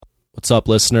What's up,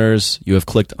 listeners? You have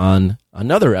clicked on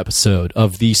another episode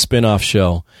of The Spinoff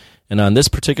Show. And on this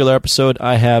particular episode,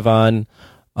 I have on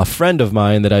a friend of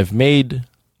mine that I've made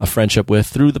a friendship with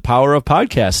through the power of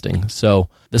podcasting. So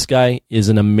this guy is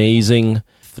an amazing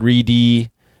 3D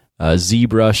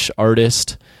ZBrush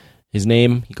artist. His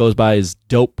name, he goes by, is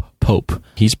Dopepope.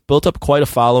 He's built up quite a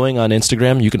following on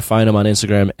Instagram. You can find him on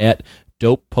Instagram at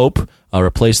Dopepope.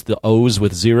 Replace the O's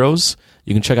with zeros.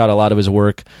 You can check out a lot of his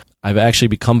work. I've actually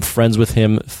become friends with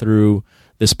him through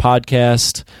this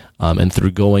podcast and through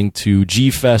going to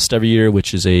G-Fest every year,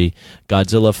 which is a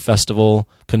Godzilla festival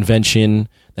convention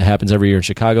that happens every year in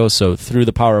Chicago. So through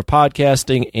the power of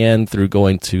podcasting and through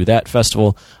going to that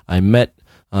festival, I met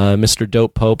Mr.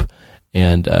 Dopepope,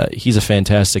 and he's a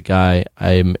fantastic guy.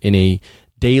 I'm in a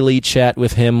daily chat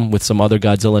with him with some other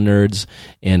Godzilla nerds,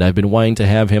 and I've been wanting to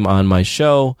have him on my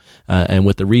show. And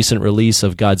with the recent release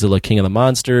of Godzilla King of the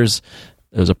Monsters,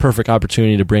 it was a perfect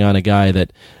opportunity to bring on a guy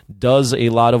that does a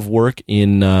lot of work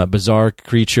in bizarre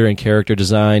creature and character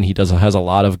design. He has a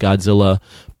lot of Godzilla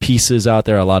pieces out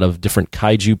there, a lot of different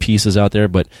kaiju pieces out there,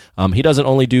 but he doesn't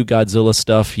only do Godzilla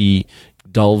stuff. He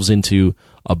delves into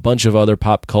a bunch of other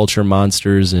pop culture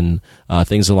monsters and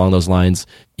things along those lines.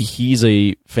 He's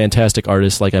a fantastic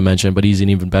artist, like I mentioned, but he's an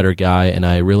even better guy, and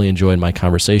I really enjoyed my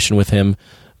conversation with him.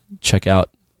 Check out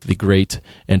the great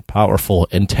and powerful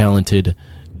and talented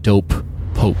Dopepope.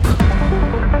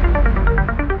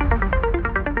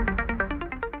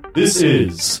 This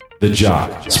is the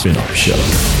Jock Spinoff Show.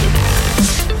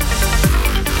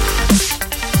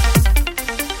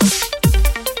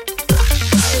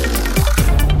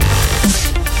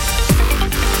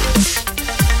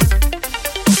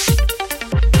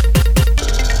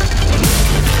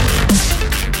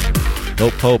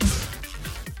 Dopepope,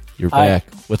 you're back.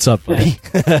 What's up, buddy?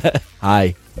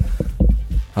 Hi.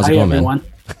 How's it going, everyone?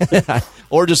 Man?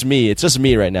 Or just me. It's just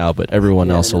me right now, but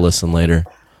everyone else will listen later.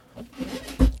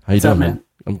 How you doing, man?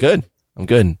 I'm good.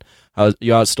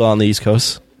 You out still on the East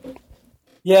Coast?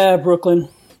 Yeah, Brooklyn.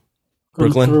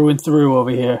 Through and through over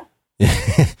here.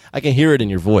 I can hear it in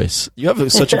your voice. You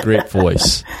have such a great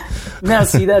voice. Now,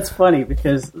 see, that's funny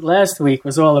because last week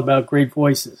was all about great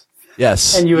voices.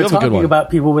 Yes. And you were talking about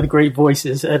people with great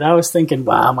voices, and I was thinking,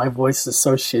 wow, my voice is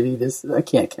so shitty.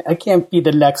 I can't be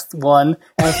the next one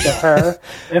after her,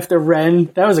 after Ren.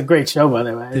 That was a great show, by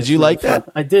the way. Did you like that?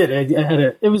 I did.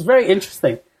 It was very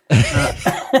interesting.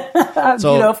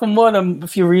 So, for more than a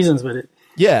few reasons with it.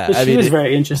 Yeah. She was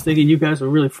very interesting, and you guys were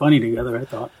really funny together, I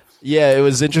thought. Yeah, it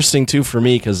was interesting, too, for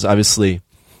me, because obviously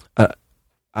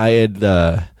I'd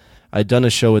done a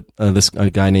show with a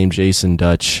guy named Jason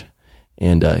Dutch,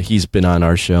 and he's been on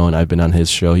our show, and I've been on his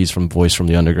show. He's from Voice from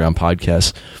the Underground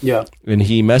podcast. Yeah. And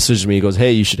he messaged me, he goes,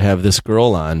 hey, you should have this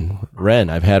girl on, Ren.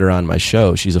 I've had her on my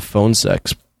show. She's a phone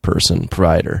sex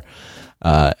provider.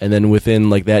 And then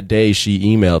within that day, she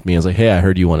emailed me. I was like, hey, I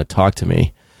heard you want to talk to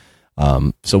me.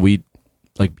 So we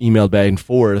emailed back and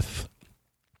forth.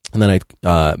 And then I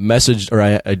messaged, or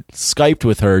I Skyped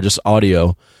with her, just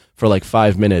audio, for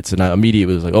 5 minutes. And I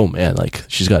immediately was like, oh, man,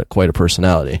 she's got quite a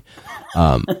personality.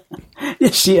 Yeah,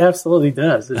 she absolutely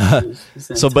does.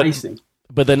 It's enticing.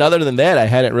 But then other than that, I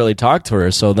hadn't really talked to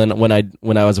her. So then when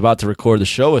I was about to record the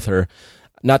show with her,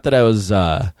 not that I was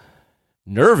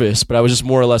nervous, but I was just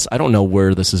more or less, I don't know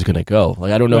where this is going to go.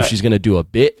 I don't know if she's going to do a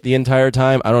bit the entire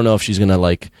time. I don't know if she's going to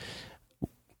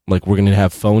we're going to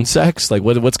have phone sex.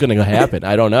 What's going to happen?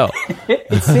 I don't know.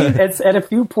 It seemed, at a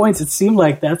few points, it seemed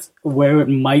like that's where it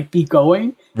might be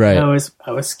going. Right. And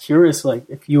I was curious,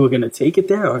 if you were going to take it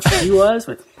there, or if she was.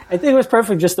 But I think it was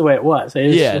perfect just the way it was. I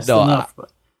didn't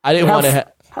want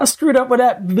to. How screwed up would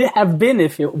that have been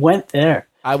if it went there?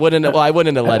 I wouldn't have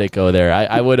let it go there.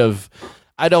 I would have.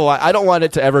 I don't want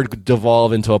it to ever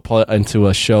devolve into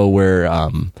a show where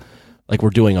we're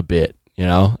doing a bit.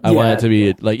 I want it to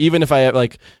be even if I have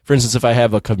for instance, if I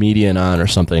have a comedian on or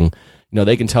something,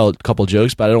 they can tell a couple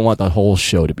jokes, but I don't want the whole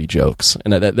show to be jokes.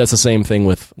 And that's the same thing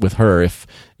with her. If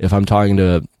I'm talking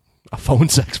to a phone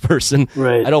sex person,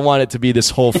 right, I don't want it to be this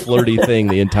whole flirty thing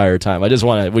the entire time. I just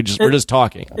want we're just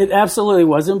talking. It absolutely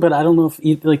wasn't, but I don't know if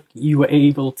you were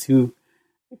able to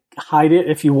hide it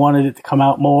if you wanted it to come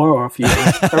out more, or if you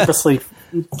were purposely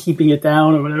keeping it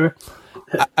down or whatever.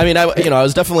 I mean, I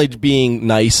was definitely being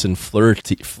nice and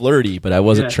flirty, but I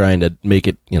wasn't trying to make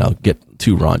it, get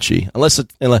too raunchy. Unless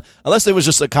it was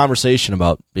just a conversation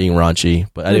about being raunchy,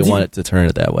 but I didn't want it to turn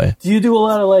it that way. Do you do a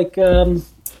lot of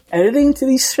editing to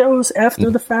these shows after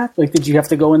the fact? Did you have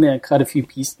to go in there and cut a few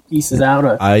pieces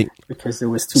out, because there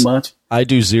was too much? I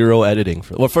do zero editing.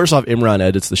 First off, Imran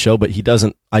edits the show, but he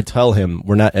doesn't. I tell him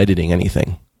we're not editing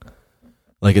anything.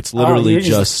 It's literally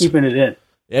just keeping it in.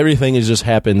 everything just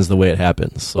happens the way it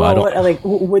happens. So I don't like.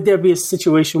 Would there be a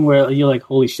situation where you're like,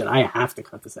 "Holy shit, I have to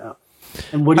cut this out"?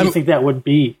 And what do you think that would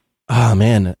be? Oh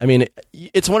man, I mean,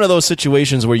 it's one of those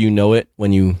situations where you know it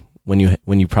when you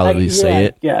probably say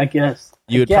it. Yeah, I guess.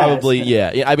 You would probably,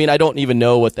 yeah. I mean, I don't even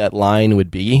know what that line would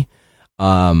be.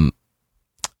 I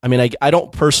mean, I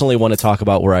don't personally want to talk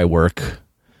about where I work.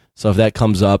 So if that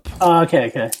comes up,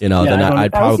 okay. You know, then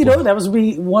I'd probably. That was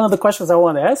one of the questions I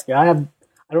wanted to ask you. I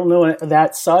don't know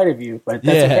that side of you, but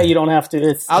that's okay. You don't have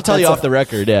to. I'll tell you off the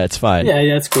record. Yeah, it's fine. Yeah,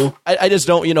 it's cool. I just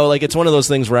don't, like it's one of those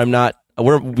things where I'm not.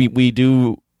 We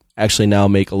do actually now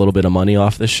make a little bit of money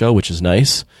off this show, which is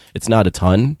nice. It's not a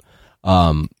ton.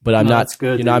 But I'm not,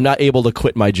 good, I'm not able to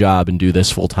quit my job and do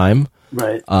this full time.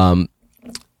 Right.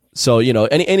 So,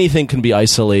 anything can be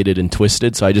isolated and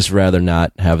twisted. So I just rather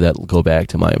not have that go back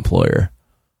to my employer.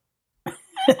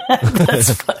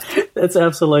 That's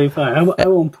absolutely fine. I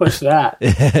won't push that,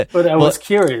 but I was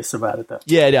curious about it though.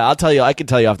 Yeah. I can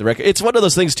tell you off the record. It's one of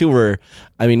those things too, where,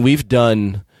 I mean, we've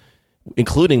done,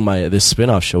 including this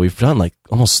spinoff show, we've done like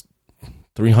almost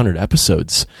 300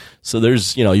 episodes. So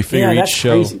there's, you figure each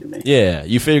show. Crazy to me. Yeah,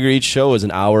 you figure each show is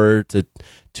an hour to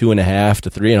 2.5 to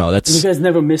 3. That's. You guys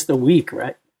never missed a week,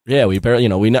 right? Yeah, we barely.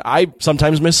 I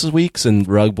sometimes miss weeks, and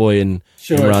Rug Boy and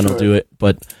Ron will do it.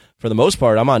 But for the most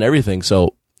part, I'm on everything.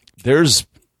 So there's,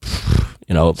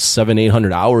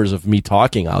 700-800 hours of me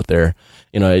talking out there.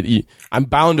 I'm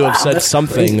bound to have said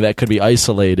something crazy that could be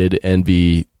isolated and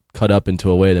be cut up into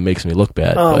a way that makes me look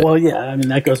bad. Well, yeah. I mean,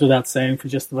 that goes without saying for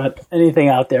just about anything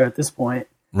out there at this point.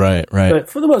 Right. But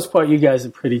for the most part, you guys are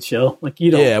pretty chill. Like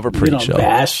you don't. Yeah, we're pretty chill.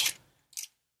 Bash.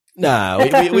 Nah, we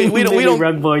don't.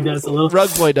 Rug Boy does a little.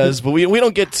 Rug Boy does, but we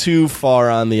don't get too far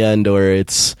on the end where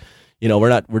it's, we're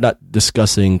not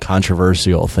discussing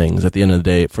controversial things. At the end of the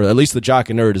day, for at least the Jock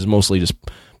and Nerd is mostly just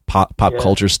pop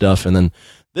culture stuff, and then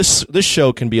this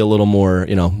show can be a little more.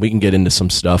 We can get into some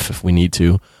stuff if we need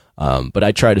to. But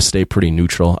I try to stay pretty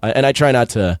neutral, and I try not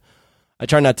to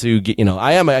get,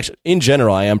 I am actually, in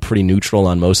general, I am pretty neutral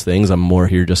on most things. I'm more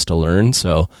here just to learn.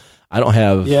 So I don't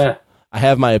have, I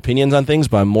have my opinions on things,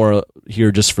 but I'm more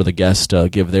here just for the guests to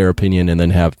give their opinion and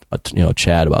then have a,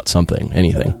 chat about something,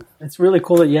 anything. Yeah. It's really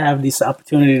cool that you have this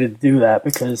opportunity to do that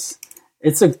because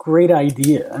it's a great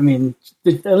idea. I mean,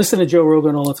 I listen to Joe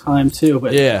Rogan all the time too,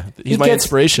 but yeah, he's my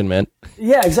inspiration, man.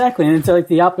 Yeah, exactly. And it's like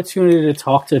the opportunity to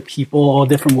talk to people, all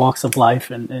different walks of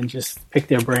life, and just pick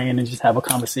their brain and just have a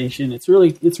conversation. It's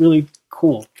really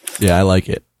cool. Yeah, I like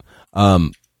it.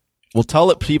 Well,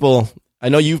 tell it people. I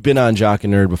know you've been on Jock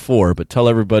and Nerd before, but tell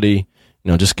everybody,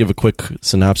 just give a quick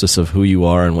synopsis of who you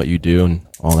are and what you do and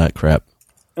all that crap.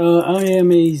 I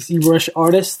am a ZBrush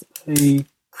artist, a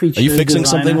creature Are you fixing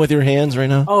designer. something with your hands right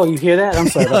now? Oh, you hear that? I'm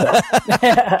sorry about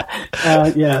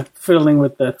that. Yeah, fiddling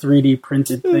with the 3D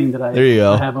printed thing that I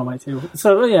have on my table.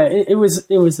 So yeah, it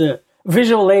was a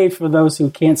visual aid for those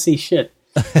who can't see shit.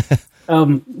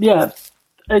 Yeah,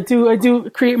 I do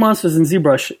create monsters in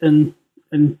ZBrush, and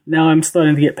now I'm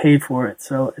starting to get paid for it.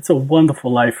 So it's a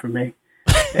wonderful life for me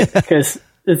because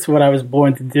it's what I was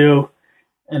born to do,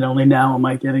 and only now am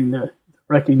I getting the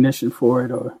recognition for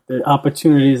it or the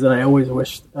opportunities that I always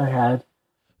wished I had.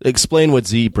 Explain what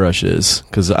ZBrush is,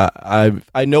 because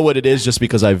I know what it is just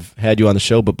because I've had you on the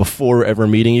show, but before ever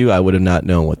meeting you, I would have not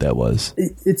known what that was.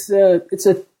 It's a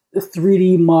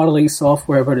 3D modeling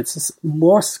software, but it's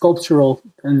more sculptural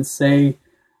than, say,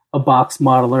 a box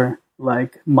modeler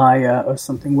like Maya or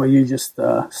something where you're just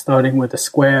starting with a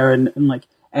square and like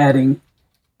adding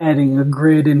a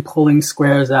grid and pulling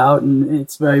squares out, and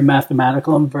it's very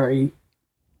mathematical and very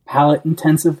palette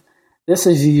intensive. This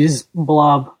is you just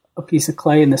blob a piece of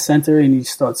clay in the center and you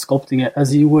start sculpting it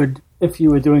as you would if you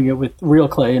were doing it with real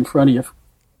clay in front of you.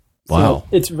 Wow. So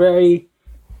it's very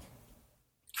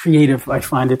creative. I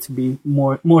find it to be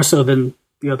more so than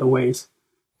the other ways.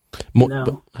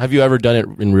 Have you ever done it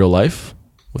in real life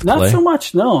with Not clay? so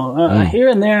much, no. Here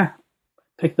and there,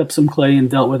 picked up some clay and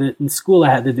dealt with it. In school, I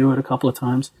had to do it a couple of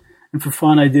times. And for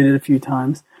fun, I did it a few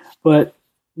times. But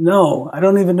no, I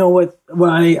don't even know what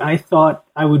I thought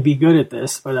I would be good at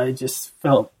this, but I just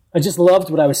loved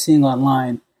what I was seeing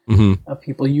online of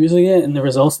people using it and the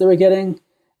results they were getting.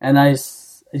 And I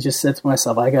just said to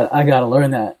myself, I got to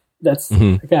learn that. I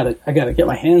got to get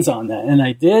my hands on that. And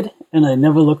I did, and I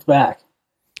never looked back.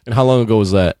 And how long ago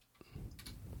was that?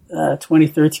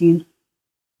 2013.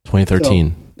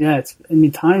 2013. So, yeah,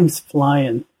 time's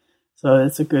flying. So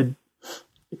it's a good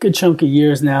chunk of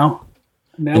years now.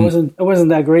 I mean, I wasn't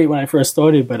that great when I first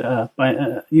started, but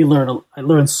I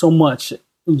learned so much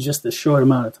in just a short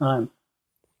amount of time.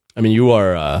 I mean, you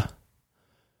are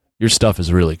your stuff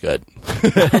is really good.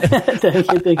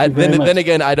 Thank you very much. Then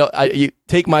again, you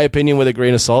take my opinion with a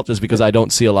grain of salt, just because I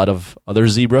don't see a lot of other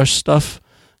ZBrush stuff.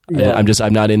 Yeah.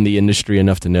 I'm not in the industry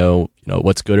enough to know,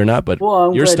 what's good or not. But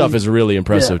your stuff is really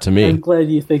impressive to me. I'm glad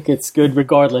you think it's good,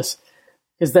 regardless,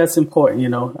 because that's important,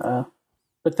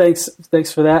 But thanks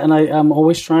for that. And I'm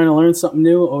always trying to learn something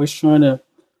new. Always trying to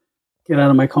get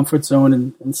out of my comfort zone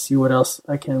and see what else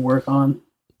I can work on.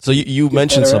 So you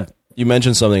mentioned something. You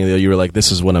mentioned something that you were like,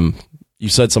 "This is what I'm." You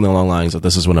said something along the lines of,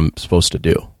 "This is what I'm supposed to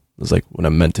do." It was like what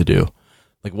I'm meant to do.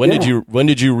 Like when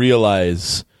did you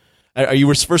realize?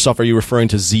 First off, are you referring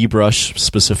to ZBrush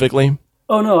specifically?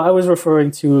 Oh no, I was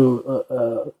referring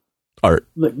to art,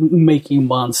 like making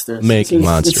monsters.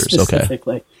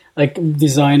 Specifically. Okay, like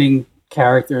designing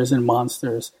characters and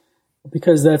monsters,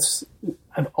 because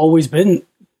I've always been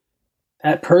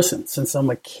that person since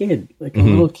I'm a kid, like a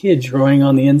little kid drawing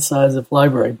on the insides of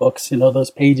library books,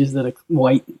 those pages that are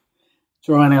white,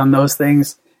 drawing on those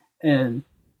things, and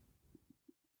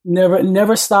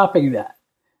never stopping that.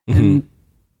 And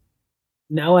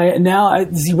now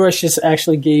ZBrush just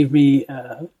actually gave me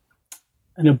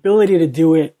an ability to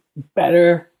do it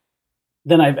better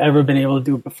than I've ever been able to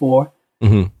do it before.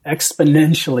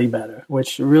 Exponentially better,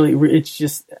 which really, it's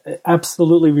just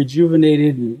absolutely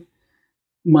rejuvenated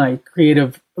my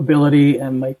creative ability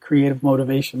and my creative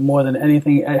motivation more than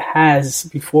anything it has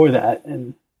before that.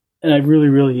 And I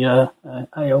really, I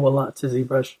owe a lot to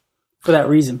ZBrush for that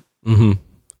reason.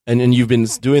 And you've been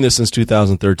doing this since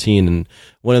 2013. And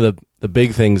one of the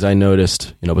big things I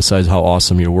noticed, besides how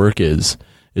awesome your work is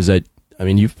that,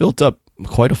 you've built up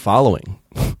quite a following,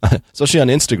 especially on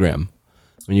Instagram.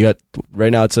 You got,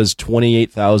 right now it says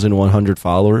 28,100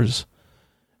 followers.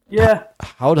 Yeah.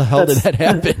 How the hell did that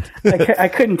happen? I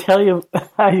couldn't tell you.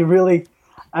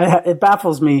 It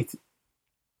baffles me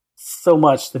so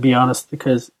much, to be honest,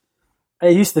 because I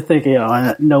used to think,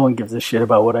 no one gives a shit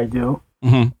about what I do.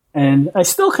 And I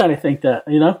still kind of think that,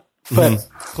 but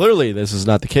clearly this is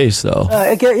not the case, though.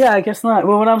 I guess not.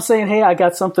 Well, when I'm saying, hey, I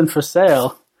got something for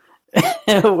sale,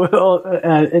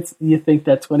 you think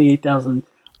that 28,000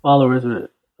 followers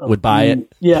would buy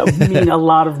it. Yeah, it would mean a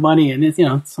lot of money, and it's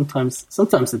sometimes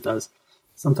it does,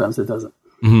 sometimes it doesn't.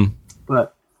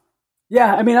 But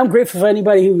yeah, I'm grateful for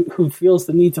anybody who feels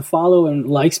the need to follow and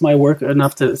likes my work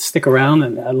enough to stick around,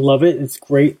 and I love it. It's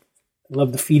great. I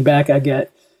love the feedback I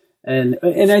get, and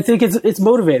I think it's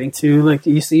motivating to, like,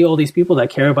 you see all these people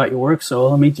that care about your work. So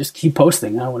let me just keep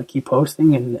posting. I want to keep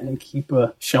posting and keep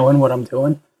showing what I'm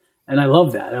doing, and I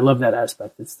love that. I love that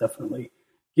aspect. It's definitely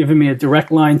giving me a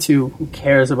direct line to who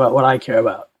cares about what I care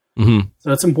about.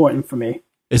 So it's important for me.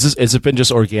 Has it been just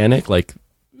organic? Like,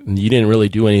 you didn't really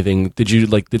do anything.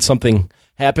 Did something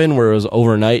happen where it was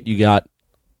overnight you got,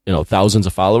 thousands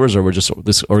of followers, or were just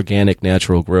this organic,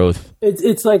 natural growth?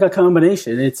 It's like a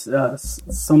combination. It's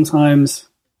sometimes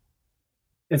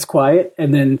it's quiet,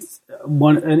 and then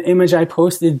an image I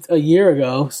posted a year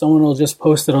ago, someone will just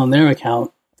post it on their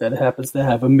account that happens to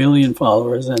have 1 million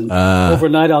followers, and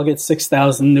overnight I'll get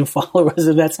 6,000 new followers,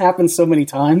 and that's happened so many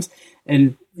times.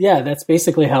 And yeah, that's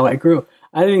basically how I grew.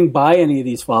 I didn't buy any of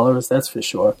these followers, that's for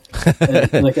sure.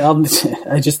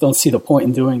 I just don't see the point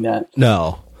in doing that.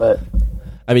 No, but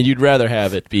you'd rather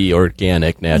have it be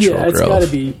organic, natural growth. Yeah, it's got to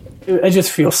be. I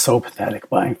just feel so pathetic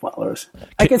buying followers.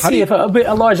 I can see if a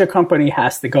larger company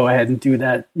has to go ahead and do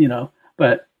that,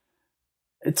 but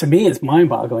to me, it's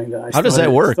mind-boggling that How does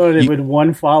that work? Started with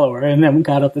one follower and then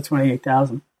got up to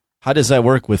 28,000. How does that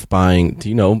work with buying? Do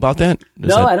you know about that?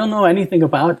 I don't know anything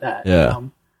about that. Yeah.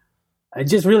 I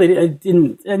just really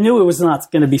I knew it was not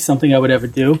going to be something I would ever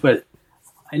do, but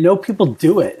I know people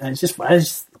do it. I just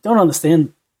don't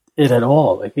understand it at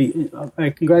all. Like,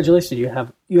 congratulations, you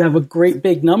have a great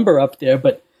big number up there,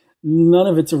 but none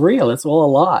of it's real. It's all a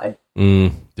lie.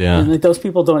 Yeah. And those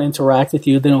people don't interact with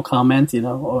you. They don't comment,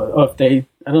 or if they,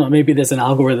 I don't know, maybe there's an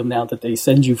algorithm now that they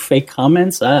send you fake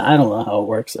comments. I don't know how it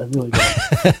works. I really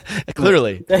don't.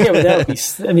 Clearly. But that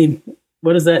would be,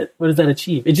 what does that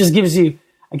achieve? It just gives you,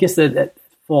 I guess, that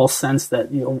false sense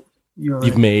that,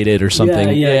 you've made it or something.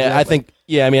 Yeah,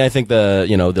 exactly. I think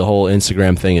the whole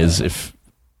Instagram thing is, if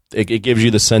it gives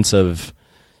you the sense of,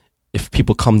 if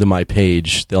people come to my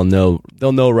page, they'll know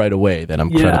right away that I'm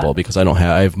credible, because I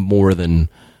have more than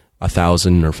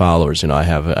 1,000 or followers. I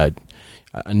have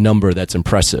a number that's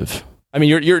impressive.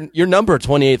 Your number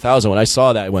 28,000. When I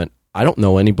saw that, I went, I don't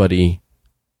know anyone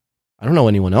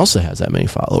else that has that many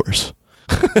followers.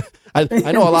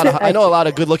 I know a lot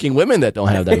of good-looking women that don't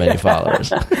have that many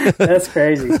followers. That's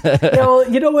crazy.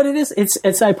 You know what it is?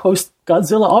 It's I post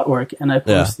Godzilla artwork, and I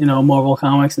post Marvel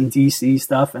comics and DC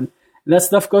stuff, and that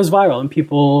stuff goes viral, and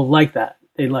people like that.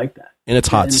 They like that. And it's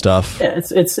hot stuff. Yeah,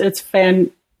 it's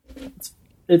fan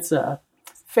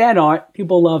art.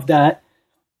 People love that,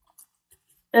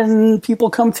 and people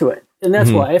come to it, and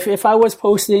that's why. If I was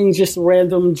posting just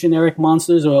random generic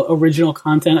monsters or original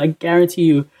content, I guarantee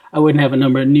you I wouldn't have a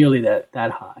number nearly that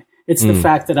high. It's the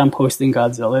fact that I'm posting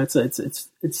Godzilla.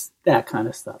 It's that kind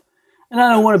of stuff. And I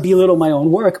don't want to belittle my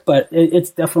own work, but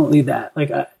it's definitely that.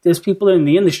 Like, there's people in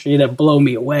the industry that blow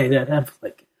me away that have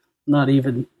like not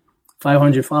even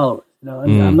 500 followers. You know,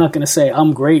 and I'm not going to say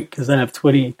I'm great because I have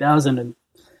 28,000,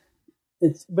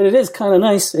 but it is kind of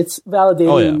nice. It's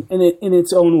validating in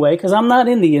its own way because I'm not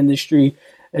in the industry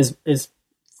as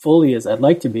fully as I'd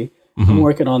like to be. I'm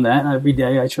working on that, and every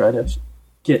day I try to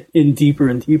get in deeper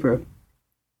and deeper.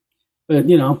 But,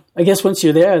 you know, I guess once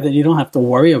you're there, then you don't have to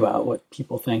worry about what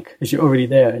people think because you're already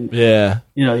there. And,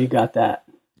 you know, you got that.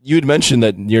 You had mentioned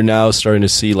that you're now starting to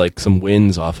see, like, some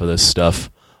wins off of this stuff.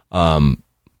 Are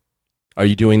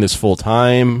you doing this full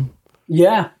time?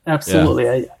 Yeah, absolutely.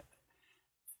 Yeah.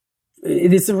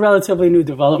 It is a relatively new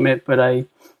development, but I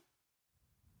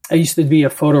used to be a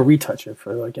photo retoucher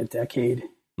for, like, a decade.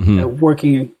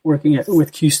 Working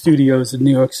with Q Studios in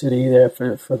New York City there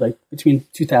for like between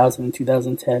 2000 and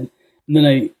 2010. And then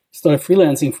I started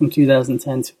freelancing from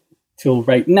 2010 till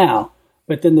right now.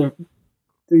 But then the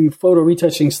photo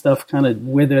retouching stuff kind of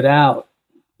withered out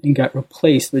and got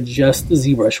replaced with just the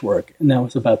ZBrush work. And that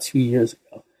was about 2 years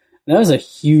ago. And that was a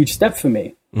huge step for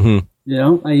me. You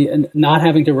know, and not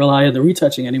having to rely on the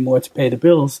retouching anymore to pay the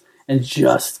bills and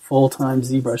just full-time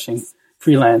ZBrushing,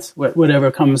 freelance,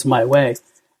 whatever comes my way.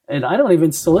 And I don't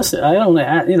even solicit. I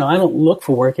don't look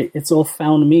for work. It's all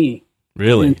found me.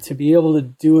 Really? And to be able to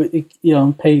do it, you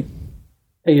know, pay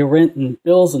your rent and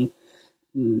bills and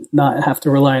not have to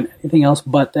rely on anything else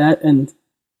but that, and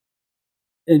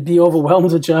be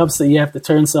overwhelmed with jobs that you have to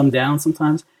turn some down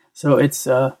sometimes. So it's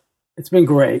been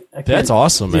great. That's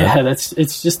awesome, man. Yeah,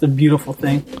 it's just a beautiful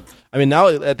thing. I mean, now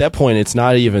at that point, it's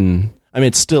not even. I mean,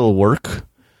 it's still work,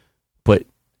 but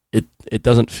it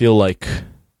doesn't feel like.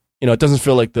 You know, it doesn't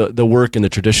feel like the work in the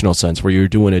traditional sense where you're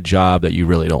doing a job that you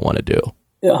really don't want to do.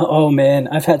 Oh, man.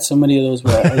 I've had so many of those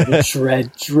where I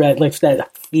dread, like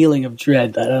that feeling of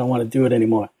dread that I don't want to do it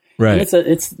anymore. Right. And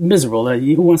it's miserable.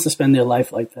 Who wants to spend their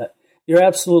life like that? You're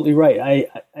absolutely right.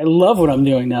 I love what I'm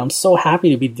doing now. I'm so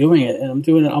happy to be doing it, and I'm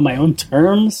doing it on my own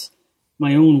terms,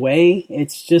 my own way.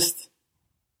 It's just,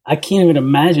 I can't even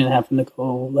imagine having to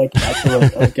go like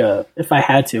if I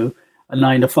had to, a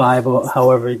 9 to 5 or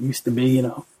however it used to be, you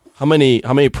know. How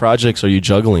many projects are you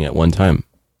juggling at one time?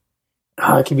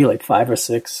 It could be like 5 or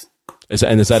 6. Is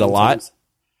that a lot?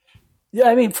 Yeah,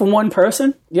 I mean, from one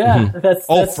person. Yeah, that's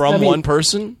one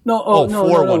person. No,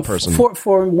 one person.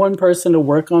 For one person to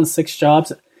work on 6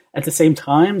 jobs at the same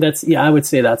time. I would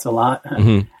say that's a lot.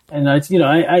 And I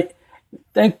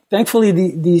thankfully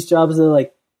these jobs are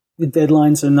like the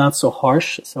deadlines are not so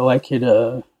harsh, so I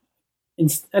could.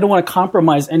 I don't want to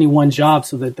compromise any one job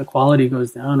so that the quality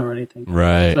goes down or anything.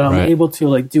 Right. So I'm able to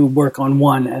like do work on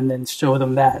one and then show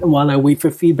them that. And while I wait for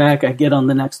feedback, I get on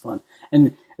the next one.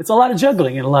 And it's a lot of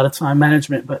juggling and a lot of time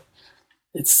management, but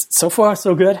it's so far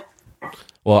so good.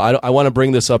 Well, I want to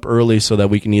bring this up early so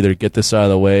that we can either get this out of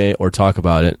the way or talk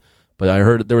about it. But I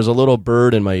heard there was a little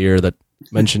bird in my ear that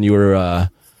mentioned you were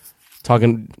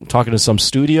talking to some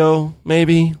studio,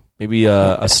 maybe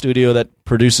a studio that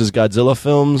produces Godzilla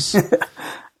films.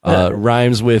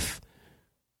 Rhymes with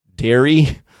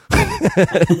dairy.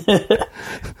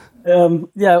 I'm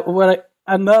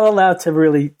not allowed to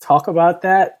really talk about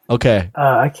that. Okay.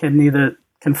 I can neither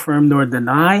confirm nor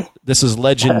deny. This is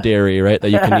legendary, right? That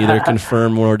you can neither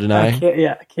confirm nor deny.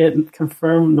 I can't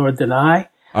confirm nor deny.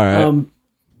 All right.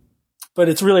 But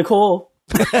it's really cool.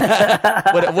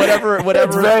 whatever.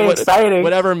 It's very exciting.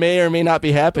 Whatever may or may not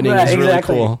be happening is really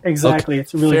cool. Exactly. Okay.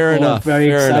 It's really Fair cool. enough. It's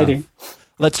very exciting.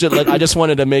 I just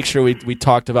wanted to make sure we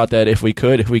talked about that if we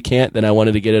could. If we can't, then I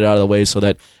wanted to get it out of the way so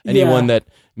that anyone that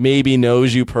maybe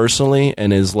knows you personally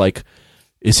and is like,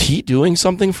 is he doing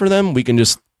something for them? We can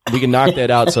knock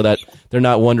that out so that they're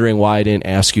not wondering why I didn't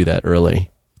ask you that early.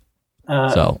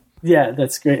 Yeah,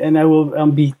 that's great. And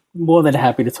I'll be more than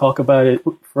happy to talk about it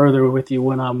further with you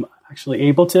when I'm actually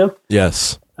able to.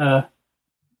 Yes. But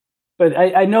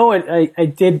I know it. I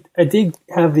did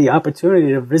have the opportunity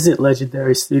to visit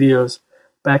Legendary Studios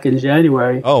back in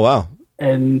January. Oh, wow.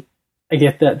 And I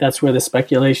get that's where the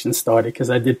speculation started because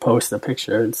I did post a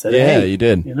picture and said, "Hey, you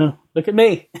did. You know, look at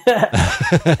me."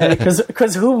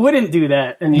 Because who wouldn't do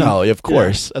that? I mean, no, of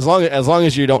course. Yeah. As long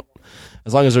as you don't.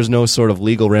 as long as there's no sort of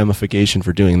legal ramification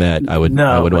for doing that, I would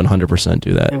 100%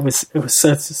 do that. It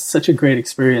was such a great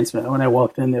experience, man. When I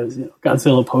walked in, there was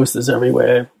Godzilla posters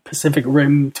everywhere, Pacific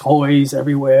Rim toys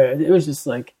everywhere. It was just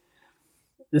like,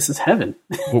 this is heaven.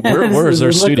 Where is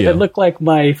their studio? It looked like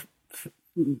my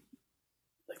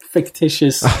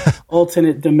fictitious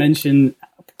alternate dimension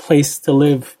place to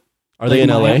live. Are they in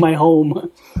LA? My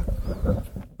home.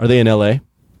 Are they in LA?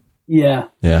 Yeah.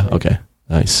 Yeah. Okay.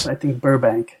 Nice. I think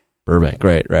Burbank. Right.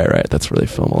 That's where they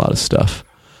film a lot of stuff.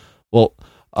 Well,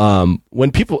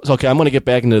 when people, okay, I'm going to get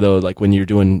back into though, like when you're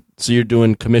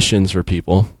doing commissions for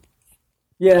people.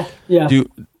 Yeah.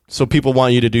 So people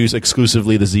want you to do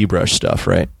exclusively the ZBrush stuff,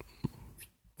 right?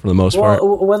 For the most part.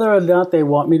 Whether or not they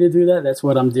want me to do that, that's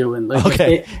what I'm doing. Like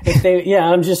okay. If they,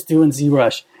 I'm just doing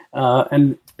ZBrush,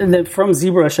 and then from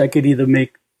ZBrush I could either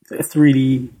make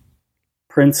 3D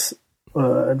prints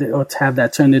or to have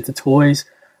that turned into toys,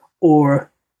 or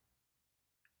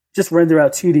just render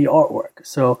out 2D artwork.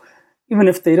 So even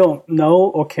if they don't know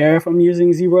or care if I'm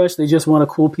using ZBrush, they just want a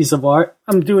cool piece of art,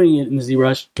 I'm doing it in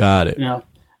ZBrush. Got it.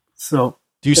 So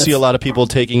do you see a lot of people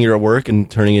taking your work and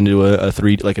turning into a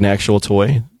 3D, like an actual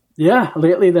toy? Yeah,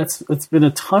 lately it's been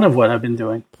a ton of what I've been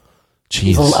doing.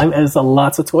 Jeez. There's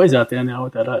lots of toys out there now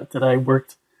that I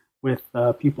worked with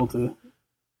people to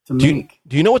make.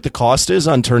 Do you know what the cost is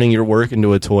on turning your work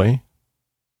into a toy?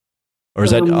 Or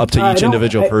is that up to each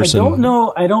individual person?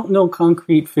 I don't know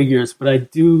concrete figures, but I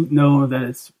do know that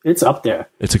it's up there.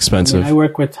 It's expensive. I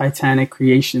work with Titanic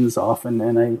Creations often,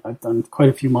 and I've done quite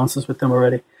a few monsters with them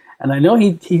already. And I know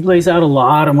he lays out a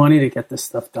lot of money to get this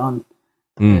stuff done.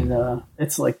 And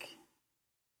it's like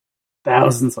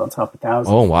thousands on top of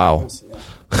thousands. Oh, wow.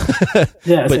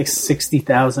 Yeah, it's like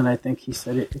 60,000, I think he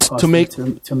said it cost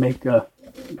to make a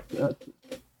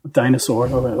dinosaur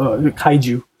or a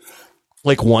kaiju.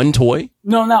 Like one toy?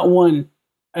 No, not one.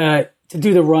 To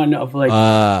do the run of like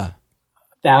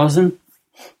 1,000,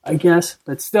 I guess.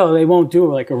 But still, they won't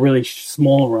do like a really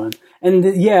small run. And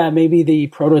maybe the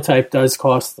prototype does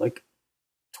cost like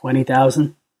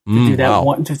 20,000 to do that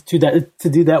one. To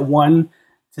do that one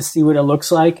to see what it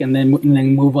looks like, and then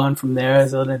move on from there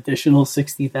as an additional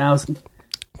 60,000.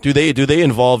 Do they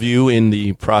involve you in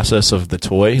the process of the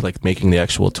toy, like making the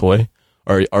actual toy,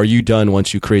 or are you done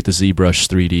once you create the ZBrush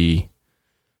 3D?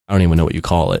 I don't even know what you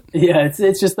call it. Yeah,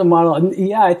 it's just a model. And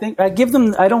yeah, I think I give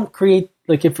them. I don't create,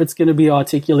 like, if it's going to be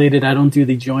articulated, I don't do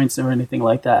the joints or anything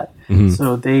like that. Mm-hmm.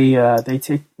 So they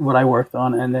take what I worked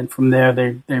on, and then from there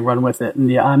they run with it. And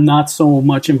yeah, I'm not so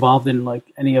much involved in like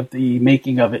any of the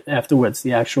making of it afterwards,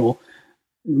 the actual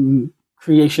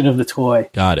creation of the toy.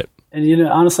 Got it. And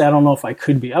honestly, I don't know if I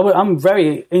could be. I'm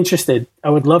very interested. I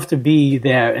would love to be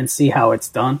there and see how it's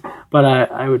done, but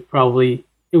it would probably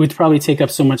take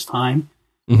up so much time.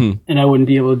 Mm-hmm. And I wouldn't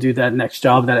be able to do that next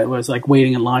job that it was like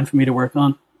waiting in line for me to work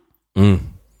on.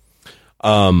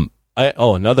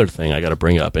 Another thing I got to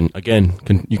bring up, and again,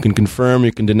 you can confirm,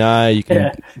 you can deny, you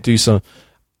can do some.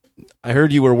 I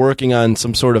heard you were working on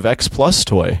some sort of X Plus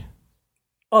toy.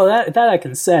 Oh, that I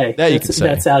can say. That you can say.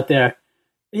 That's out there.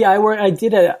 Yeah, I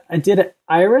did an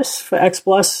Iris for X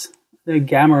Plus, the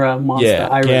Gamera monster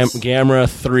Iris. Gamera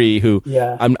 3. Who?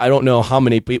 Yeah. I don't know how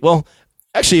many people. Well.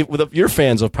 Actually, your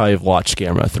fans will probably have watched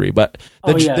Gamera 3, but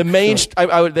the main, sure.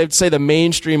 I would say the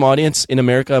mainstream audience in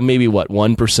America, maybe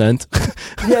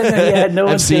 1%. No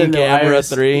I've seen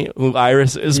Gamera 3, who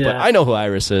Iris is, but I know who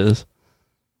Iris is.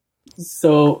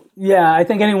 So I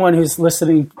think anyone who's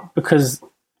listening because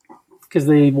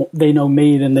they know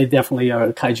me, then they definitely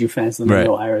are kaiju fans and they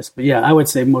know Iris. But I would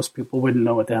say most people wouldn't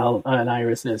know what the hell an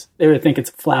iris is. They would think it's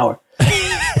a flower,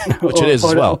 which it is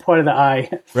as well, part of the eye,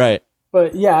 right?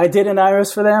 But I did an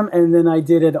iris for them, and then I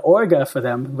did an Orga for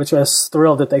them, which I was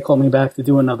thrilled that they called me back to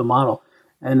do another model.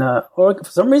 And Orga,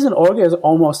 for some reason, Orga is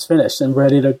almost finished and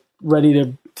ready to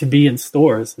be in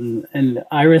stores. And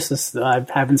Iris is, I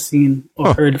haven't seen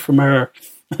or heard from her,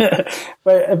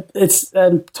 but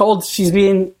I'm told she's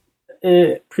being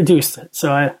produced.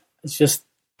 So it's just.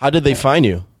 How did they find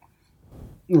you?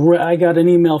 I got an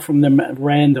email from them at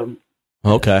random.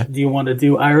 Okay. Do you want to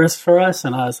do Iris for us?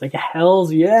 And I was like,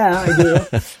 hells yeah, I do.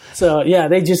 So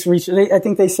they just reached. I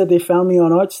think they said they found me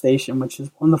on ArtStation, which is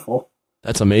wonderful.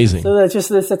 It's amazing. So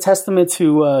it's a testament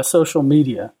to social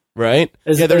media, right? I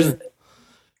was going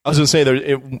to say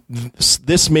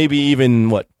this maybe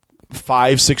even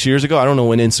 5-6 years ago. I don't know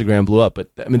when Instagram blew up, but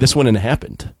I mean this wouldn't have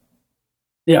happened.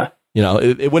 Yeah.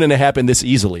 It wouldn't have happened this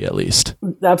easily, at least.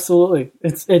 Absolutely.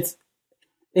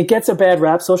 It gets a bad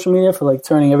rap, social media, for like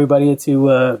turning everybody into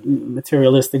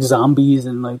materialistic zombies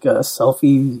and like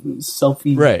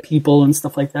selfie people and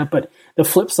stuff like that. But the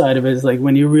flip side of it is like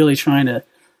when you're really trying to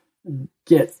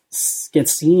get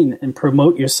seen and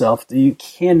promote yourself. You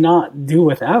cannot do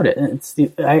without it. And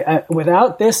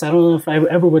without this, I don't know if I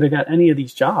ever would have got any of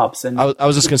these jobs. And I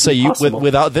was just going to say,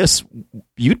 without this,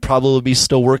 you'd probably be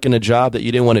still working a job that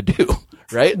you didn't want to do,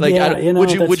 right? Like,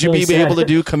 would you be able to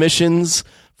do commissions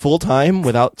full time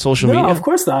without social media? No, of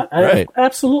course not. Right.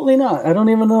 Absolutely not. I don't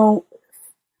even know.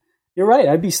 You're right.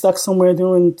 I'd be stuck somewhere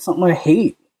doing something I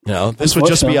hate. This would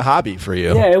just be a hobby for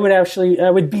you. Yeah, it would actually,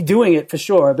 I would be doing it for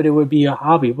sure, but it would be a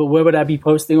hobby. But where would I be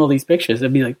posting all these pictures?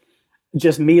 It'd be like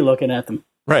just me looking at them.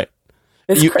 Right.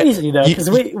 It's crazy though, because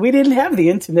we didn't have the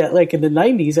internet like in the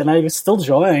 90s, and I was still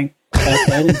drawing.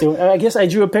 I guess I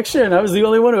drew a picture, and I was the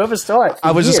only one who ever saw it.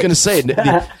 I was just going to say,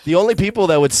 the only people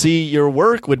that would see your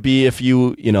work would be if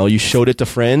you showed it to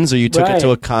friends or you took it to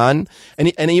a con.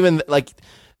 And even like,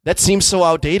 that seems so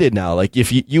outdated now. Like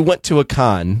if you went to a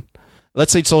con,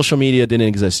 let's say social media didn't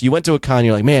exist. You went to a con,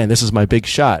 you're like, man, this is my big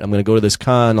shot. I'm going to go to this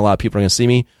con. A lot of people are going to see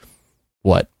me.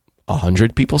 What?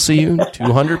 100 people see you?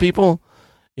 200 people?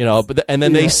 And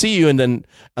then they see you, and then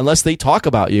unless they talk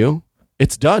about you,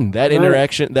 it's done. That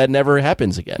interaction, that never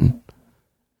happens again.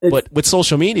 But with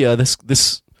social media, this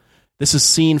is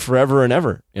seen forever and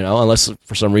ever, unless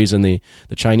for some reason the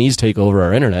Chinese take over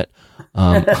our internet.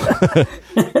 I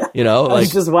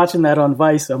was just watching that on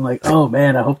Vice. I'm like, oh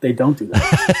man, I hope they don't do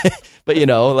that. But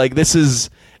this is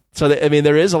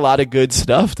there is a lot of good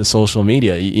stuff to social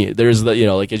media. There's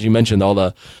like as you mentioned, all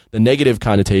the negative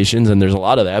connotations, and there's a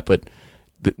lot of that. But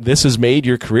this has made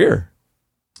your career.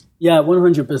 Yeah,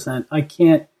 100%. I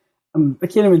can't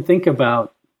even think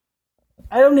about.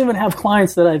 I don't even have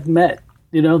clients that I've met.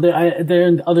 They're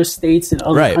in other states and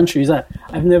other countries.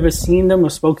 I've never seen them or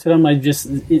spoke to them. I just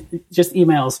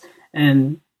emails,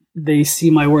 and they see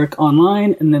my work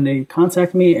online, and then they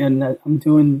contact me, and I'm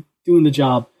doing the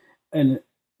job, and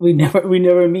we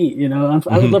never meet.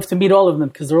 I would love to meet all of them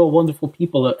because they're all wonderful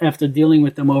people. After dealing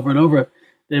with them over and over,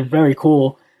 they're very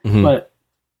cool. Mm-hmm. But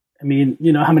I mean,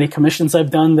 how many commissions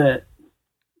I've done that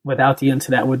without the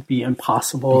internet would be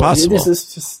impossible. This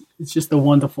is just a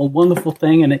wonderful, wonderful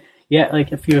thing. And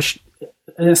like if you're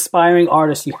an aspiring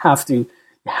artist, you have to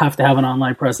have an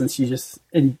online presence.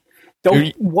 And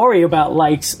don't worry about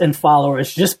likes and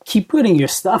followers. Just keep putting your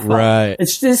stuff up. Right.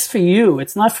 It's just for you.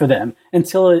 It's not for them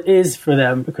until it is for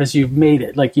them because you've made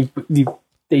it. Like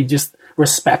they just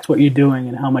respect what you're doing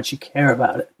and how much you care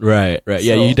about it. Right. So,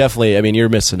 yeah, you definitely. I mean, you're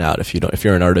missing out if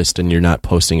you're an artist and you're not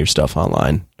posting your stuff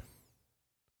online.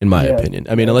 In my opinion,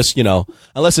 I mean, unless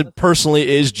it personally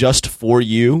is just for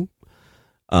you.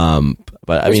 But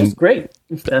Which is great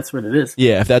if that's what it is.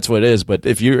 Yeah, if that's what it is. But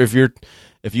if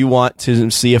you want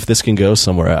to see if this can go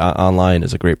somewhere, online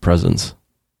is a great presence.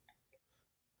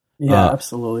 Yeah,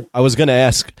 absolutely. I was going to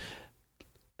ask,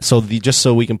 just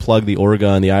so we can plug the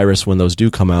Orga and the Iris when those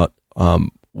do come out.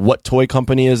 What toy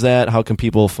company is that? How can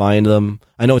people find them?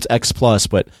 I know it's X Plus,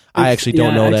 but I actually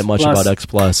don't know that much about X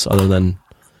Plus other than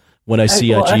when I see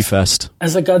G-Fest.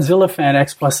 As a Godzilla fan,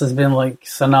 X Plus has been like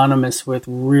synonymous with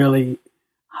really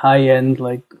high-end,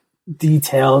 like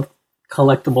detailed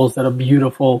collectibles that are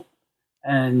beautiful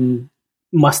and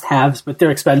must-haves, but they're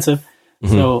expensive.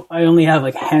 Mm-hmm. So I only have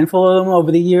like a handful of them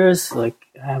over the years. Like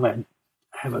I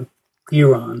have a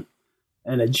Huron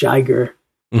and a Jiger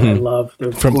that I love.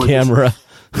 They're from gorgeous. Camera.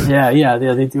 Yeah,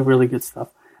 they do really good stuff.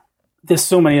 There's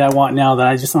so many I want now that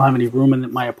I just don't have any room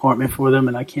in my apartment for them,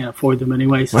 and I can't afford them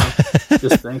anyway. So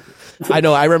just think. I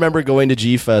know. I remember going to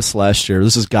G-Fest last year.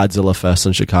 This is Godzilla Fest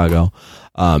in Chicago,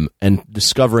 and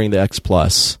discovering the X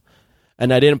Plus.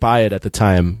 And I didn't buy it at the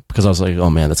time because I was like, "Oh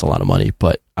man, that's a lot of money."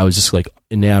 But I was just like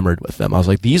enamored with them. I was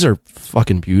like, "These are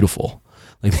fucking beautiful."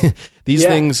 Like these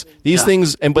things.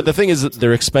 But the thing is, that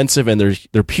they're expensive and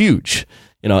they're huge.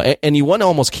 And you want to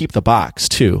almost keep the box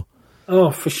too. Oh,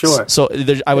 for sure. So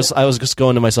I was just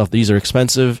going to myself, these are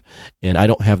expensive, and I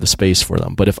don't have the space for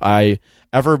them. But if I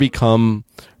ever become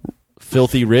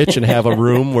filthy rich and have a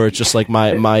room where it's just like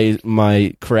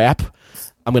my crap,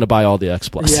 I'm going to buy all the X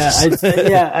Plus.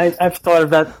 I've thought of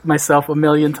that myself a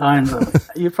million times.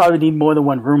 You probably need more than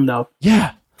one room, though.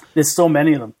 Yeah, there's so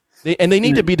many of them. They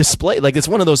need to be displayed. Like it's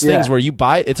one of those things where you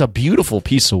buy it's a beautiful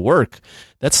piece of work.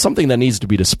 That's something that needs to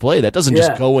be displayed. That doesn't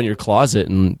just go in your closet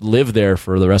and live there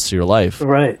for the rest of your life.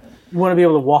 Right. You want to be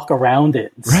able to walk aroend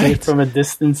it, and see it from a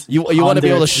distance. You want to be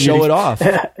able to show it off.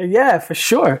 Yeah, for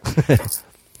sure.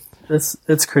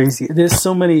 That's crazy. There's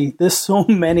so many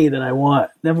that I want.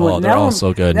 They're all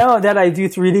so good. Now that I do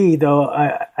 3D, though,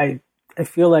 I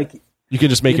feel like you can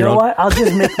just make your own. You know what? I'll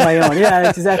just make my own. Yeah,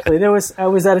 exactly. I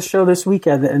was at a show this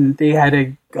weekend, and they had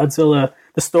a Godzilla,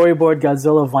 the storyboard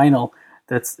Godzilla vinyl.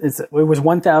 It was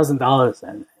 $1,000,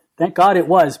 and Thank God it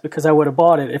was, because I would have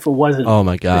bought it if it wasn't. Oh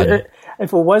my God.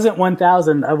 If it wasn't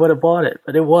 1,000, I would have bought it,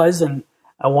 but it was, and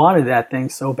I wanted that thing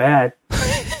so bad.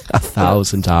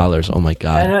 $1,000. Oh my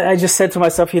God. And I just said to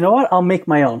myself, you know what? I'll make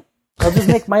my own. I'll just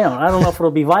make my own. I don't know if it'll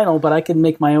be vinyl, but I can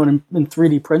make my own and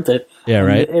 3D print it. Yeah,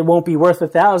 right. It won't be worth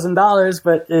 $1,000,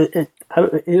 but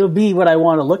it'll be what I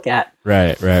want to look at.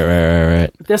 Right.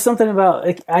 There's something about,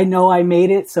 like, I know I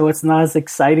made it, so it's not as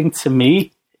exciting to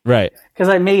me. Right. Because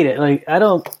I made it. Like, I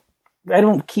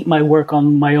don't keep my work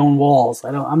on my own walls.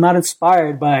 I'm not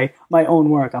inspired by my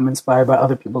own work. I'm inspired by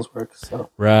other people's work.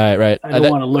 So right. I don't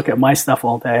want to look at my stuff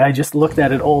all day. I just looked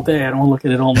at it all day. I don't look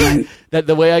at it all night.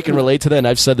 The way I can relate to that, and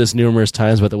I've said this numerous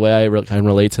times, but the way I can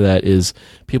relate to that is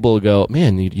people will go,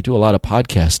 man, you do a lot of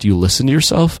podcasts. Do you listen to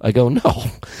yourself? I go, no.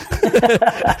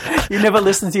 You never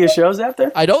listen to your shows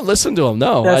after? I don't listen to them.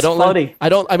 No, That's I don't.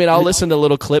 funny. I'll listen to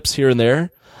little clips here and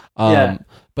there. Yeah.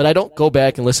 But I don't go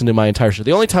back and listen to my entire show.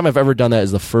 The only time I've ever done that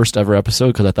is the first ever episode,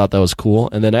 because I thought that was cool.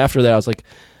 And then after that, I was like,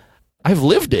 I've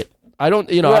lived it. I don't,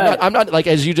 right. I'm not like,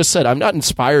 as you just said, I'm not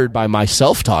inspired by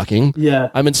myself talking. Yeah.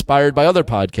 I'm inspired by other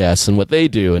podcasts and what they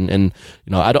do. And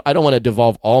I don't want to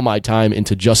devolve all my time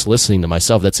into just listening to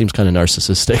myself. That seems kind of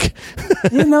narcissistic.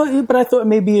 But I thought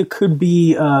maybe it could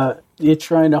be, you're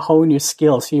trying to hone your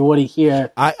skills. So you want to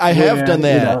hear. I have done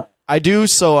that. I do.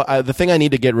 So the thing I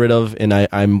need to get rid of, and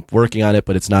I'm working on it,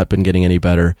 but it's not been getting any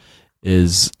better,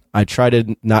 is I try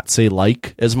to not say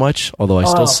like as much, although I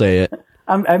still say it.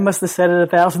 I must have said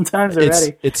it 1,000 times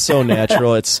already. It's so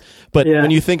natural. But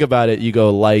when you think about it, you go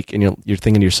like, and you're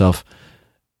thinking to yourself,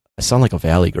 I sound like a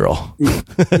Valley girl.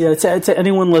 Yeah, to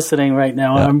anyone listening right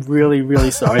now, I'm really,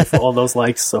 really sorry for all those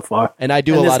likes so far. And I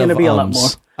do a lot of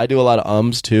ums. I do a lot of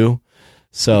ums too.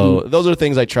 So those are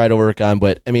things I try to work on,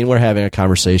 but I mean, we're having a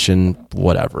conversation,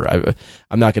 whatever.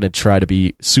 I'm not going to try to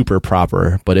be super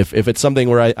proper, but if it's something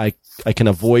where I can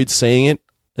avoid saying it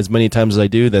as many times as I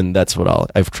do, then that's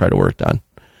what I've tried to work on.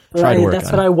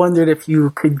 That's what I wondered, if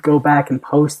you could go back and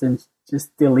post and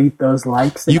just delete those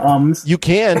likes and ums. You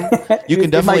can. You can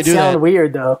definitely do that. It might sound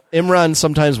weird, though. Imran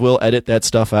sometimes will edit that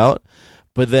stuff out,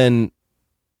 but then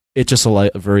it's just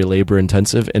very labor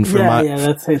intensive. And for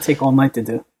that's going to take all night to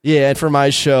do. Yeah, and for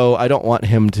my show, I don't want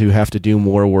him to have to do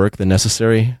more work than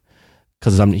necessary,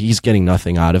 because he's getting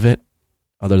nothing out of it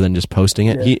other than just posting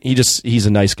it. Yeah. He's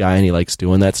a nice guy and he likes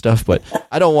doing that stuff, but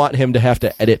I don't want him to have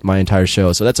to edit my entire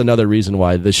show. So that's another reason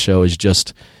why this show is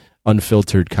just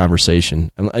unfiltered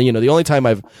conversation. And the only time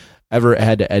I've ever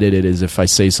had to edit it is if I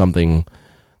say something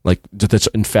like that's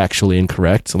factually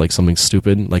incorrect, so like something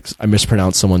stupid, like I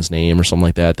mispronounce someone's name or something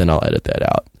like that, then I'll edit that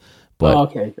out.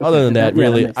 But other than that,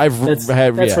 really,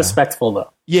 that's respectful,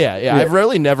 though. Yeah. I've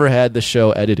really never had the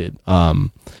show edited. I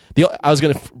was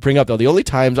going to bring up, though, the only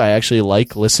times I actually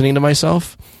like listening to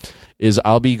myself is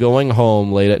I'll be going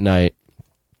home late at night,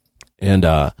 and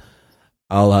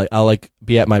I'll like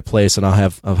be at my place, and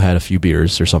I've had a few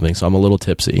beers or something, so I'm a little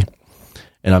tipsy,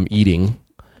 and I'm eating.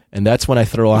 And that's when I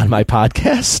throw on my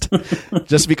podcast,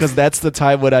 just because that's the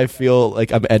time when I feel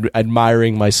like I'm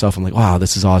admiring myself. I'm like, wow,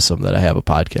 this is awesome that I have a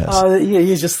podcast.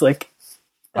 You're just like,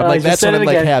 I'm like, that's when I'm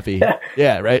like happy.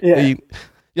 Yeah, right. Yeah.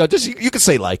 You could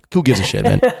say like, who gives a shit,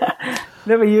 man?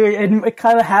 No, but you're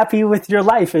kind of happy with your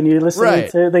life, and you're listening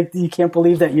to, like, you can't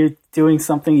believe that you're doing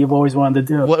something you've always wanted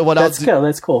to do.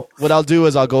 That's cool. What I'll do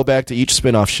is I'll go back to each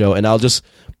spin-off show, and I'll just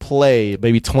play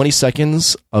maybe 20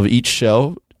 seconds of each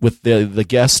show with the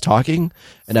guests talking,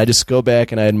 and I just go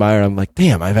back and I admire. I'm like,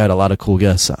 damn, I've had a lot of cool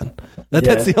guests on.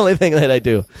 That's the only thing that I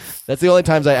do. That's the only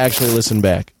times I actually listen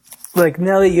back. Like,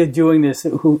 now that you're doing this,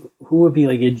 who would be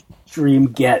like your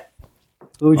dream get?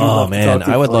 Who would you love to talk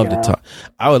to? I would love to talk.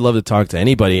 I would love to talk to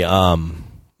anybody.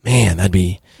 Man, that'd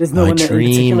be There's no one in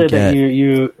particular that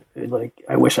you like.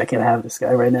 I wish I could have this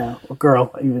guy right now, or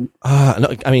girl, even.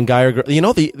 No, I mean, guy or girl.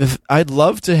 I'd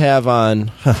love to have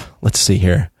on. Let's see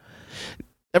here.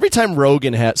 Every time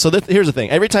Rogan has, here's the thing.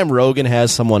 Every time Rogan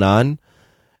has someone on,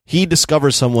 he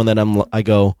discovers someone that I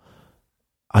go,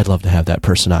 I'd love to have that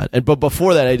person on. But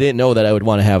before that, I didn't know that I would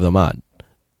want to have them on.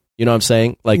 You know what I'm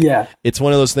saying? Like, It's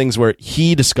one of those things where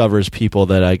he discovers people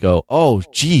that I go, oh,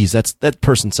 geez, that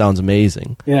person sounds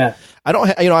amazing. Yeah.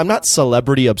 I'm not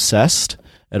celebrity obsessed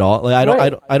at all. Like,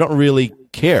 I don't really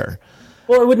care.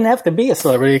 Well, it wouldn't have to be a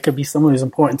celebrity. It could be someone who's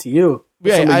important to you.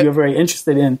 Yeah, someone you're very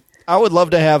interested in. I would love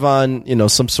to have on,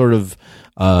 some sort of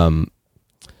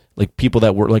like people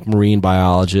that work like marine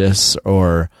biologists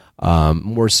or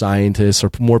more scientists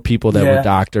or more people that were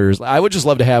doctors. I would just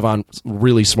love to have on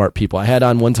really smart people. I had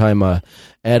on one time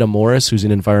Adam Morris, who's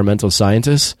an environmental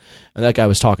scientist, and that guy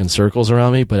was talking circles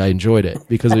around me, but I enjoyed it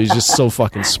because he was just so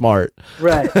fucking smart.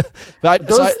 Right.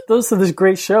 Those are the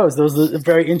great shows. Those are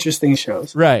very interesting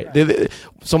shows. Right.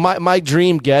 So my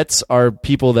dream gets are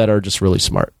people that are just really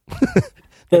smart.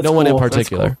 No one in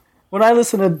particular. Cool. When I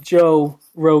listen to Joe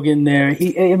Rogan there,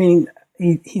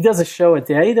 he does a show a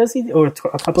day, does he? Or a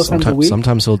couple of times a week?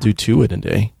 Sometimes he'll do 2 in a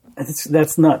day.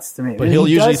 That's nuts to me. But he'll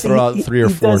usually throw out 3 or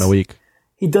 4 in a week.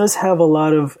 He does have a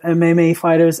lot of MMA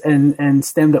fighters and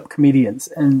stand-up comedians.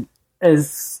 And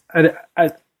as I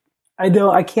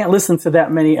know I can't listen to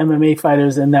that many MMA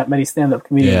fighters and that many stand-up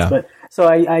comedians, but so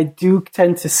I do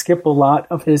tend to skip a lot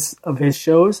of his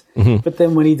shows. Mm-hmm. But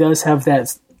then when he does have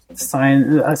that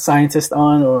a scientist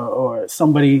on or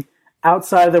somebody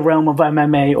outside of the realm of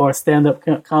MMA or stand-up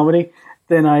comedy,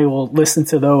 then I will listen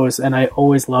to those, and I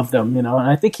always love them, And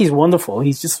I think he's wonderful.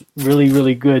 He's just really,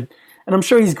 really good. And I'm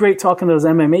sure he's great talking to those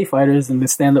MMA fighters and the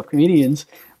stand-up comedians,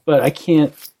 but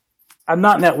I'm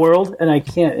not in that world, and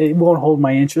it won't hold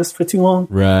my interest for too long.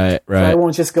 Right. So I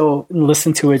won't just go and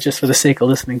listen to it just for the sake of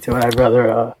listening to it. I'd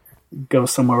rather go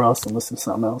somewhere else and listen to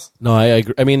something else. No, I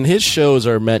agree. I mean, his shows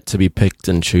are meant to be pick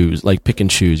and choose.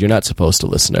 You're not supposed to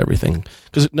listen to everything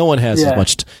because no one has as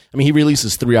much. He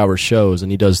releases 3-hour shows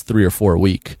and he does 3 or 4 a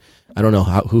week. I don't know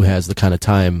who has the kind of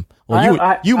time.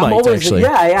 Well, you might always, actually.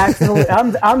 Yeah,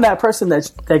 I'm that person that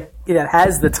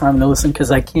has the time to listen because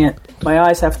I can't. My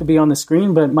eyes have to be on the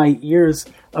screen, but my ears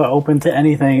are open to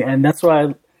anything, and that's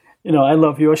why I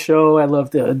love your show. I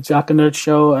love the Jock and Nerd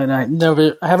show, and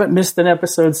I haven't missed an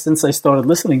episode since I started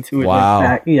listening to it. Wow.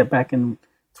 Back in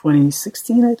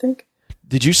 2016, I think.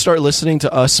 Did you start listening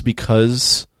to us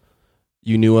because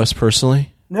you knew us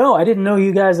personally? No, I didn't know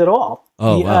you guys at all.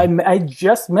 Oh, wow. I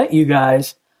just met you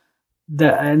guys,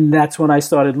 and that's when I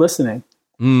started listening.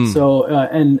 So,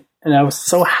 and I was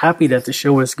so happy that the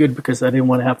show was good because I didn't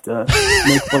want to have to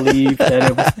make believe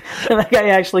that it was. Like I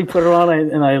actually put it on,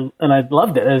 and I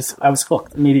loved it. I was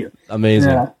hooked immediately.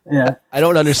 Amazing. Yeah. I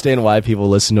don't understand why people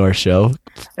listen to our show.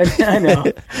 I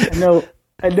know.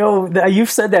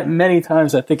 You've said that many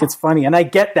times. I think it's funny, and I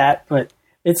get that, but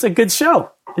it's a good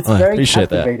show. It's very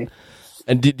captivating. That.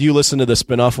 And did you listen to the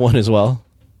spinoff one as well?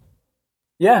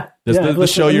 Yeah. The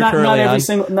show you're currently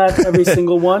on? Not every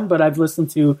single one, but I've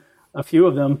listened to a few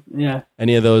of them. Yeah.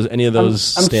 Any of those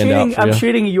stand out for you? I'm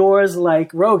treating yours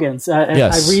like Rogan's.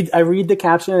 Yes. I read the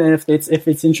caption, and if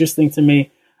it's interesting to me,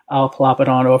 I'll plop it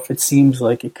on, or if it seems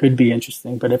like it could be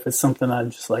interesting. But if it's something I'm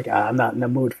just like, I'm not in the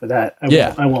mood for that,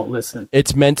 I won't listen.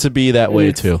 It's meant to be that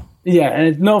way too. Yeah,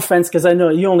 and no offense, because I know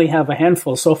you only have a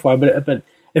handful so far, but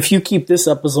if you keep this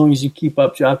up, as long as you keep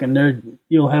up Jock and Nerd,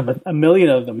 you'll have a million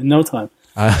of them in no time.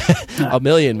 A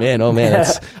million, man. Oh, man.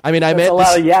 That's a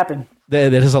lot of yapping.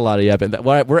 That is a lot of yapping.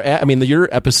 We're at, you're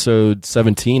episode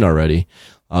 17 already.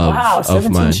 Wow,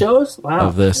 17 shows? Wow.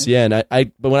 Of this, yeah.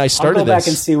 And but when I started I'll go back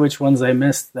and see which ones I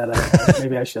missed that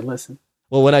maybe I should listen.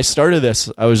 Well, when I started this,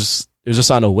 it was just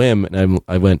on a whim, and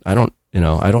I went, I don't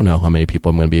know how many people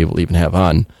I'm going to be able to even have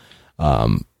on.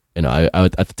 I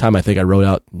at the time, I think I wrote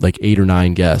out like 8 or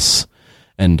 9 guests,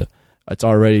 and it's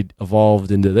already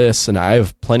evolved into this, and I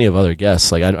have plenty of other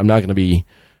guests. Like I'm not going to be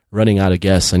running out of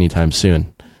guests anytime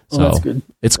soon. So that's good.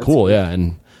 It's cool, yeah,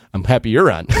 and I'm happy you're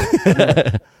on.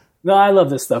 No, I love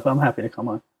this stuff. I'm happy to come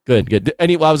on. Good. I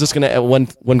was just going to add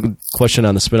one question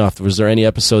on the spinoff. Was there any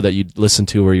episode that you listened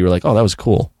to where you were like, "Oh, that was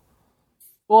cool"?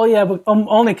 Well, yeah, but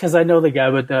only because I know the guy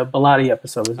with the Bilotti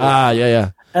episode.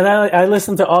 Yeah. And I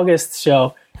listened to August's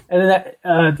show. And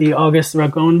then the August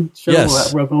Ragone show,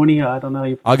 yes. Ragone, I don't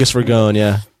know. August Ragone,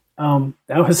 yeah.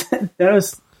 That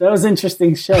was an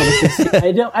interesting show because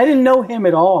I didn't know him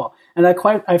at all, and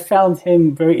I found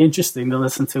him very interesting to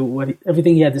listen to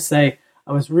everything he had to say.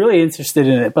 I was really interested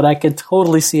in it, but I could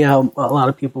totally see how a lot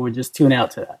of people would just tune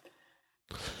out to that.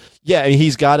 Yeah,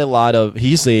 he's got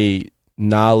he's a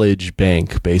knowledge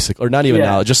bank, basically, or not even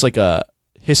knowledge, just like a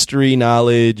history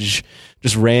knowledge,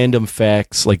 just random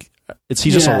facts, like.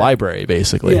 He's just a library,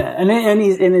 basically. Yeah, and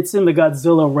it's in the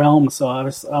Godzilla realm, so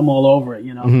I'm all over it,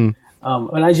 Mm-hmm.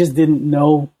 But I just didn't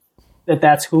know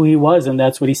that's who he was, and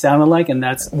that's what he sounded like, and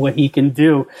that's what he can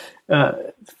do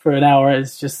for an hour.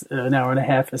 It's just an hour and a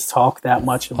half is talk that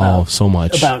much about. Oh, so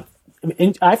much about.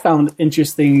 I found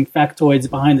interesting factoids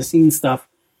behind the scenes stuff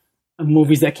of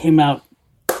movies that came out.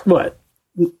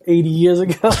 80 years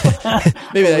ago?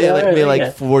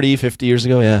 maybe 40, 50 years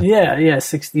ago, yeah. Yeah,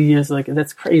 60 years.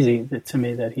 That's crazy to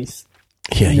me that he's...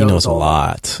 Yeah, he knows a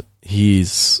lot. He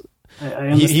was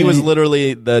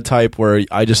literally the type where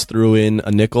I just threw in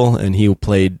a nickel and he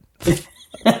played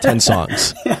 10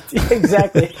 songs.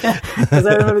 Exactly. Because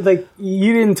I remember, like,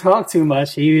 you didn't talk too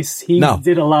much. He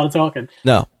did a lot of talking.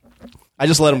 No. I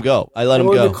just let him go. I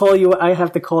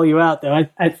have to call you out, though.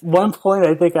 At one point,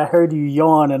 I think I heard you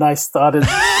yawn, and I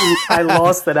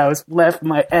lost it. I was laughing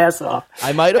my ass off.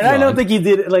 I might have. And I don't think you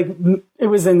did it. Like, it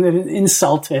was an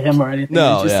insult to him or anything.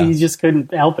 No, He just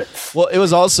couldn't help it. Well, it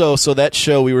was also so that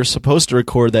show. We were supposed to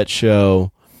record that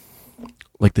show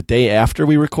like the day after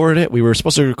we recorded it. We were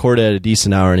supposed to record it at a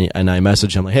decent hour, and I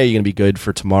messaged him like, "Hey, you gonna be good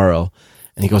for tomorrow?"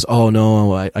 And he goes, "Oh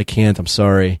no, I can't. I'm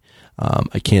sorry."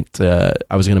 I can't,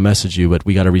 I was going to message you, but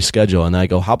we got to reschedule. And I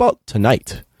go, how about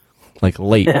tonight? Like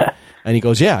late. Yeah. And he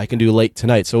goes, yeah, I can do late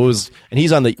tonight. So it was, and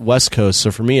he's on the West Coast. So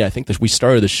for me, I think that we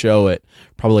started the show at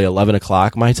probably 11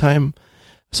 o'clock my time.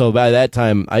 So by that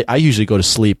time, I usually go to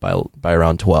sleep by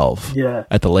around 12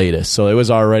 at the latest. So it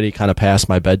was already kind of past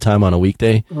my bedtime on a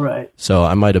weekday. Right. So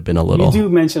I might have been a little... You do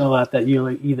mention a lot that you're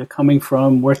like either coming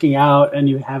from working out and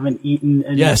you haven't eaten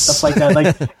and stuff like that.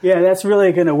 Like, yeah, that's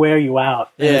really going to wear you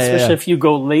out. And especially if you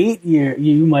go late,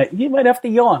 you might have to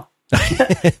yawn.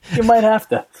 You might have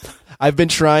to. I've been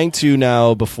trying to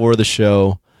now before the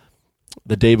show...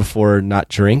 the day before not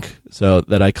drink so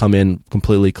that I come in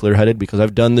completely clear-headed because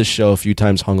I've done this show a few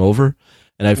times hungover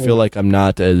and I feel like I'm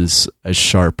not as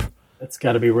sharp. That's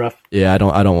got to be rough. Yeah, I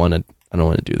don't want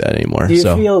to do that anymore. Do you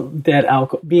feel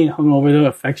that being hungover though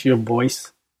affects your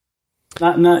voice?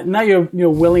 Not your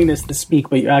willingness to speak,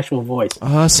 but your actual voice.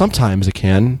 Sometimes it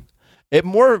can. It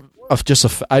more of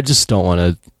just I just don't want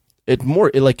to.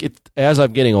 As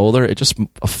I'm getting older, it just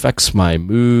affects my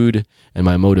mood and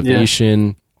my motivation.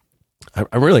 Yeah.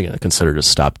 I'm really going to consider to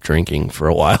stop drinking for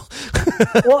a while.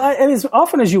 Well, and as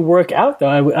often as you work out, though,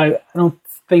 I don't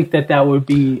think that would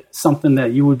be something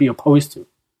that you would be opposed to.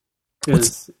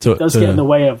 Because it does get in the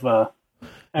way of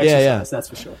exercise, that's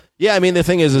for sure. Yeah, I mean, the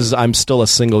thing is I'm still a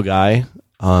single guy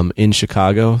in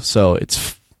Chicago, so it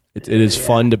is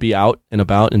fun to be out and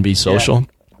about and be social.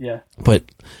 Yeah. But,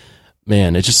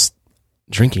 man,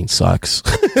 drinking sucks.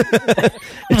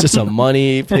 It's just a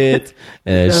money pit,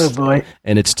 and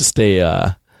it's just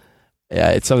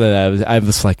it's something that I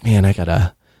was like, man, I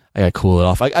gotta cool it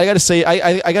off. I gotta say,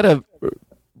 I gotta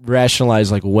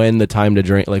rationalize like when the time to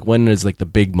drink, like when is like the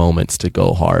big moments to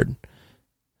go hard,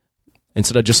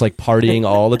 instead of just like partying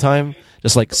all the time.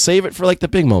 Just like save it for like the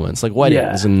big moments, like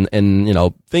weddings and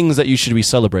things that you should be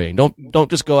celebrating. Don't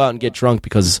just go out and get drunk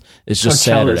because it's just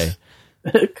Saturday.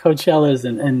 Coachellas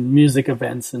and music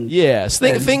events and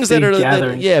things that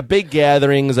are big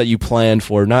gatherings that you plan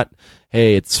for. Not,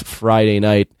 hey, it's Friday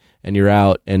night and you're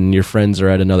out and your friends are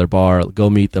at another bar.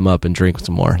 Go meet them up and drink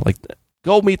some more. Like,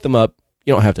 go meet them up.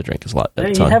 You don't have to drink as a lot.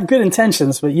 You have good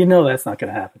intentions, but that's not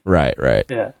going to happen. Right.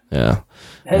 Yeah.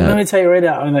 Hey, let me tell you right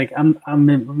now. I'm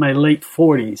in my late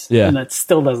 40s, and that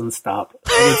still doesn't stop.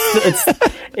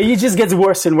 It just gets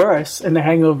worse and worse, and the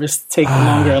hangovers take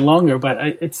longer and longer. But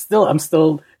I'm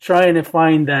still trying to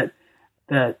find that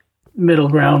middle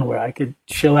ground where I could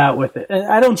chill out with it. And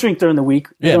I don't drink during the week.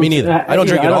 Yeah, me neither. I don't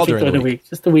drink at all during the week.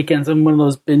 Just the weekends. I'm one of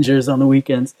those bingers on the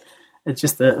weekends. It's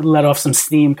just to let off some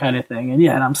steam kind of thing.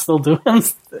 And I'm still doing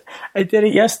I did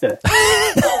it yesterday.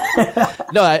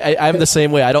 No, I'm the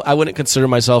same way. I wouldn't consider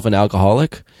myself an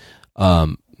alcoholic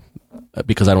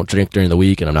because I don't drink during the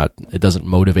week and it doesn't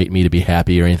motivate me to be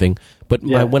happy or anything. But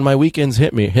when my weekends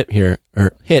hit,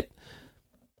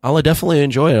 I'll definitely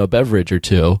enjoy a beverage or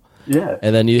two. Yeah.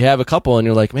 And then you have a couple and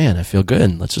you're like, man, I feel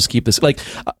good. Let's just keep this. Like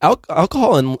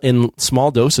alcohol in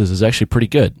small doses is actually pretty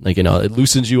good. Like, it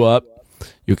loosens you up.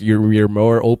 You're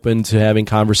more open to having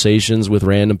conversations with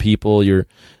random people. You're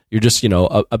just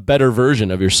a better version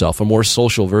of yourself, a more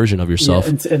social version of yourself.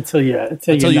 Until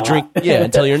you drink. Yeah,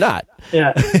 until you're not.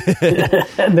 Yeah,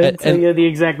 and then until you're the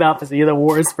exact opposite. You're the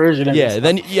worst version of yourself.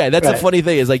 That's the funny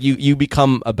thing is like you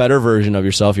become a better version of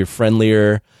yourself. You're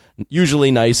friendlier,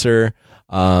 usually nicer.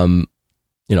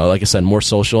 Like I said, more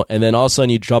social, and then all of a sudden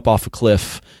you jump off a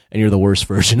cliff and you're the worst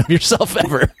version of yourself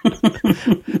ever.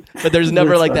 But there's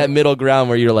never like that middle ground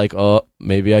where you're like, oh,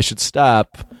 maybe I should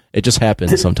stop. It just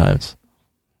happens sometimes.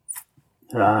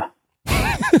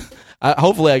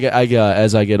 Hopefully,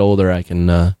 as I get older, I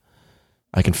can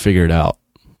figure it out.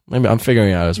 Maybe I'm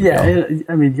figuring it out as we go.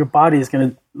 I mean, your body is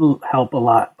going to help a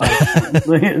lot. But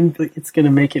it's going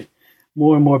to make it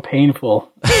more and more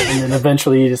painful, and then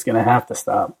eventually you're just going to have to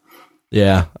stop.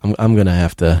 Yeah, I'm going to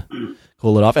have to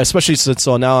cool it off, especially since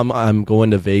now I'm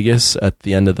going to Vegas at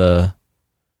the end of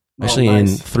in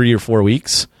 3 or 4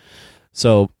 weeks.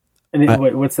 So,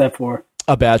 and what's that for?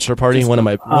 A bachelor party. One of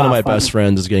my best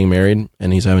friends is getting married,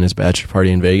 and he's having his bachelor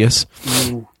party in Vegas.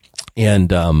 And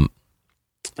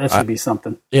That should be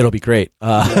something. It'll be great.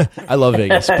 I love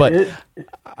Vegas, but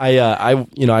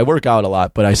I work out a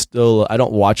lot, but I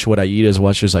don't watch what I eat as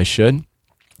much as I should.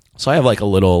 So I have like a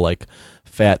little like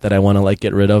fat that I want to like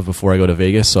get rid of before I go to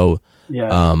Vegas. So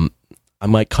I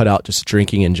might cut out just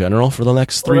drinking in general for the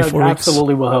next 3-4 weeks.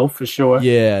 Absolutely will help for sure.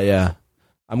 Yeah.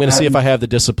 I'm going to see if I have the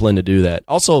discipline to do that.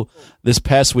 Also, this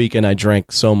past weekend I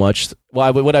drank so much.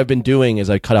 Well, what I've been doing is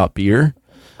I cut out beer.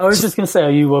 I was just going to say,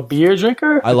 are you a beer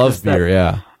drinker? I love beer,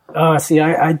 yeah. See,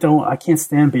 I don't. I can't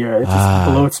stand beer. It just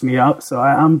bloats me up. So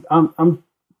I'm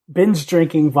binge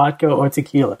drinking vodka or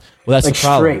tequila. Well, that's like the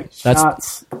problem. Straight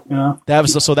shots. You know,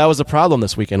 that was the problem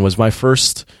this weekend. Was my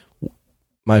first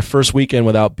weekend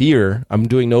without beer. I'm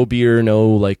doing no beer, no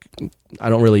like. I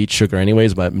don't really eat sugar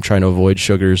anyways, but I'm trying to avoid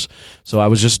sugars. So I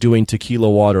was just doing tequila,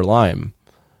 water, lime.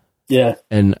 Yeah,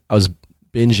 and I was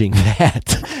binging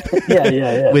that.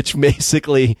 Yeah. Which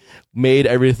basically made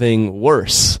everything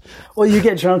worse. Well, you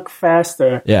get drunk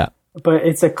faster. Yeah. But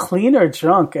it's a cleaner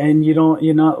drunk, and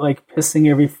you're not like pissing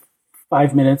every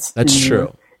 5 minutes. That's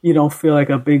true. You don't feel like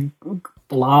a big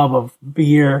blob of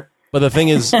beer. But the thing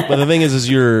is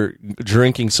you're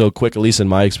drinking so quick. At least in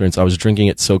my experience, I was drinking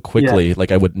it so quickly,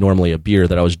 like I would normally a beer,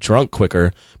 that I was drunk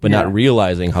quicker, but not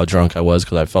realizing how drunk I was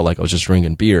because I felt like I was just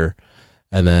drinking beer,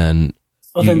 and then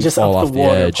just fall off the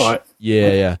water part.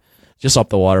 Yeah, just up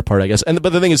the water part, I guess. But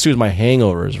the thing is too is my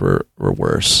hangovers were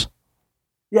worse.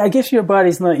 Yeah, I guess your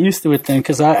body's not used to it then,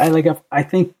 because I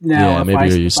think now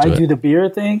if I do the beer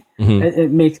thing,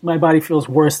 it makes my body feels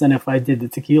worse than if I did the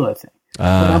tequila thing.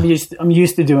 But I'm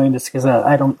used to doing this because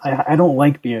I don't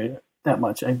like beer that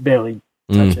much. I barely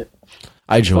touch it.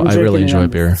 I really enjoy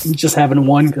beer. I'm just having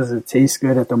one because it tastes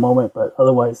good at the moment, but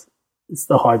otherwise it's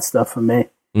the hard stuff for me.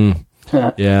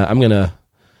 Yeah,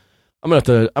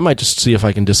 I might just see if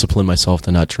I can discipline myself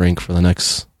to not drink for the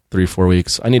next 3-4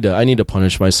 weeks. I need to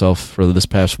punish myself for this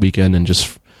past weekend and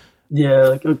just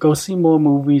go see more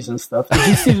movies and stuff. Did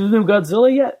you see the new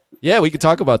Godzilla yet? Yeah, we could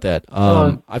talk about that.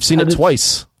 I've seen it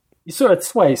twice. You saw it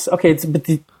twice. Okay, but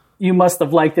you must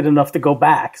have liked it enough to go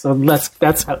back. So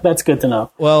that's good to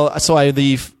know. Well, so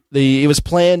it was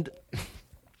planned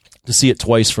to see it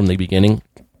twice from the beginning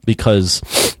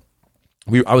because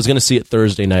I was going to see it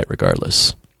Thursday night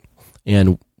regardless.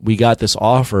 And we got this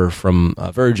offer from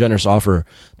a very generous offer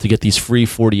to get these free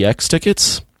 4DX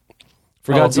tickets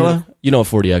for Godzilla. Dude. You know what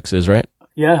 4DX is, right?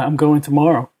 Yeah, I'm going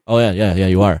tomorrow. Oh, yeah,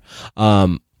 you are.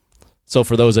 So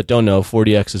for those that don't know,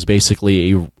 4DX is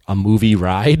basically a movie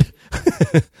ride.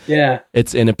 Yeah.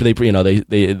 It's in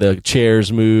the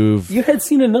chairs move. You had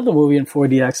seen another movie in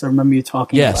 4DX. I remember you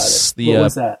talking about it. Yes,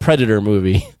 the Predator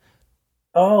movie.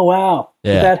 Oh, wow.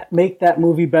 Yeah. Did that make that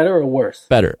movie better or worse?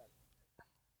 Better.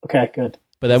 Okay, good.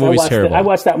 But that movie's terrible. I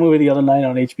watched that movie the other night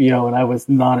on HBO, and I was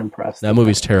not impressed. That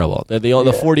movie's terrible. The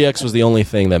 4DX was the only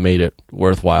thing that made it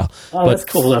worthwhile. Oh, that's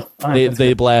cool, though.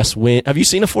 They blast wind. Have you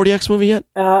seen a 4DX movie yet?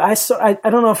 I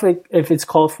don't know if it's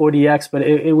called 4DX, but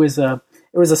it was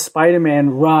a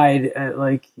Spider-Man ride at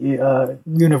like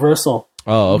Universal.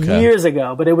 Oh, okay. Years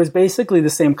ago, but it was basically the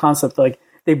same concept. Like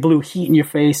they blew heat in your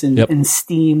face and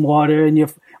steam water,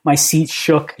 and my seat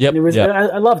shook. Yep.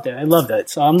 I loved it.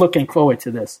 So I'm looking forward to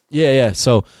this. Yeah.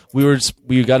 So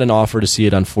we got an offer to see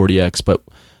it on 4DX, but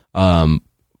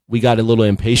we got a little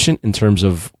impatient in terms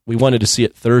of we wanted to see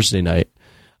it Thursday night,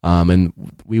 and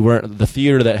we weren't. The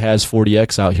theater that has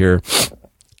 4DX out here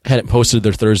hadn't posted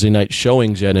their Thursday night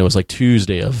showings yet, and it was like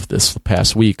Tuesday of this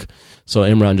past week. So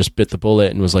Imran just bit the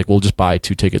bullet and was like, "We'll just buy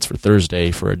 2 tickets for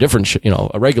Thursday for a different,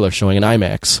 a regular showing in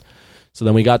IMAX." So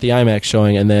then we got the IMAX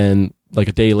showing, and then like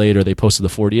a day later, they posted the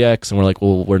 4DX, and we're like,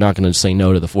 well, we're not going to say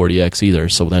no to the 4DX either.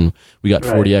 So then we got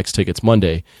 4DX tickets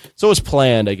Monday. So it was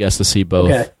planned, I guess, to see both.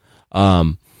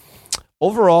 Okay.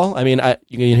 Overall, I mean,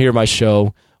 you can hear my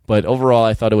show, but overall,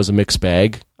 I thought it was a mixed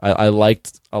bag. I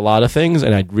liked a lot of things,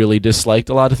 and I really disliked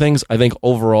a lot of things. I think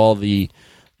overall, the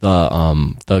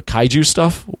kaiju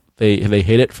stuff, they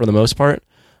hit it for the most part.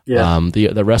 Yeah.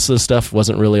 The rest of the stuff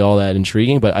wasn't really all that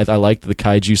intriguing, but I liked the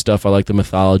kaiju stuff. I liked the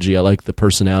mythology. I liked the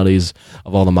personalities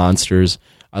of all the monsters.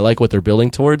 I like what they're building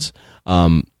towards.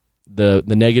 The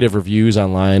negative reviews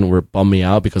online were bummed me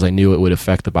out because I knew it would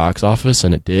affect the box office,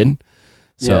 and it did.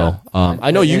 So I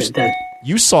know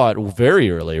you saw it very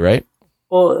early, right?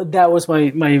 Well, that was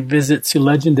my visit to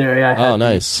Legendary. I had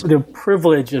the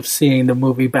privilege of seeing the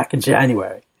movie back in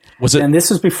January. Was it? And this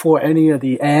was before any of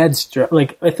the ads dropped.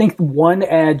 Like, I think one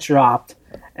ad dropped,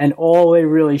 and all they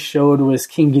really showed was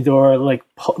King Ghidorah,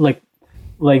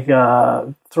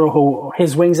 throw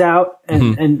his wings out,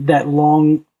 and that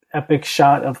long, epic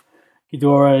shot of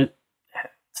Ghidorah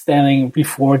standing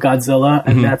before Godzilla,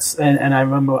 and and I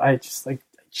remember I just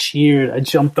cheered. I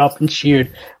jumped up and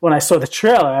cheered. When I saw the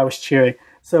trailer, I was cheering.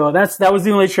 So that was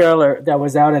the only trailer that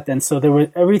was out at then. So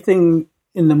everything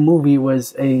in the movie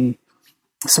was a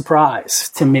surprise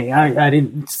to me. I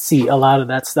didn't see a lot of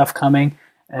that stuff coming.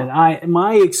 And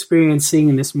my experience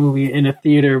seeing this movie in a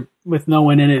theater with no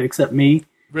one in it except me.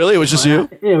 Really? It was just you?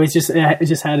 It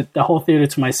just had the whole theater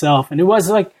to myself. And it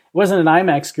wasn't an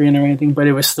IMAX screen or anything, but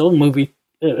it was still a movie.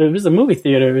 It was a movie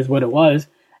theater is what it was.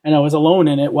 And I was alone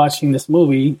in it watching this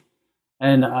movie.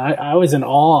 And I was in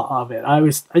awe of it. I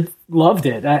loved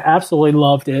it. I absolutely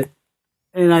loved it.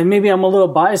 And maybe I'm a little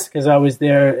biased because I was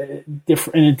there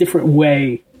in a different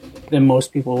way than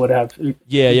most people would have.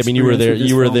 Yeah, I mean, you were there.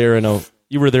 You were there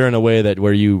in a way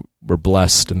where you were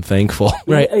blessed and thankful,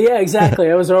 right? Yeah,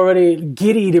 exactly. I was already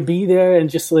giddy to be there and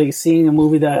just like seeing a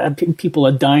movie that people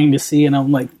are dying to see, and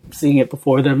I'm like seeing it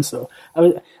before them. So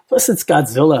plus, it's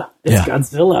Godzilla.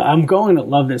 Godzilla. I'm going to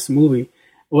love this movie.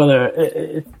 Whether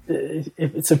if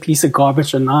it's a piece of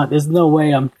garbage or not, there's no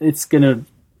way it's going to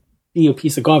be a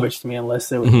piece of garbage to me unless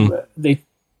they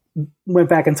went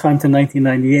back in time to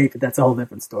 1998, but that's a whole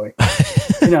different story.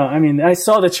 I mean, I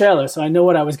saw the trailer, so I know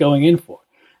what I was going in for.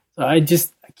 So I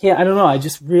don't know. I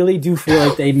just really do feel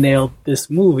like they nailed this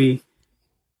movie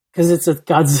because it's a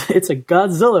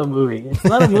Godzilla movie. It's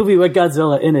not a movie with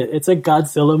Godzilla in it. It's a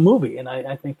Godzilla movie. And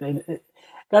I think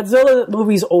Godzilla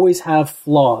movies always have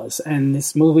flaws, and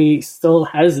this movie still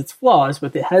has its flaws,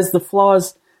 but it has the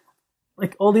flaws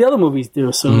like all the other movies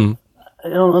do. So I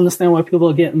don't understand why people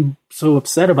are getting so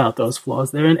upset about those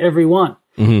flaws. They're in every one.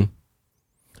 Mm-hmm.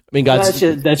 I mean,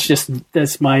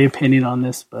 that's my opinion on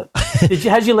this. But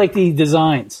how'd you like the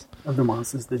designs of the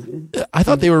monsters? I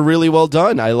thought they were really well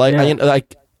done.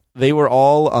 They were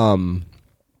all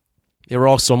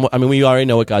somewhat. I mean, we already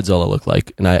know what Godzilla looked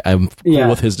like, and I'm cool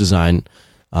with his design.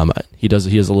 He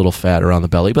is a little fat around the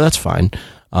belly, but that's fine.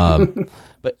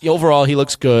 But overall, he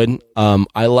looks good.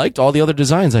 I liked all the other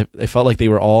designs. I felt like they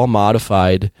were all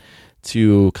modified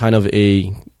to kind of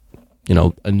a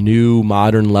new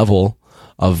modern level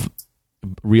of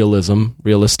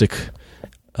realistic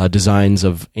designs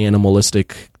of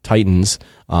animalistic titans,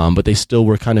 but they still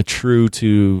were kind of true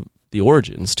to the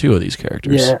origins too of these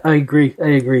characters. Yeah, I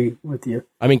agree with you.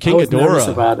 I mean, King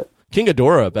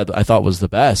Ghidorah, I thought was the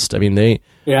best. I mean, and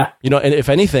if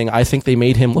anything, I think they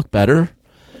made him look better.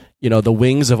 The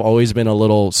wings have always been a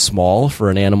little small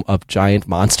for a giant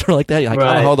monster like that. I don't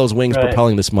know how those wings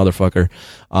propelling this motherfucker.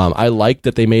 I like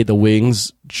that they made the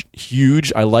wings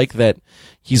huge. I like that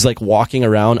he's like walking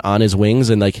around on his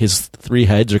wings, and like his three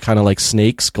heads are kind of like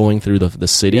snakes going through the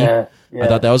city. Yeah. I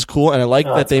thought that was cool, and I like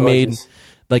that they made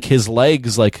like his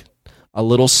legs like a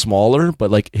little smaller,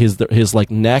 but like his like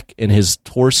neck and his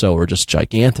torso are just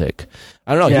gigantic.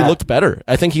 I don't know. He looked better.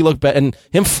 I think he looked better, and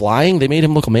him flying, they made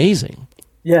him look amazing.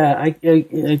 Yeah, I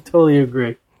totally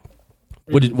agree.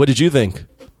 What did you think?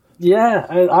 Yeah,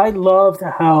 I loved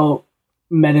how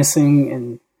menacing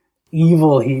and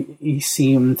evil he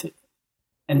seemed,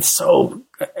 and so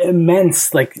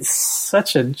immense, like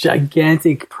such a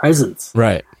gigantic presence.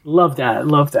 Right. Love that.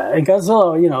 And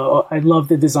Godzilla, I love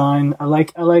the design. I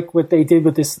like what they did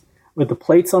with the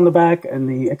plates on the back and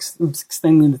the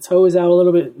extending the toes out a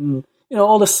little bit, and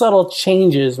all the subtle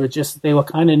changes they were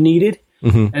kind of needed.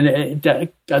 Mm-hmm. And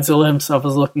Godzilla himself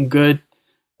is looking good.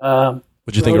 What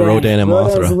do you think of Rodan and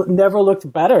Mothra? Never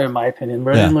looked better, in my opinion.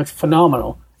 Rodan looked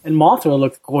phenomenal, and Mothra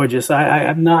looked gorgeous.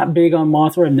 I'm not big on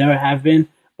Mothra. I never have been,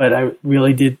 but I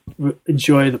really did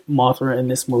enjoy Mothra in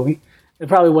this movie. It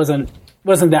probably wasn't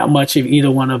that much of either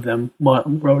one of them,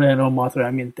 Rodan or Mothra. I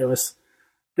mean,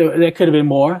 there could have been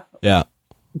more. Yeah,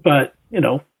 but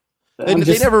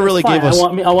They never really gave us.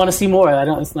 I want to see more.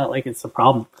 It's not like it's a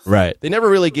problem. Right. They never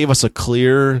really gave us a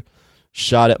clear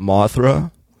shot at Mothra.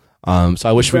 So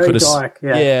I wish we could have. Dark.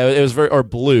 Yeah. It was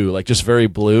blue, like just very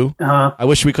blue. Uh-huh. I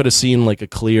wish we could have seen like a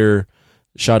clear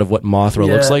shot of what Mothra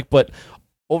looks like. But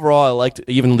overall, I liked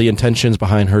even the intentions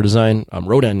behind her design.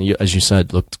 Rodan, as you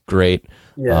said, looked great.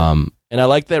 Yeah. And I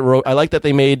like that. I like that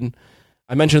they made.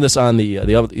 I mentioned this on the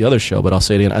other show, but I'll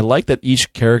say it again. I like that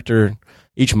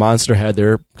each monster had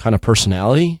their kind of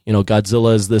personality.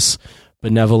 Godzilla is this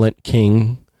benevolent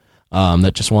king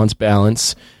that just wants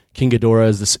balance. King Ghidorah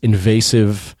is this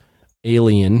invasive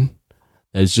alien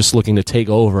that is just looking to take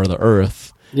over the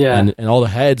earth. Yeah. And all the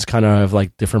heads kind of have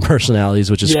like different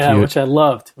personalities, which is cute. Which I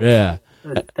loved. Yeah.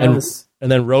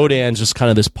 And then Rodan's just kind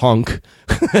of this punk,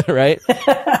 right?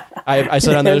 I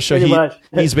said on the other show,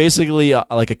 he's basically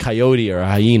like a coyote or a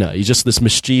hyena. He's just this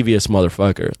mischievous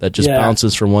motherfucker that just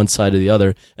bounces from one side to the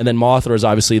other. And then Mothra is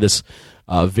obviously this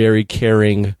very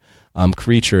caring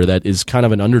creature that is kind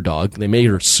of an underdog. They made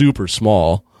her super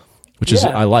small, which is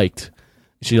I liked.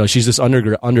 she's this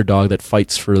underdog that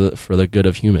fights for the good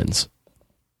of humans.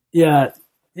 Yeah.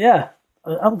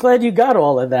 I'm glad you got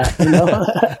all of that.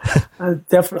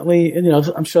 Definitely.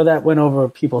 I'm sure that went over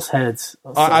people's heads.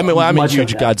 So I'm a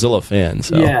huge Godzilla fan.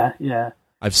 So yeah.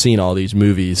 I've seen all these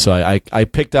movies, so I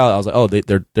picked out. I was like, oh,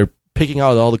 they're picking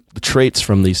out all the traits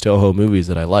from these Toho movies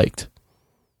that I liked.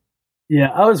 Yeah,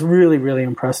 I was really, really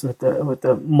impressed with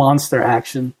the monster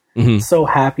action. Mm-hmm. So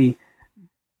happy.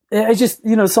 I just,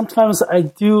 sometimes I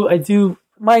do.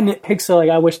 My nitpicks are like,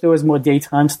 I wish there was more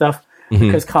daytime stuff,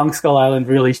 because Kong Skull Island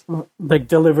really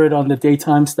delivered on the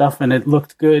daytime stuff, and it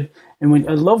looked good. And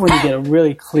I love when you get a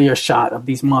really clear shot of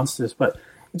these monsters, but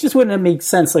it just wouldn't have made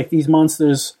sense. Like, these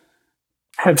monsters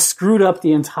have screwed up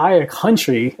the entire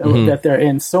country that they're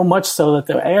in, so much so that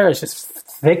the air is just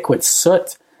thick with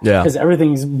soot. Yeah, because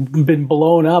everything's been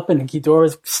blown up, and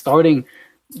Ghidorah's starting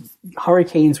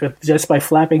hurricanes just by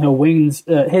flapping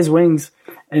his wings,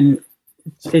 and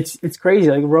it's crazy.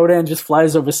 Like, Rodan just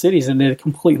flies over cities and they're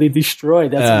completely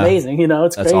destroyed. That's amazing.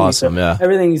 It's That's crazy. Awesome. So yeah,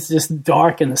 everything's just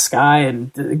dark in the sky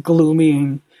and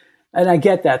gloomy, and I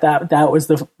get that was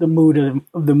the mood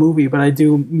of the movie, but I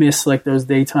do miss those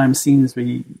daytime scenes where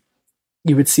you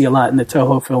would see a lot in the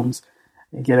Toho films.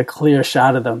 You get a clear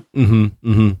shot of them.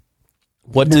 Mm-hmm.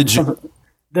 What did you?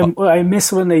 I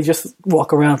miss when they just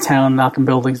walk around town knocking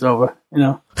buildings over.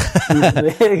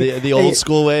 The old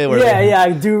school way.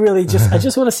 I do really I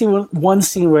just want to see one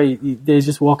scene where they're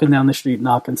just walking down the street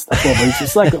knocking stuff over. It's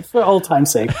just for old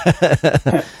time's sake.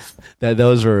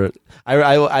 Those were.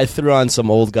 I threw on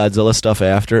some old Godzilla stuff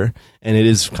after, and it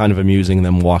is kind of amusing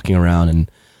them walking around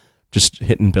and just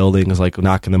hitting buildings,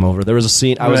 knocking them over. There was a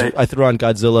scene I threw on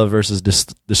Godzilla versus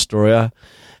Destroya,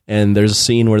 and there's a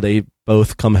scene where they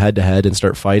both come head to head and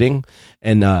start fighting,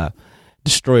 and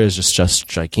Destroya is just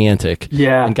gigantic.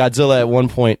 Yeah, and Godzilla at one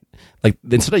point,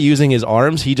 instead of using his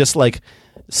arms, he just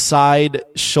side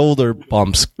shoulder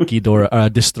bumps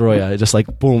Destroya,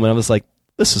 just boom, and I'm just like,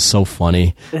 this is so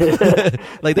funny. They're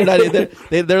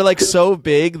so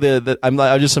big. I'm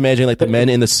just imagining the men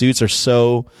in the suits are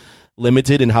so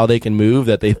limited in how they can move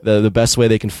that the best way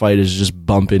they can fight is just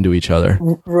bump into each other.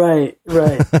 Right.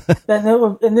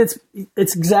 And it's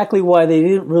exactly why they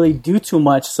didn't really do too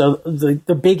much. So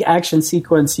the big action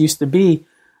sequence used to be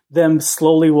them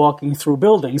slowly walking through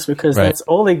buildings, because that's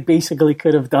all they basically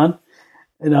could have done.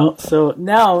 So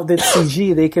now that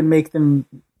CG, they can make them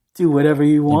do whatever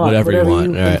you want, whatever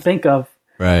you can think of.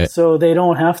 Right. So they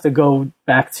don't have to go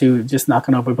back to just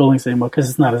knocking over buildings anymore, because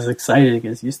it's not as exciting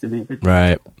as it used to be.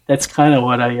 But that's kind of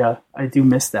what I do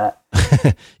miss that.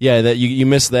 Yeah, that you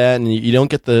miss that, and you don't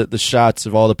get the shots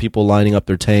of all the people lining up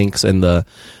their tanks and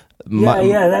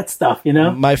that stuff.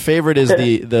 My favorite is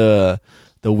the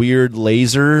weird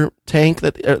laser tank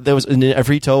that was in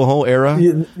every Toho era.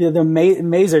 The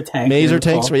maser tank. Maser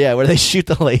tanks, where they shoot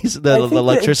the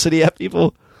electricity at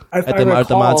people. At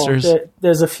the monsters.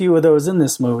 There's a few of those in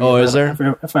this movie. Oh, is there?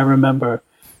 If I remember.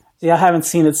 See, I haven't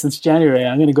seen it since January.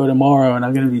 I'm going to go tomorrow, and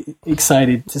I'm going to be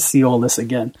excited to see all this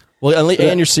again. Well,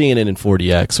 and you're seeing it in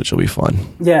 4DX, which will be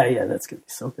fun. Yeah, that's going to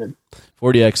be so good.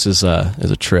 4DX is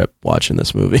a trip watching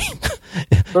this movie.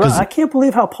 But I can't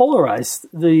believe how polarized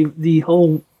the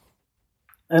whole.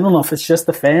 I don't know if it's just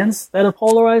the fans that are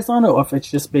polarized on it, or if it's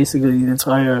just basically the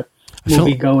entire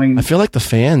movie going. I feel like the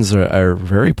fans are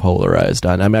very polarized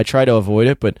on. I mean, I try to avoid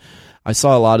it, but I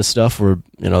saw a lot of stuff where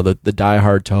the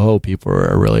diehard Toho people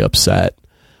are really upset.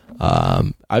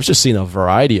 I've just seen a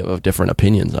variety of different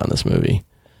opinions on this movie.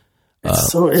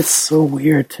 It's so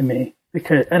weird to me,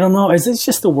 because I don't know. Is this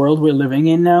just the world we're living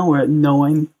in now, where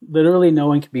literally no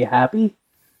one can be happy?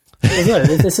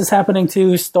 This is happening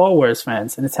to Star Wars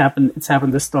fans, and it's happened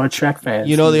to Star Trek fans.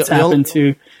 It's happened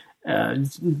to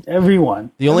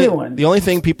everyone. The only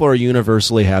thing people are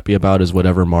universally happy about is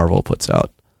whatever Marvel puts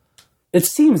out. It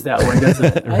seems that way,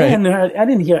 doesn't it? Right? I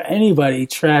didn't hear anybody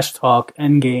trash talk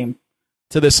Endgame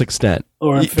to this extent,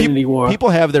 or Infinity War. People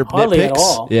have their hardly nitpicks. At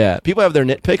all. Yeah, people have their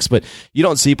nitpicks, but you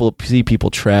don't see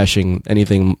people trashing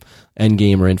anything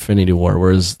Endgame or Infinity War.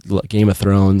 Whereas Game of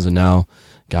Thrones and now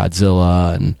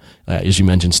Godzilla and as you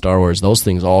mentioned, Star Wars, those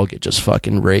things all get just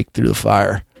fucking raked through the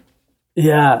fire.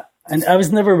 Yeah, and I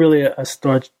was never really a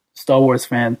Star Wars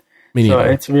fan. Me neither.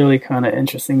 So it's really kind of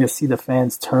interesting to see the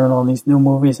fans turn on these new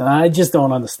movies, and I just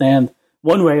don't understand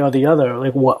one way or the other,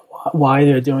 why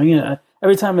they're doing it.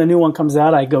 Every time a new one comes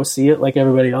out, I go see it like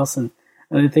everybody else, and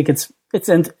I think it's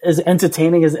as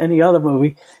entertaining as any other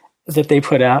movie that they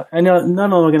put out. I know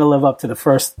none of them are going to live up to the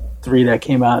first three that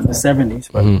came out in the 70s,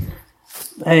 but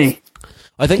hey,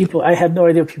 I think I had no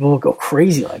idea people would go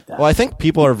crazy like that. Well, I think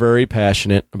people are very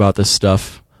passionate about this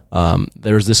stuff.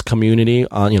 there's this community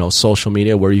on social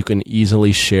media where you can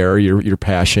easily share your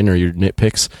passion or your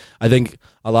nitpicks. I think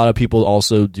a lot of people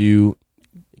also do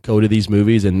go to these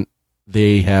movies and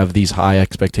they have these high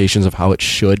expectations of how it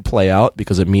should play out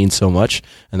because it means so much,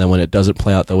 and then when it doesn't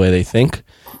play out the way they think,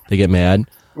 they get mad.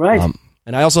 Right.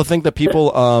 And I also think that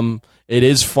people, it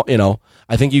is fun.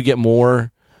 I think you get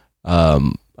more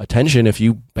attention if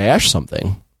you bash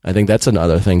something. I think that's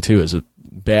another thing too. Is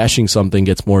bashing something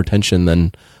gets more attention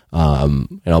than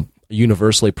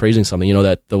universally praising something.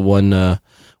 That the one what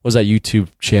was that YouTube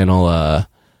channel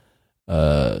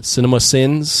Cinema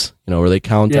Sins, where they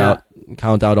count out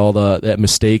all the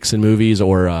mistakes in movies,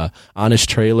 or Honest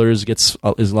Trailers is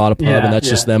a lot of pub, and that's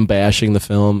just them bashing the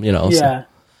film. So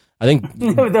I think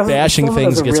bashing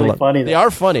things gets really a lot. Funny, they are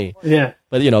funny,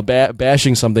 but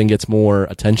bashing something gets more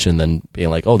attention than being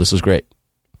like, "Oh, this is great."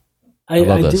 I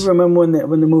do remember when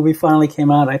the movie finally came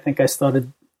out. I think I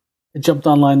jumped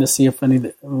online to see if any of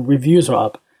the reviews were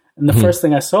up. And the first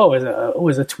thing I saw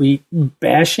was a tweet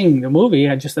bashing the movie,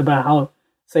 just about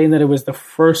saying that it was the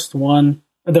first one,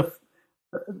 the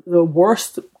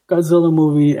worst Godzilla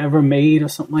movie ever made, or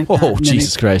something like that. Oh,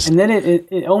 Jesus Christ! And then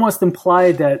it almost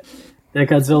implied that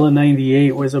Godzilla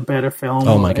 '98 was a better film.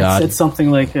 Oh my God! It said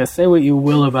something like, "Say what you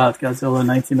will about Godzilla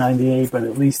 1998, but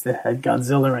at least it had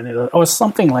Godzilla in it," or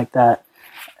something like that.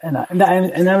 And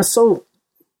I was so.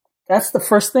 That's the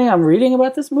first thing I'm reading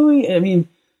about this movie. I mean,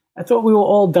 I thought we were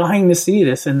all dying to see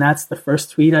this, and that's the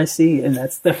first tweet I see, and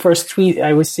that's the first tweet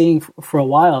I was seeing for a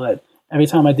while. That every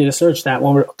time I did a search, that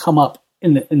one would come up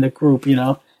in the group,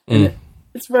 and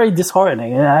it's very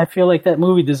disheartening. And I feel like that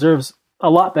movie deserves a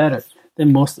lot better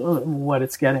than most of what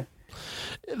it's getting.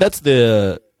 That's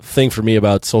the thing for me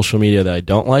about social media that I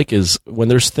don't like, is when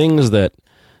there's things that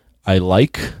I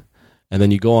like, and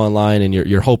then you go online and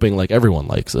you're hoping like everyone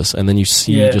likes this, and then you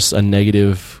see just a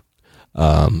negative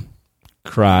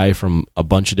cry from a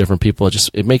bunch of different people.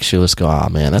 It makes you just go, "Oh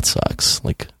man, that sucks."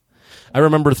 Like, I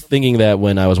remember thinking that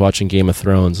when I was watching Game of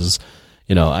Thrones,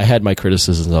 I had my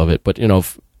criticisms of it, but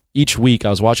each week I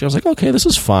was watching, I was like, okay, this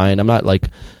is fine. I'm not like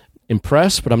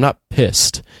impressed, but I'm not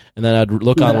pissed. And then I'd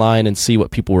look online and see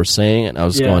what people were saying, and I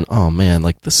was going, "Oh man,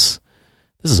 like this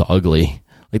is ugly."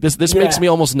 Like this makes me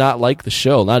almost not like the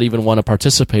show, not even want to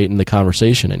participate in the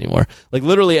conversation anymore. Like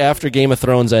literally after Game of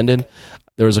Thrones ended,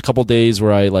 there was a couple days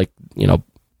where I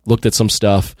looked at some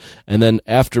stuff, and then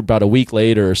after about a week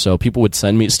later or so, people would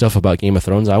send me stuff about Game of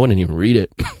Thrones. I wouldn't even read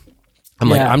it. I'm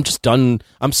like, I'm just done.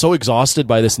 I'm so exhausted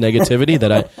by this negativity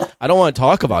that I don't want to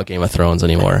talk about Game of Thrones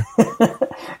anymore.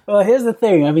 Well, here's the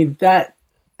thing. I mean, that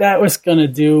was going to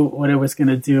do what it was going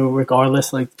to do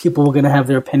regardless. Like, people were going to have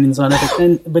their opinions on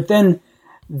it. But then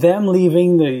them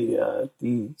leaving the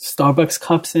Starbucks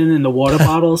cups in the water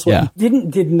bottles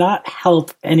did not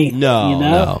help anything.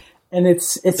 No. And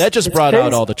it's that just brought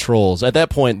out all the trolls at that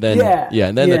point. Then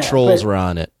the trolls were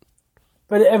on it.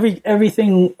 But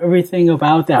everything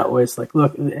about that was like,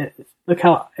 look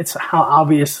how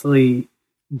obviously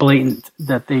blatant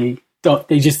that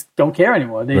they just don't care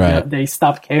anymore. They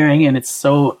stopped caring, and it's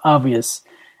so obvious.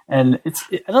 And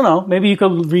I don't know, maybe you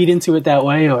could read into it that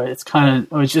way, or it's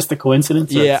just a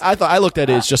coincidence. Yeah, I looked at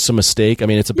it as just a mistake. I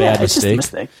mean, it's a bad mistake.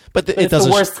 Just a mistake. But it's the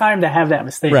worst time to have that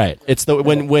mistake. Right. It's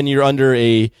when you're under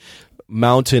a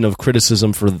mountain of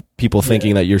criticism for people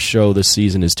thinking that your show this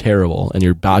season is terrible and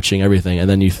you're botching everything, and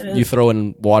then you throw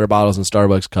in water bottles and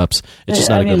Starbucks cups. It's just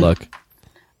not a good look.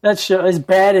 That show, as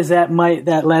bad as that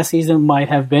last season might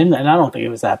have been, and I don't think it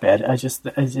was that bad.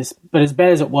 But as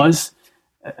bad as it was,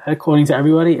 according to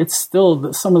everybody, it's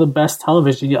still some of the best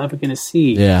television you're ever going to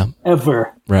see.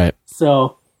 Ever. Right.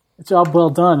 So, a job well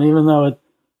done, even though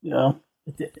you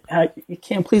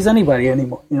can't please anybody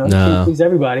anymore. You can't please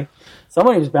everybody.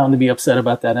 Somebody was bound to be upset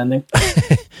about that ending.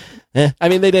 I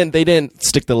mean, they didn't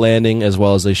stick the landing as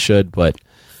well as they should, but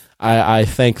I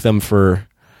thank them for,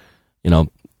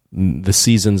 the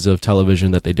seasons of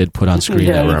television that they did put on screen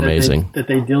that were amazing. That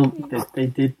they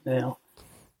did nail.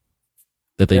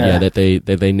 That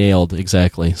they nailed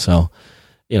exactly. So,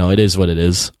 it is what it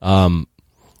is.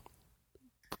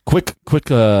 Quick.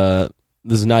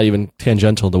 This is not even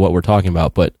tangential to what we're talking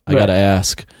about, but I got to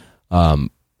ask,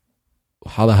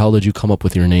 how the hell did you come up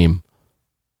with your name?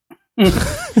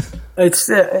 It's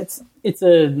I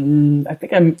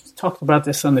think I talked about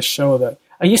this on the show, that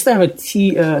I used to have a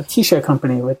t-shirt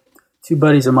company with two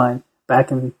buddies of mine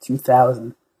back in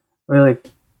 2000.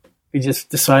 We just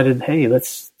decided, hey,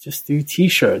 let's just do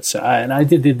t-shirts. And I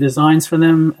did the designs for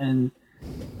them, and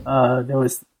there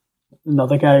was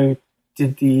another guy who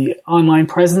did the online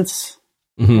presence.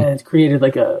 And created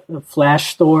like a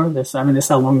Flash store. This is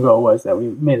how long ago it was that we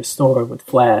made a store with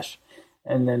Flash.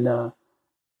 And then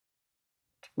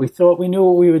we thought we knew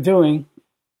what we were doing,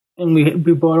 and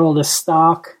we bought all this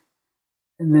stock,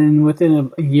 and then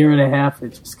within a year and a half, it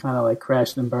just kind of like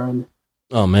crashed and burned.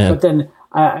 Oh man! But then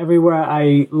everywhere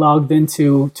I logged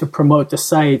into to promote the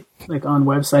site, like on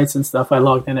websites and stuff, I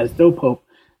logged in as Dopepope.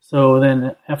 So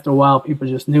then after a while, people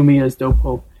just knew me as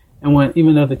Dopepope. And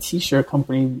even though the T-shirt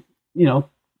company,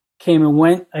 came and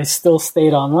went, I still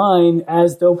stayed online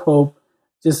as Dopepope,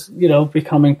 just,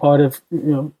 becoming part of,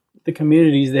 the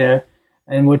communities there,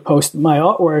 and would post my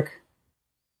artwork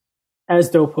as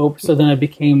Dopepope. So then I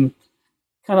became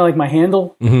kind of like my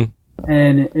handle. Mm-hmm.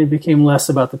 And it became less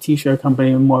about the T-shirt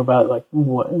company and more about like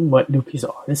what new piece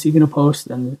of art is he going to post.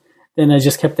 And then I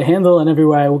just kept the handle, and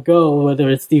everywhere I would go, whether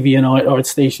it's DeviantArt,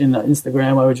 ArtStation,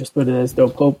 Instagram, I would just put it as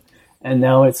Dopepope. And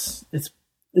now it's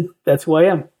that's who I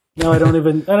am. Now I don't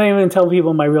even tell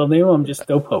people my real name. I'm just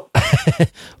Dopepope.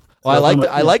 Well,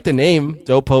 I like the name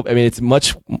Dopepope. I mean, it's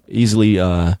much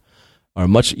easier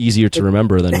to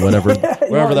remember than whatever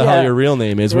the hell your real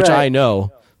name is, which I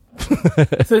know.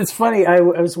 So it's funny. I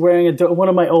was wearing one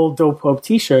of my old Dopepope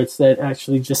T-shirts that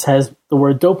actually just has the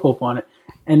word Dopepope on it,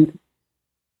 and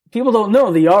people don't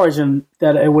know the origin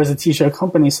that it was a T-shirt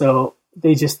company, so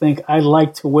they just think I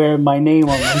like to wear my name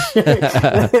on my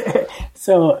shirt.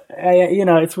 So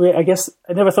it's weird. I guess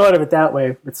I never thought of it that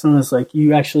way, but someone's like,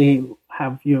 you actually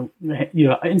have your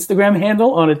Instagram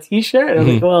handle on a T-shirt. I'm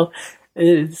like, well,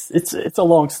 it's a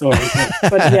long story,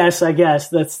 but yes, I guess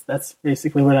that's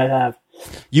basically what I have.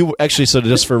 You actually, so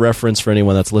just for reference for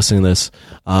anyone that's listening to this,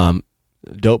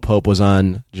 Dopepope was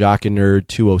on Jock and Nerd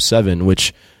 207,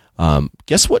 which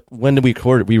guess what? When did we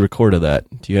record? We recorded that.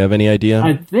 Do you have any idea?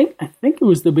 I think it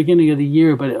was the beginning of the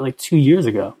year, but like 2 years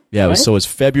ago. Yeah, right? So it's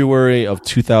February of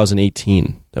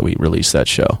 2018 that we released that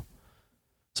show.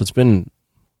 So it's been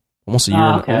almost a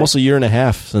year, almost a year and a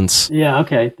half since. Yeah,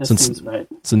 okay, that seems right.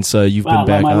 Since you've been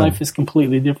back my on. life is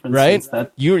completely different. Right? Since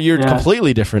that. You're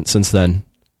completely different since then.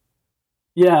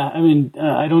 Yeah, I mean,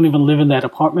 I don't even live in that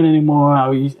apartment anymore. I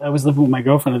was living with my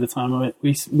girlfriend at the time.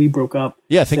 We broke up.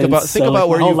 Yeah, think about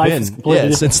where you've been.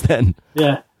 Yeah, since then.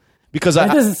 Yeah, because it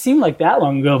doesn't seem like that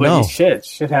long ago, but no.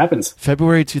 shit happens.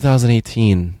 February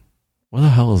 2018. Where the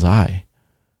hell was I?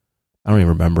 I don't even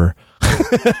remember.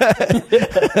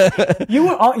 You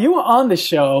were on the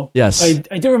show. Yes,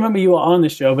 I do remember you were on the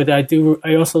show, but I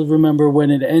also remember when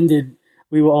it ended.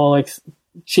 We were all like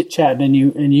chit chatting,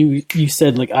 and you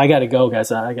said like, I gotta go,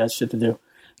 guys, I got shit to do,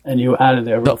 and you were out of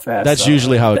there real fast. That's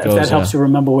usually how it goes. That helps you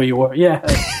remember where you were. Yeah,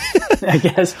 I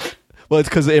guess. Well, it's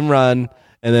because Imran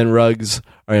and then Ruggs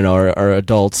are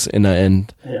adults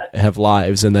and have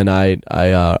lives, and then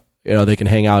I they can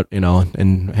hang out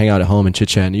and hang out at home and chit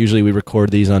chat. Usually we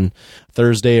record these on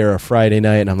Thursday or a Friday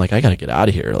night, and I'm like, I gotta get out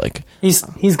of here. Like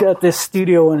he's got this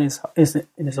studio in his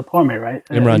apartment, right?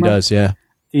 Imran does, yeah.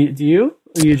 Do you?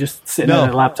 Or you just sitting on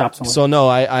a laptop somewhere? So no,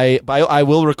 I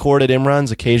will record at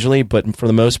Imran's occasionally, but for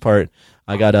the most part,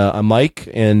 I got a mic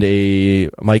and a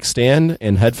mic stand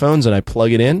and headphones, and I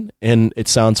plug it in, and it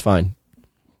sounds fine.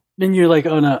 Then you're like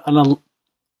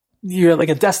you're like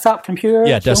a desktop computer?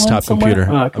 Yeah, desktop computer.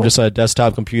 Oh, cool. I'm just a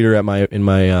desktop computer in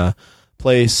my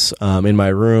place, in my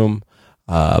room,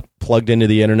 plugged into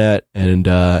the internet, and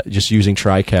just using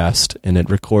TriCast, and it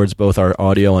records both our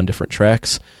audio on different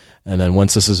tracks. And then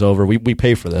once this is over, we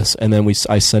pay for this, and then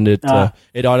I send it.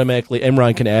 It automatically,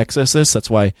 Imran can access this. That's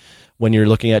why when you're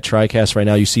looking at TriCast right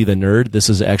now, you see the nerd. This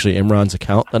is actually Imran's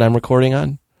account that I'm recording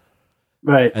on.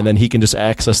 Right. And then he can just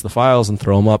access the files and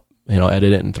throw them up,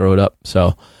 edit it and throw it up.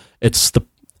 So it's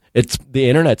the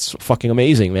internet's fucking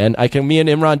amazing, man. Me and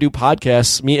Imran do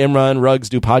podcasts. Me, Imran, Ruggs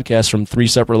do podcasts from 3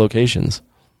 separate locations.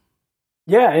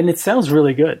 Yeah, and it sounds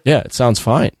really good. Yeah, it sounds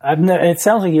fine. It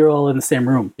sounds like you're all in the same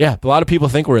room. Yeah, a lot of people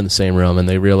think we're in the same room, and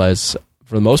they realize,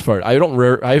 for the most part, I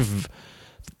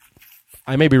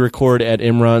maybe record at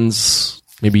Imran's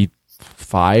maybe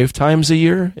 5 times a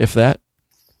year, if that.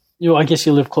 I guess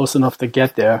you live close enough to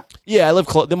get there. Yeah, I live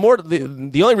close.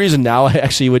 The only reason now I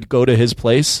actually would go to his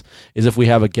place is if we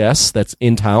have a guest that's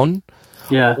in town.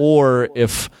 Yeah. Or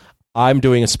if I'm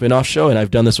doing a spin-off show, and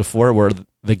I've done this before, where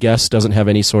the guest doesn't have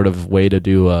any sort of way to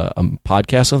do a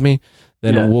podcast with me,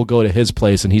 then we'll go to his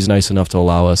place, and he's nice enough to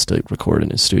allow us to record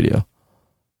in his studio.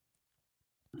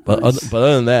 But nice.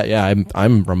 Other than that, yeah,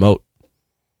 I'm remote,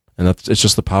 and it's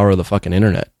just the power of the fucking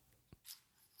internet.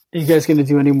 Are you guys going to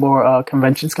do any more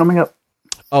conventions coming up?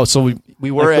 Oh, so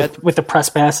we were with the press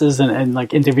passes and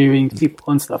like interviewing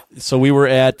people and stuff. So we were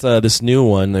at this new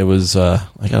one. It was I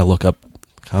gotta look up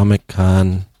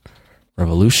Comic-Con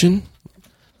Revolution.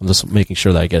 I'm just making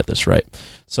sure that I get this right.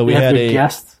 So we had a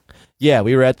guest. Yeah,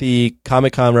 we were at the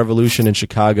Comic-Con Revolution in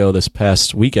Chicago this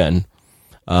past weekend.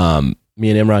 me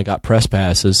and Imran got press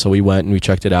passes, so we went and we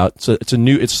checked it out. So it's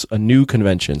a new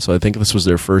convention. So I think this was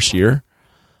their first year.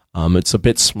 It's a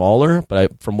bit smaller,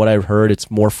 but from what I've heard, it's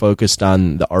more focused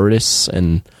on the artists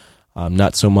and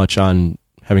not so much on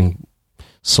having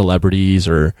celebrities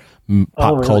or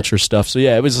pop culture stuff. So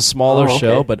yeah, it was a smaller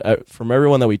show, but from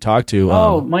everyone that we talked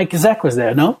to, Mike Zeck was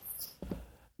there, no?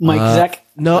 Mike Zeck?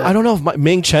 No, I don't know if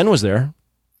Ming Chen was there.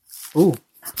 Ooh.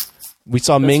 We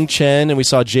saw Ming Chen and we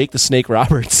saw Jake the Snake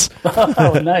Roberts.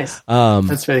 Oh, nice.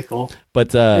 That's very cool. But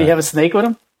did he have a snake with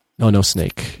him? No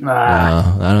snake.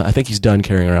 I think he's done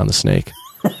carrying around the snake.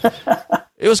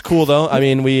 It was cool though. I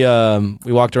mean, we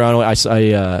walked around.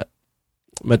 I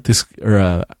met this, or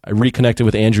I reconnected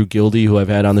with Andrew Gildy, who I've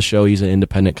had on the show. He's an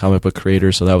independent comic book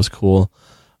creator, so that was cool.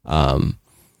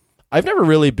 I've never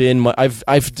really been.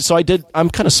 I'm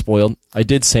kind of spoiled. I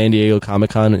did San Diego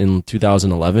Comic-Con in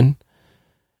 2011.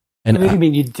 And what do you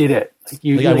mean you did it?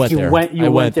 I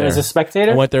went there as a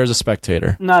spectator? I went there as a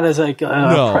spectator. Not as like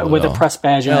a press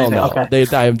badge or anything. No.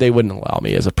 Okay. They wouldn't allow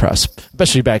me as a press,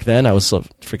 especially back then. I was a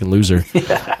freaking loser.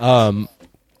 Yeah.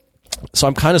 So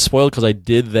I'm kind of spoiled because I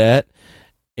did that.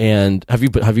 And have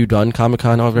you done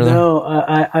Comic-Con over there? No,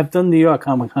 I've done New York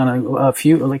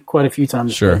Comic-Con quite a few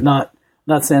times. Sure. But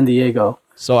not San Diego.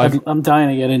 So I'm dying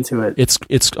to get into it.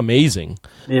 It's amazing.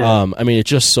 Yeah. I mean,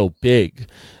 it's just so big,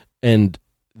 and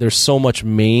there's so much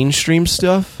mainstream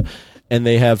stuff, and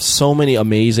they have so many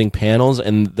amazing panels.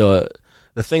 And the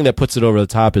thing that puts it over the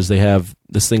top is they have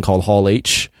this thing called Hall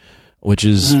H, which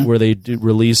is where they do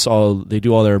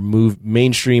all their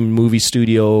mainstream movie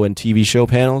studio and TV show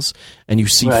panels, and you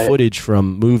see footage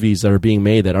from movies that are being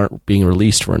made that aren't being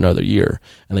released for another year,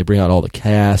 and they bring out all the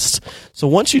cast. So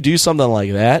once you do something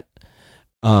like that,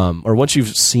 or once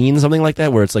you've seen something like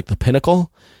that where it's like the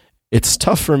pinnacle, it's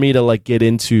tough for me to like get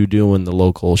into doing the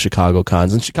local Chicago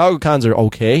cons. And Chicago cons are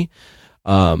okay,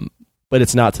 but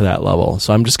it's not to that level.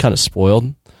 So I'm just kind of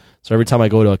spoiled. So every time I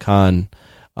go to a con,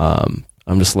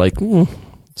 I'm just like,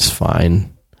 it's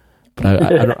fine.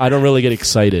 But I don't really get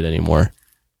excited anymore.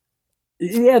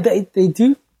 Yeah, they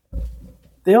do.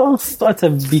 They all start to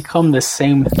become the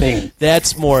same thing.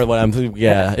 That's more what I'm thinking.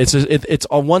 Yeah, it's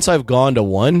once I've gone to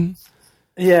one.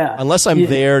 Yeah. Unless I'm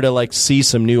there to like see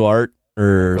some new art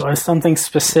or something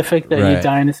specific that you're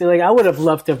dying to see. Like I would have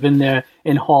loved to have been there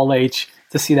in Hall H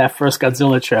to see that first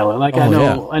Godzilla trailer. Like I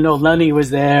know Lenny was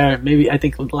there. Maybe I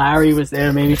think Larry was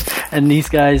there. Maybe, and these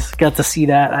guys got to see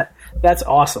that. That's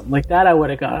awesome. Like that, I would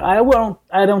have gone.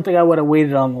 I don't think I would have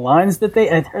waited on the lines that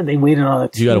I heard they waited on a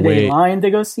 2-day line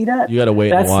to go see that. You got to wait.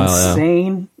 That's a while. That's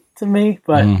insane to me.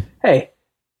 But hey.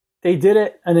 They did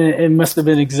it, and it must have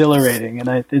been exhilarating.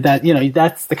 And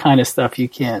that's the kind of stuff you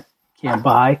can't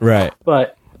buy. Right.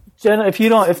 But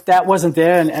if that wasn't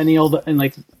there, and any old, and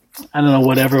like I don't know,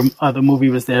 whatever other movie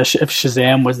was there, if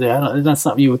Shazam was there, that's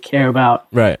something you would care about.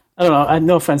 Right. I don't know.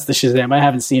 No offense to Shazam, I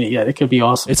haven't seen it yet. It could be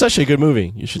awesome. It's actually a good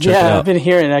movie. You should check it out. Yeah, I've been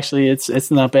hearing actually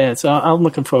it's not bad. So I'm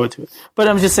looking forward to it. But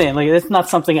I'm just saying, like it's not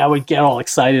something I would get all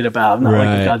excited about. Not like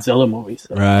a Godzilla movie.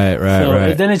 So.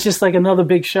 Right. Then it's just like another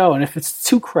big show, and if it's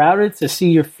too crowded to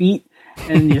see your feet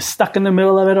and you're stuck in the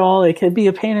middle of it all, it could be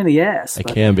a pain in the ass. It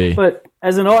can be. But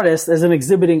as an artist, as an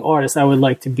exhibiting artist, I would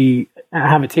like to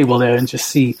have a table there and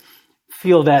just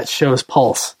feel that show's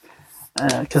pulse,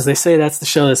 because they say that's the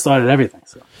show that started everything.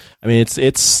 So. I mean,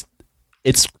 it's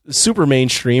super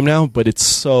mainstream now, but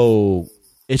it's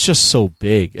just so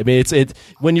big. I mean,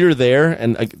 when you're there,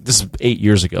 and this is 8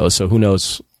 years ago, so who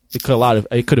knows? It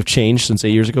could have changed since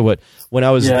 8 years ago. But when I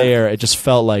was there, it just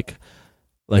felt like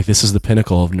this is the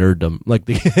pinnacle of nerddom. Like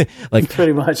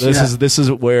pretty much. This is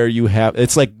where you have.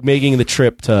 It's like making the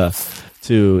trip to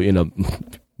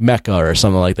Mecca or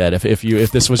something like that.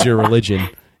 If this was your religion,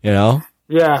 Yeah,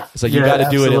 it's like you got to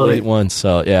do it at least once.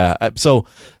 So yeah. So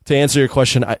to answer your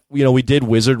question, we did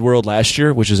Wizard World last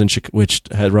year, which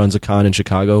runs a con in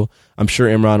Chicago. I'm sure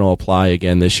Imran will apply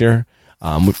again this year.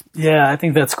 I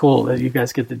think that's cool that you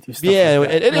guys get to do stuff. Yeah, like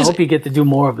that. I hope you get to do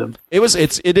more of them.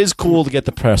 It is cool to get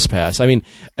the press pass. I mean,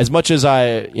 as much as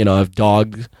I have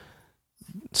dogged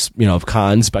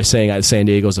cons by saying San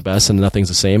Diego's the best and nothing's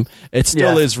the same, it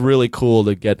still is really cool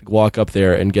to walk up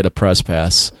there and get a press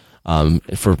pass.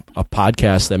 For a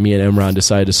podcast that me and Imran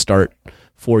decided to start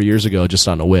 4 years ago just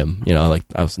on a whim.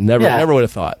 I was never would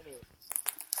have thought.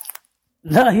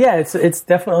 No, yeah, it's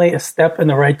definitely a step in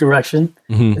the right direction.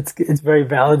 Mm-hmm. It's very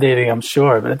validating, I'm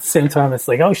sure, but at the same time, it's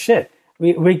like, oh shit,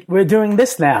 we're doing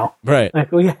this now, right?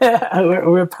 Like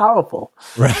we're powerful,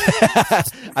 right?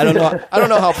 I don't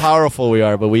know how powerful we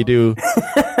are, but we do.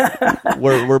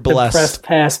 We're blessed. The press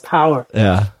pass power.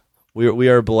 Yeah, we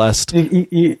are blessed.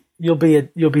 You'll be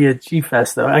at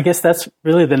G-Fest though. I guess that's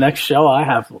really the next show I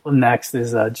have next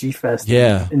is G-Fest.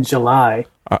 In July.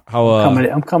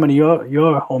 I'm coming to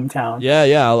your hometown.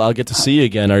 Yeah. I'll get to see you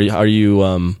again. Are you how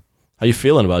you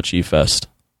feeling about G-Fest?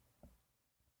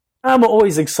 I'm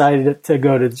always excited to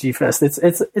go to G-Fest.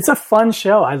 It's a fun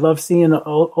show. I love seeing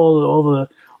all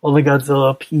the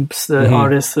Godzilla peeps, the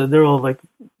artists. They're all like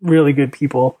really good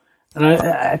people, and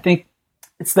I think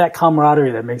it's that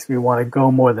camaraderie that makes me want to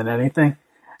go more than anything.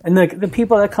 And the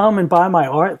people that come and buy my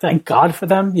art, thank God for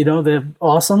them. You know, they're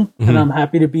awesome, and I'm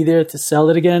happy to be there to sell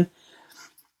it again.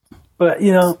 But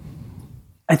you know,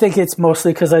 I think it's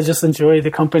mostly because I just enjoy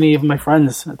the company of my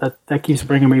friends that keeps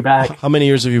bringing me back. How many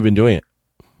years have you been doing it?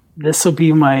 This will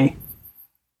be my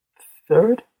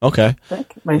third. Okay. I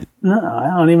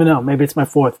don't even know. Maybe it's my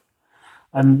fourth.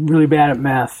 I'm really bad at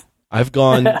math. I've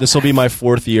gone. This will be my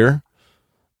fourth year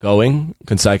going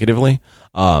consecutively.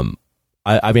 I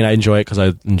mean, I enjoy it because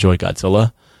I enjoy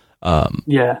Godzilla.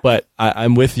 But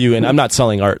I'm with you, and I'm not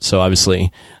selling art, so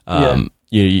obviously,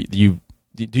 you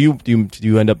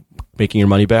end up making your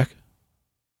money back?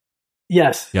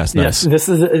 Yes. Yes. Nice. This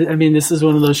is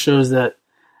one of those shows that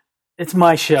it's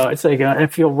my show. It's like I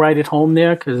feel right at home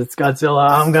there because it's Godzilla.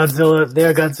 I'm Godzilla.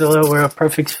 They're Godzilla. We're a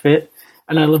perfect fit,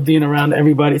 and I love being around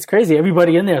everybody. It's crazy.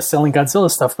 Everybody in there is selling Godzilla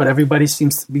stuff, but everybody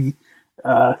seems to be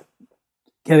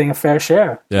getting a fair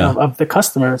share of the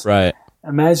customers. Right.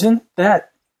 Imagine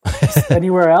that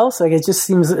anywhere else. Like it just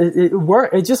seems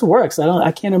it just works.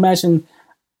 I can't imagine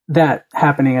that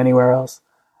happening anywhere else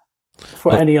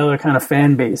for any other kind of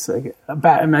fan base. Like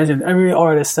imagine every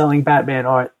artist selling Batman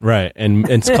art. Right. And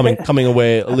it's coming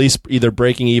away at least either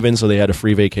breaking even so they had a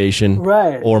free vacation,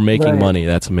 right, or making money.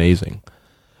 That's amazing.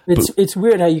 It's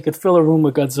weird how you could fill a room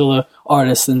with Godzilla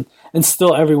artists and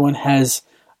still everyone has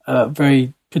a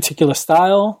very particular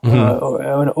style,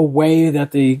 or a way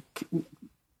that they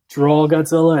draw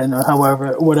Godzilla and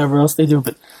whatever else they do.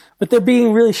 But they're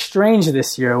being really strange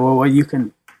this year. What you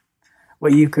can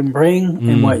bring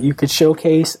and what you could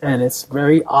showcase, and it's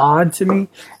very odd to me.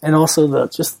 And also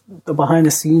the behind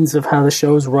the scenes of how the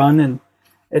shows run, and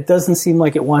it doesn't seem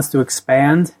like it wants to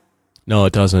expand. No,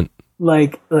 it doesn't.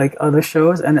 Like other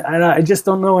shows, and I just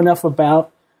don't know enough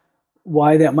about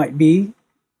why that might be.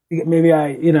 Maybe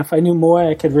if I knew more,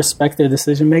 I could respect their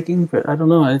decision making. But I don't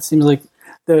know. It seems like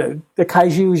the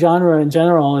kaiju genre in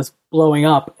general is blowing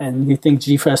up, and you think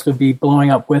G-Fest would be blowing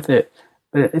up with it.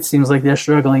 But it seems like they're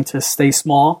struggling to stay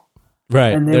small.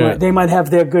 Right. And they might have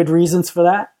their good reasons for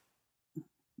that.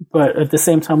 But at the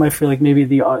same time, I feel like maybe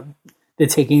they're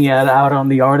taking it out on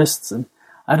the artists. And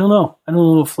I don't know. I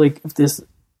don't know if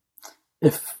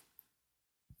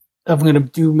I'm going to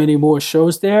do many more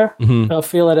shows there. I'll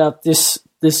feel it out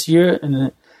this year.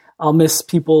 And I'll miss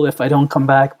people if I don't come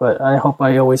back. But I hope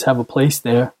I always have a place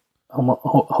there. I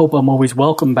hope I'm always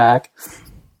welcome back.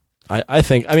 I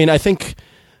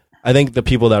think the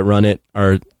people that run it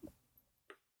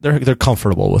they're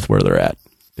comfortable with where they're at.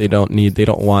 They don't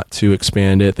want to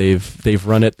expand it. They've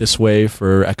run it this way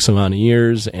for X amount of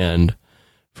years, and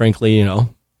frankly,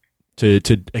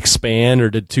 to expand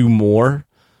or to do more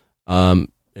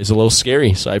is a little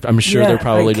scary. So I'm sure they're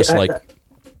probably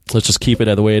let's just keep it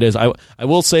the way it is. I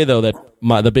will say though that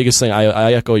the biggest thing,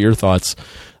 I echo your thoughts.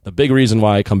 The big reason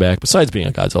why I come back, besides being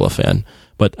a Godzilla fan,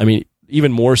 but I mean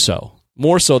even more so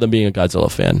than being a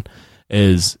Godzilla fan,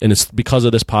 and it's because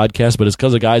of this podcast, but it's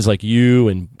because of guys like you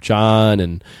and John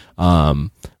and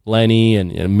Lenny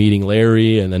and meeting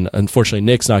Larry, and then unfortunately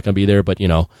Nick's not going to be there, but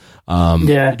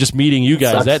just meeting you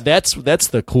guys. That's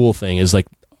the cool thing, is like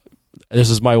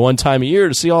this is my one time a year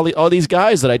to see all these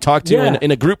guys that I talk to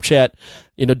in a group chat,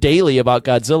 daily about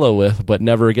Godzilla with, but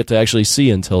never get to actually see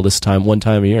until this time, one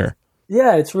time a year.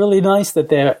 Yeah, it's really nice that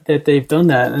they've done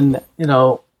that, and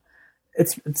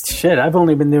It's shit. I've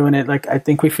only been doing it, I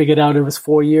think we figured out it was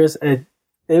 4 years. They've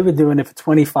been doing it for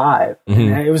 25.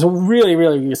 And it was really,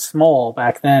 really small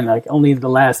back then. Only the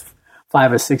last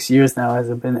 5 or 6 years now has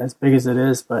it been as big as it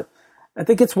is. But I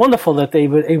think it's wonderful that they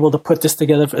were able to put this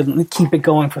together and keep it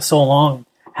going for so long,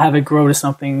 have it grow to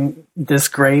something this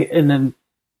great, and then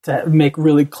to make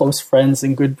really close friends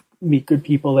and meet good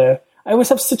people there. I always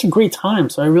have such a great time,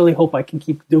 so I really hope I can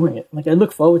keep doing it. I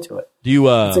look forward to it. Do you?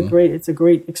 It's a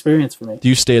great experience for me. Do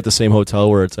you stay at the same hotel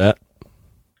where it's at?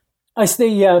 I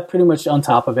stay, pretty much on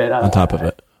top of it.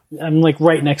 I'm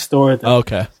right next door.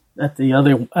 Okay. At the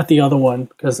other one,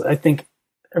 because I think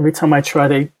every time I try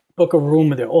to book a room,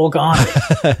 they're all gone.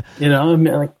 I'm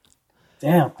like,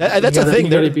 damn. That's the thing.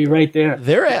 They're to be right there.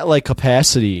 They're at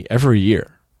capacity every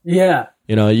year. Yeah.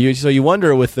 You know, you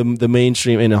wonder with the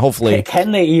mainstream, and hopefully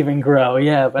can they even grow?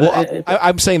 Yeah, but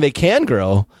I'm saying they can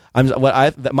grow.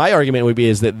 My argument would be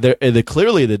is that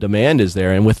clearly the demand is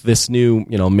there, and with this new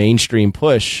mainstream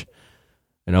push,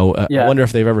 I wonder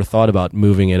if they've ever thought about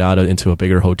moving it into a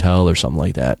bigger hotel or something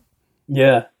like that.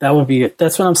 Yeah, that would be it.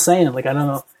 That's what I'm saying. Like, I don't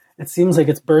know. It seems like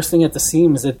it's bursting at the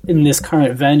seams in this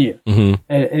current venue, and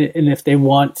if they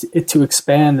want it to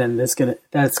expand, then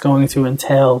that's going to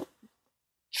entail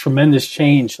tremendous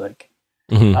change, like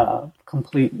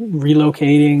complete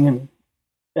relocating, and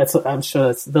I'm sure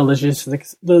that's the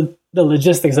logistics. The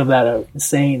logistics of that are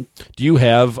insane. Do you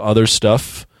have other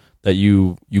stuff that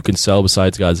you can sell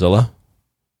besides Godzilla?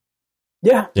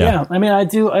 Yeah. I mean, I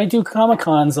do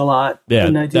Comic-Cons a lot. Yeah,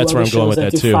 and that's where I'm going with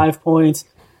that too. 5 Points.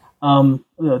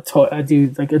 I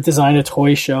do like a designer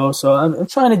toy show, so I'm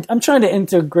trying to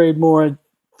integrate more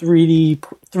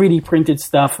 3D printed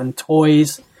stuff and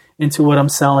toys into what I'm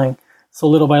selling. So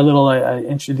little by little, I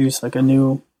introduce like a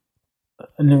new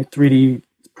 3D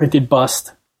printed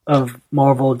bust of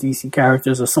Marvel, DC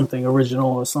characters, or something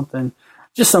original, or something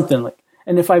like.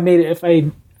 And if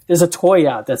there's a toy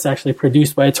out that's actually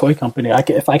produced by a toy company,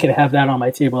 if I could have that on my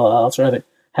table, I'll try to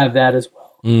have that as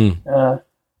well.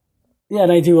 Yeah,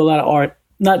 and I do a lot of art,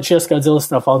 not just Godzilla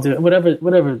stuff. I'll do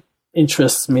whatever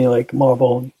interests me, like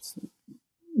Marvel.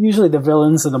 Usually the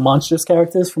villains are the monstrous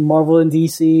characters from Marvel and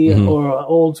DC, or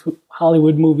old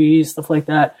Hollywood movies, stuff like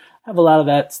that. I have a lot of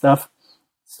that stuff.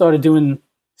 Started doing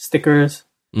stickers.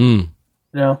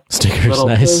 Stickers,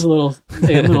 nice. Little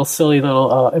silly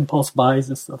little impulse buys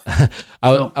and stuff.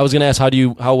 I was going to ask,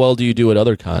 how well do you do at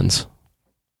other cons?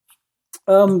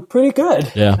 Pretty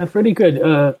good. Yeah, pretty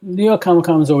good. New York Comic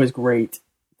Con is always great.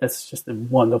 That's just a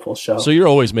wonderful show. So you're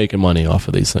always making money off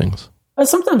of these things.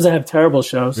 Sometimes I have terrible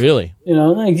shows. Really?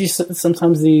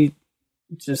 Sometimes if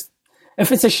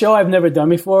it's a show I've never done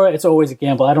before, it's always a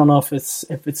gamble. I don't know if it's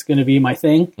going to be my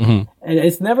thing, and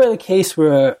it's never the case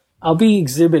where I'll be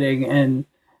exhibiting and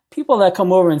people that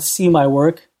come over and see my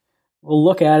work will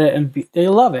look at it and they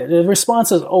love it. The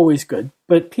response is always good,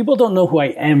 but people don't know who I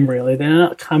am really. They're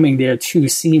not coming there to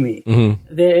see me.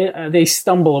 They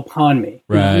stumble upon me.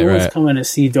 Right, no one's coming to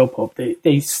see Dopepope.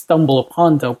 They stumble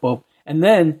upon Dopepope, and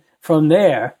then from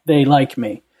there they like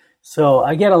me. So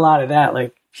I get a lot of that.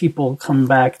 Like people come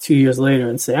back 2 years later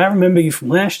and say, "I remember you from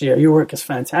last year. Your work is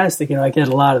fantastic." I get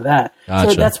a lot of that.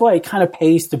 Gotcha. So that's why it kind of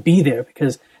pays to be there,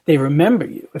 because they remember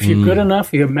you. If you're good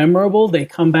enough, you're memorable, they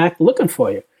come back looking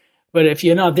for you. But if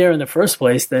you're not there in the first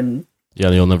place, then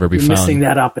you'll never be found. Missing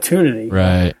that opportunity.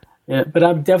 Right. Yeah, but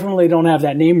I definitely don't have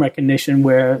that name recognition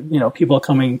where, people are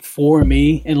coming for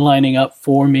me and lining up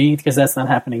for me, because that's not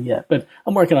happening yet. But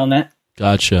I'm working on that.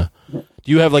 Gotcha. Yeah.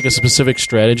 Do you have like a specific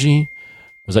strategy?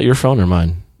 Was that your phone or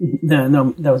mine?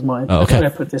 No, that was mine. Oh, okay. I thought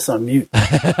I put this on mute.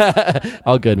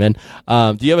 All good, man.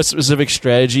 Do you have a specific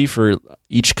strategy for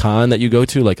each con that you go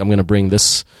to? Like, I'm going to bring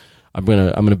this. I'm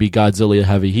gonna be Godzilla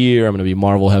heavy here. I'm gonna be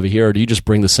Marvel heavy here. Or do you just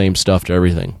bring the same stuff to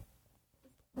everything?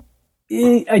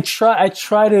 I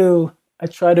try to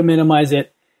minimize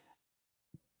it.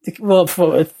 Well,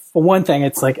 for one thing,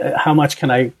 it's like how much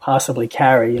can I possibly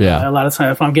carry? Yeah. A lot of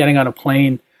times, if I'm getting on a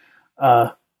plane,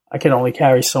 I can only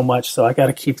carry so much, so I got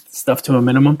to keep stuff to a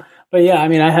minimum. But yeah, I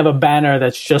mean, I have a banner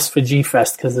that's just for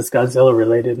G-Fest because it's Godzilla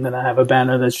related, and then I have a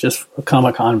banner that's just for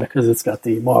Comic-Con because it's got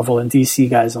the Marvel and DC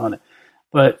guys on it.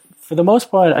 But for the most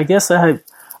part, I guess I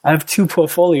have 2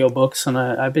 portfolio books, and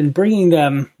I've been bringing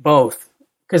them both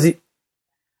because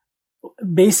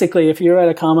basically, if you're at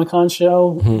a Comic-Con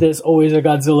show, there's always a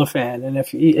Godzilla fan, and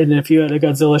if you're at a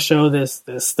Godzilla show, there's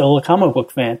still a comic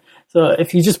book fan. So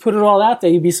if you just put it all out there,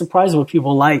 you'd be surprised what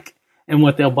people like and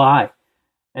what they'll buy,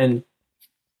 and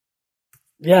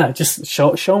yeah, just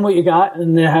show them what you got,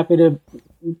 and they're happy to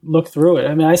look through it.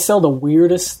 I mean, I sell the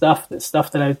weirdest stuff, the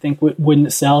stuff that I think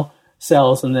wouldn't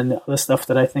sells, and then the other stuff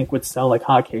that I think would sell like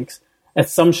hotcakes. At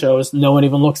some shows, no one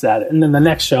even looks at it, and then the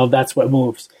next show, that's what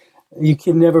moves. You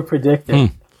can never predict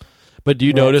it. But do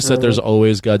you notice that there's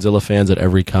always Godzilla fans at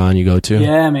every con you go to?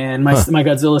 Yeah, man. My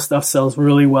Godzilla stuff sells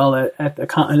really well at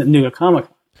New York Comic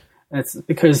Con. That's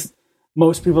because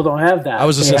most people don't have that. I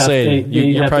was just going to say,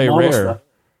 you're probably rare. Stuff.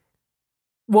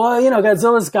 Well,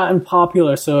 Godzilla's gotten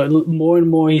popular, so more and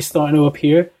more he's starting to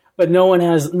appear. But no one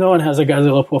has a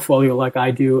Godzilla portfolio like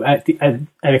I do at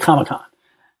a Comic Con,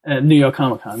 at New York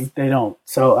Comic Con. They don't.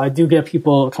 So I do get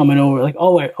people coming over like,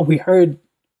 we heard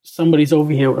somebody's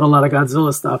over here with a lot of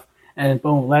Godzilla stuff, and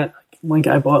boom, one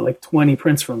guy bought like 20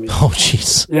 prints from me. Oh,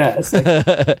 jeez. Yeah, it's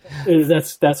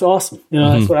like, that's awesome.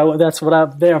 That's what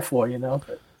I'm there for.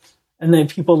 And then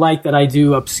people like that I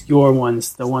do obscure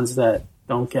ones, the ones that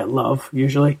don't get love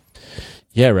usually.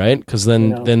 Yeah, right. Because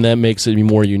then that makes it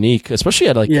more unique, especially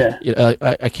at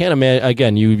I can't imagine.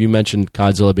 Again, you mentioned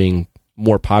Godzilla being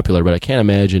more popular, but I can't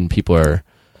imagine you're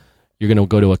going to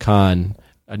go to a con,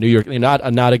 a New York, not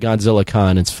a Godzilla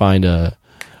con, and find an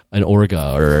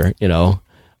Orga or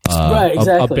right,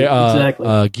 exactly.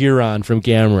 Giron from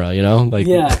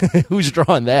Gamera, who's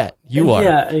drawing that? You are.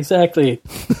 Yeah, exactly.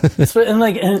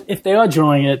 and if they are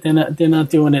drawing it, they're not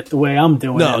doing it the way I'm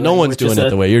doing it. No one's doing it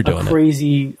the way you're doing it.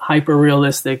 Crazy, hyper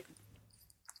realistic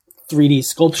 3D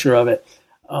sculpture of it.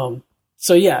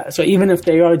 So even if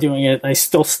they are doing it, I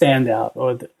still stand out.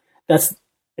 That's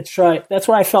why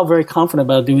I felt very confident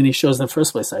about doing these shows in the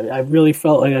first place. I really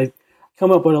felt like I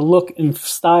come up with a look and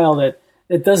style that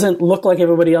it doesn't look like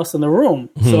everybody else in the room.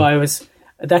 Mm-hmm. So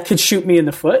that could shoot me in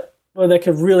the foot, or that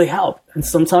could really help. And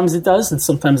sometimes it does, and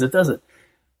sometimes it doesn't.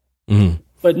 Mm-hmm.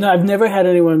 But no, I've never had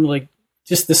anyone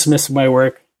just dismiss my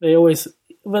work. They always,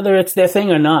 whether it's their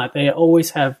thing or not, they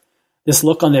always have this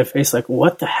look on their face like,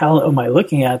 what the hell am I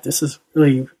looking at? This is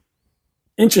really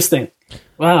interesting.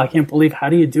 Wow, I can't believe, how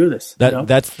do you do this?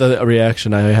 That's the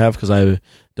reaction I have, because I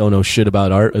don't know shit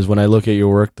about art, is when I look at your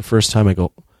work the first time, I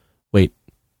go, wait,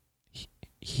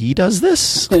 he does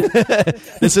this?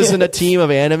 This isn't a team of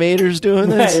animators doing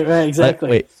this? Right, exactly.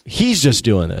 Wait, he's just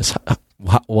doing this.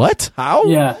 What? How?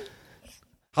 Yeah.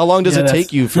 How long does it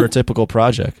take you for a typical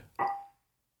project?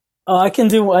 I can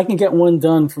get one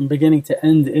done from beginning to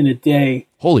end in a day.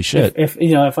 Holy shit. If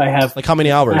I have... how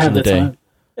many hours in the day? Time.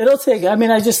 It'll take...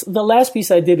 the last piece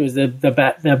I did was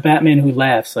the Batman Who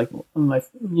Laughs.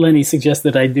 Lenny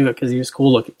suggested I do it because he was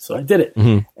cool looking, so I did it.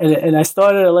 Mm-hmm. And I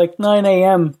started at 9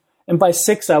 a.m., and by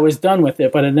 6 I was done with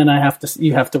it, but then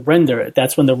you have to render it.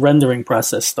 That's when the rendering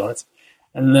process starts.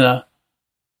 And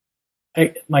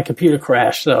my computer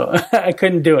crashed, so I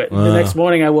couldn't do it. The next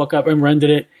morning I woke up and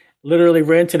rendered it, literally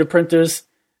ran to the printers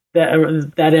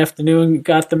that afternoon,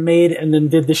 got them made, and then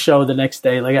did the show the next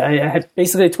day. I had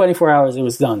basically 24 hours, it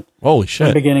was done. Holy shit.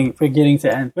 From beginning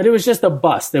to end. But it was just a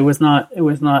bust. It was not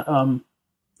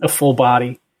a full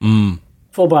body. Mm.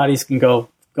 Full bodies can go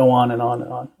on and on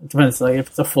and on. It depends. If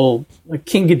it's a full,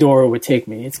 King Ghidorah would take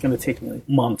me. It's going to take me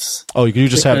months. Oh, you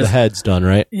just have the heads done,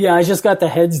 right? Yeah, I just got the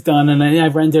heads done, and I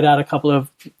rendered out a couple of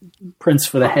prints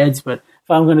for the heads. But if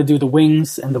I'm going to do the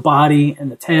wings and the body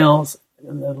and the tails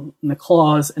and the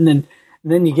claws, and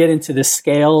then you get into the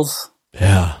scales.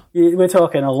 Yeah, we're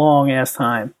talking a long ass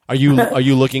time. Are you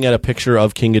looking at a picture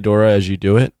of King Ghidorah as you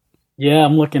do it? Yeah,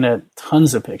 I'm looking at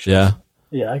tons of pictures.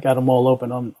 Yeah, I got them all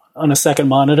open on a second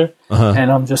monitor,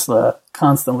 and I'm just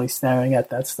constantly staring at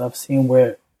that stuff, seeing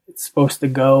where it's supposed to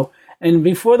go. And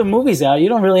before the movie's out, you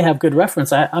don't really have good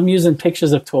reference. I'm using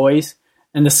pictures of toys,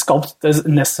 and the sculpt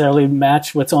doesn't necessarily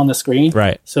match what's on the screen.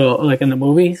 Right. So, in the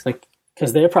movies,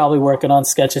 because they're probably working on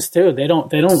sketches too. They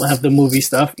don't have the movie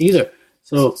stuff either.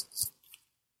 So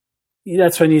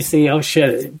that's when you see, oh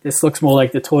shit, this looks more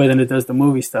like the toy than it does the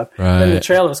movie stuff. Right. Then the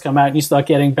trailers come out, and you start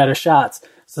getting better shots.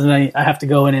 So then I have to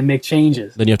go in and make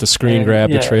changes. Then you have to screen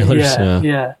grab the trailers.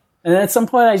 Yeah. And at some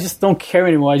point, I just don't care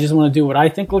anymore. I just want to do what I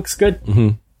think looks good.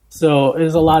 Mm-hmm. So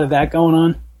there's a lot of that going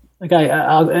on.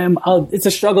 It's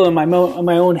a struggle in my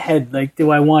own head.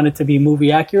 Do I want it to be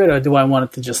movie accurate, or do I want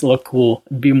it to just look cool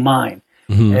and be mine?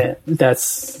 Mm-hmm.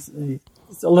 It's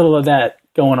a little of that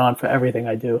going on for everything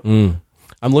I do. Mm.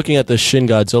 I'm looking at the Shin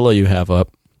Godzilla you have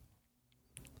up.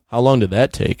 How long did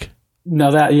that take?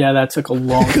 No, that took a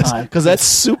long time. Because that's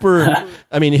super...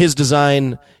 his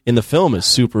design in the film is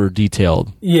super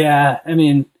detailed. Yeah,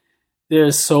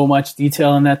 there's so much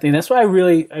detail in that thing. That's why I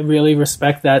really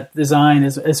respect that design,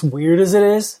 as weird as it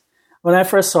is. When I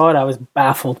first saw it, I was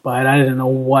baffled by it. I didn't know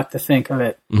what to think of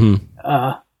it. Mm-hmm.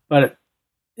 But,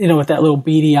 with that little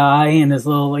beady eye and his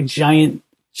little, giant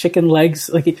chicken legs,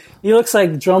 he looks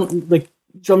like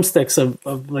drumsticks of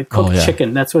cooked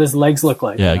chicken. That's what his legs look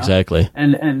like. Yeah, exactly.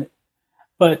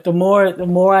 But the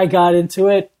more I got into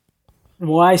it, the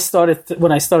more when I started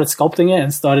sculpting it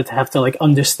and started to have to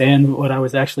understand what I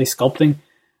was actually sculpting,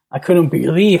 I couldn't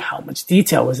believe how much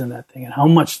detail was in that thing and how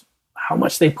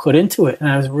much they put into it, and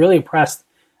I was really impressed.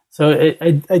 So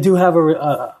I do have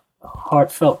a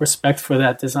heartfelt respect for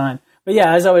that design. But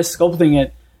yeah, as I was sculpting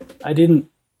it,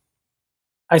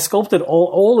 I sculpted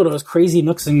all of those crazy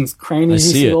nooks and crannies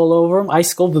you see all over them. I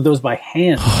sculpted those by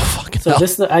hand. Oh, fucking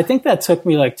hell. I think that took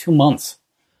me 2 months.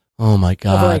 Oh my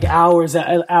god! Of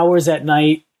hours at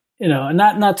night,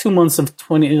 not 2 months of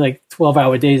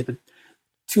 12-hour days, but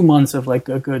 2 months of a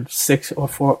good 6 or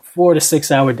 4 to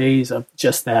 6 hour days of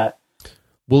just that.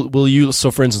 Will you? So,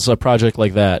 for instance, a project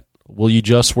like that, will you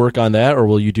just work on that, or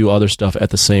will you do other stuff at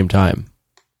the same time?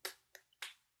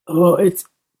 Oh, it's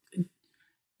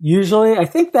usually. I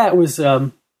think that was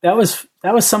that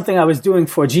was something I was doing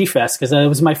for G-Fest, because it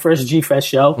was my first G-Fest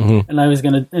show,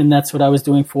 and that's what I was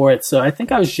doing for it. So I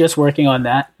think I was just working on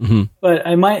that. But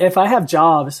I might, if I have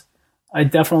jobs, I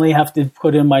definitely have to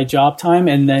put in my job time,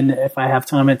 and then if I have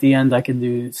time at the end, I can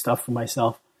do stuff for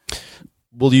myself.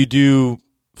 Will you do,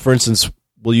 for instance,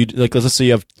 let's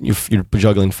say you're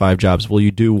juggling 5 jobs. Will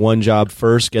you do one job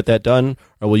first, get that done?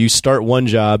 Or will you start one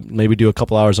job, maybe do a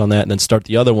couple hours on that, and then start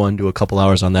the other one, do a couple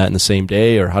hours on that in the same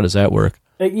day? Or how does that work?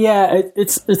 Yeah,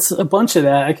 it's a bunch of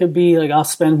that. I could be like, I'll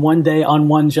spend one day on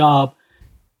one job,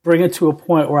 bring it to a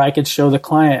point where I could show the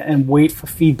client and wait for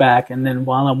feedback. And then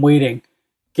while I'm waiting,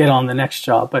 get on the next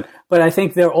job. But I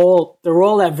think they're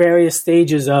all at various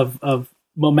stages of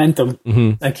momentum.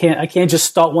 I can't just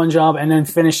start one job and then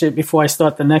finish it before I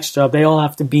start the next job. They all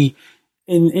have to be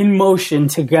in motion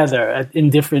together in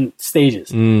different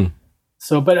stages.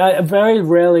 So, but I very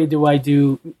rarely do I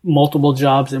do multiple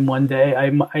jobs in one day.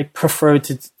 I prefer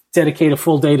to dedicate a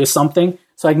full day to something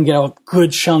so I can get a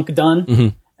good chunk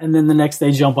done, and then the next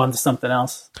day jump onto something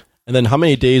else. And then how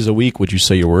many days a week would you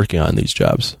say you're working on these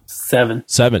jobs? 7.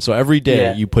 So every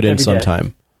day you put in some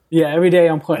time. Yeah, every day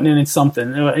I'm putting in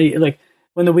something. Like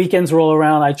when the weekends roll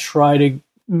around, I try to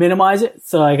minimize it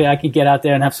so I can get out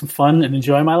there and have some fun and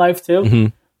enjoy my life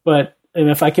too. But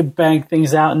if I could bang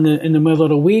things out in the middle of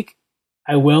the week,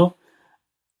 I will,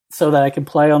 so that I can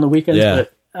play on the weekends. Yeah.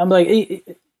 But I'm like,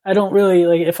 I don't really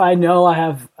like, if I know I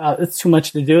have it's too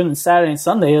much to do, and Saturday and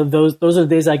Sunday, those are the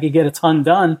days I could get a ton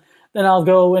done. Then I'll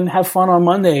go and have fun on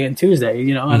Monday and Tuesday.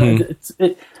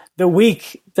 The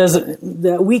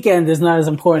weekend is not as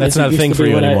important. That's not a thing for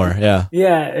you anymore.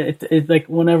 Yeah. It like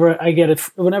whenever I get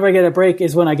a break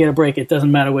is when I get a break. It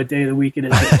doesn't matter what day of the week it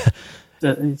is.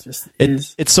 It just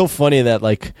is. It's so funny that,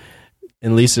 like,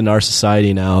 at least in our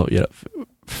society now,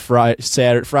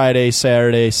 Friday,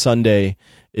 Saturday, Sunday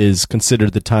is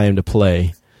considered the time to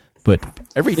play, but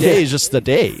every day is just the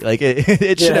day. Like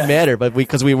it shouldn't matter, but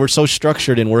because we were so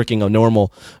structured in working a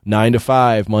normal 9 to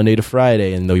 5, Monday to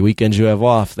Friday, and the weekends you have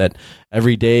off, that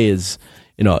every day is,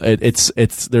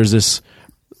 there's this,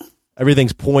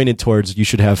 everything's pointed towards you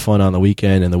should have fun on the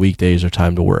weekend, and the weekdays are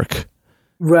time to work.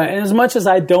 Right, and as much as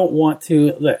I don't want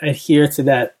to adhere to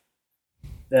that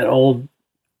old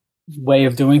way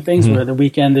of doing things, where the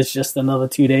weekend is just another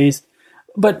 2 days,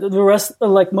 but the rest,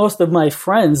 like most of my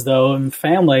friends though and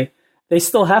family, they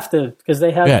still have to, because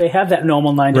they have that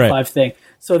normal 9 to 5 thing.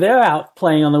 So they're out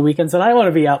playing on the weekends, and I want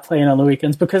to be out playing on the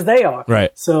weekends because they are.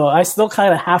 Right. So I still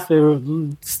kind of have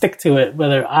to stick to it,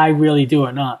 whether I really do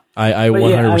or not. I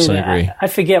 100% agree. I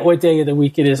forget what day of the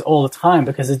week it is all the time,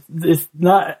 because it's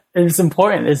not as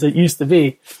important as it used to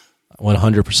be.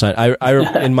 100%.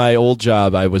 I in my old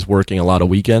job, I was working a lot of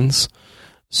weekends,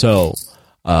 so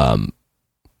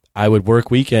I would work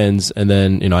weekends, and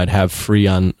then I'd have free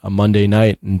on a Monday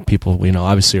night, and people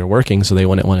obviously are working, so they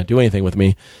wouldn't want to do anything with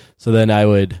me. So then I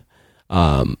would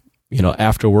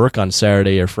after work on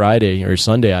Saturday or Friday or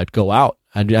Sunday, I'd go out.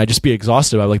 I'd just be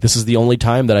exhausted. I'm like, this is the only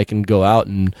time that I can go out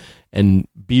and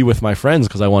be with my friends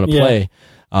because I want to play.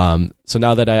 So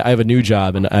now that I have a new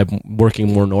job and I'm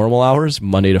working more normal hours,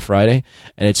 Monday to Friday,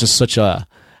 and it's just such a,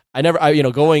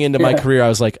 going into my career, I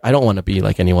was like, I don't want to be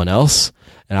like anyone else,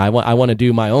 and I want to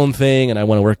do my own thing, and I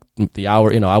want to work the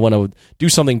hour, I want to do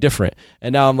something different.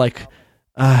 And now I'm like,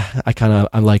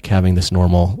 I like having this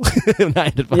normal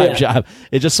 9 to 5 job.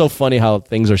 It's just so funny how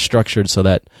things are structured so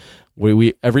that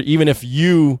even if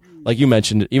you, like you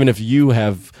mentioned, even if you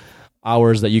have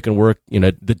hours that you can work,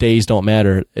 the days don't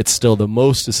matter. It's still the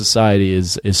most of society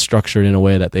is structured in a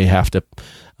way that they have to,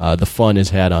 the fun is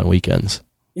had on weekends.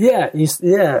 Yeah. You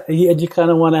kind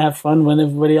of want to have fun when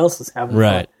everybody else is having fun.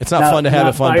 Right. It's not fun to have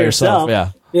it fun by yourself.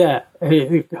 Yeah. Yeah.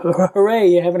 Hooray,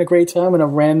 you're having a great time on a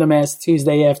random ass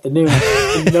Tuesday afternoon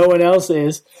and no one else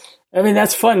is. I mean,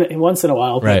 that's fun once in a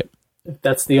while. Right. If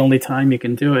that's the only time you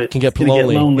can do it, it can get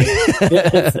lonely.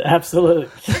 Absolutely.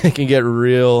 It can get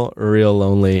real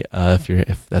lonely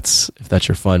if that's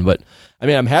your fun. But I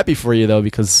mean, I'm happy for you though,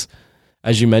 because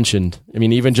as you mentioned, I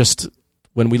mean, even just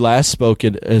when we last spoke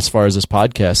as far as this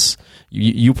podcast,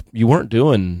 you weren't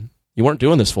doing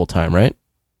this full time, right?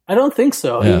 I don't think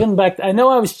so. Yeah. Even back, I know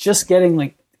I was just getting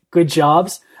like good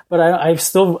jobs, but I was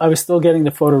still getting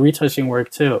the photo retouching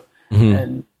work too.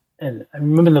 Mm-hmm. And I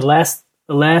remember the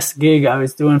last gig I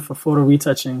was doing for photo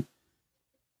retouching,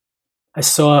 I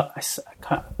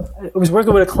was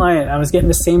working with a client. I was getting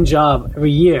the same job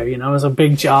every year. It was a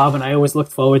big job, and I always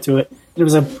looked forward to it. And it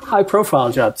was a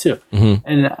high-profile job too. Mm-hmm.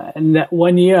 And that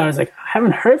one year, I was like, I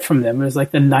haven't heard from them. It was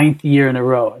like the 9th year in a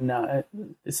row. And now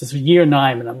this is year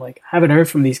 9, and I'm like, I haven't heard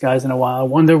from these guys in a while. I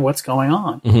wonder what's going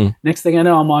on. Mm-hmm. Next thing I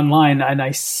know, I'm online, and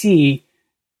I see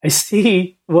I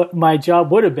see what my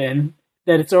job would have been,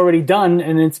 that it's already done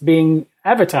and it's being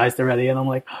advertised already. And I'm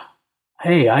like,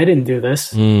 hey, I didn't do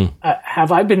this.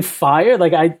 Have I been fired?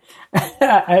 Like I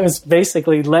was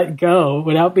basically let go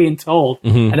without being told.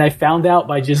 And I found out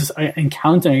by just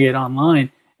encountering it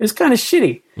online. It was kind of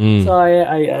shitty. So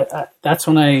I that's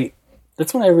when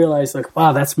I realized, like,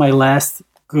 wow, that's my last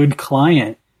good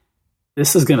client.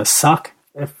 This is going to suck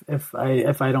if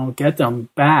I don't get them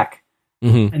back.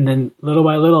 And then little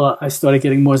by little, I started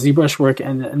getting more ZBrush work,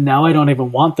 and now I don't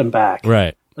even want them back.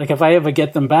 Right. Like if I ever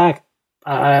get them back,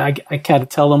 I kind of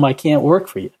tell them I can't work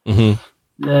for you.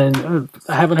 And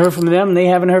I haven't heard from them, and they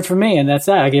haven't heard from me, and that's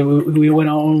that. We went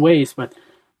our own ways, but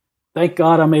thank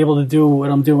God I'm able to do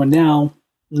what I'm doing now,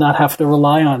 not have to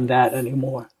rely on that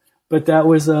anymore. But that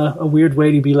was a weird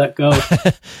way to be let go.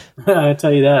 I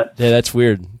tell you that. Yeah, that's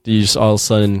weird. You just all of a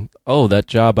sudden, oh, that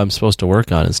job I'm supposed to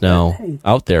work on is now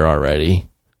out there already.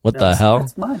 What the hell?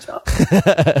 That's my job.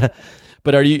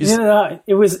 But are you?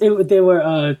 They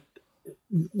were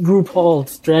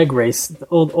RuPaul's Drag Race.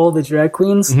 All the drag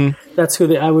queens. That's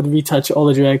who I would retouch all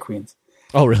the drag queens.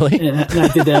 Oh, really? And I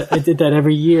did that. I did that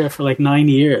every year for like 9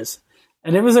 years.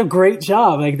 And it was a great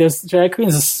job. Like, those drag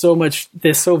queens are so much,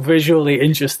 they're so visually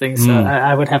interesting. So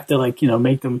I would have to, like,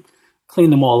 make them,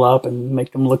 clean them all up and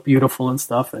make them look beautiful and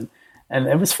stuff. And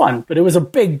it was fun, but it was a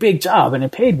big job and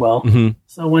it paid well.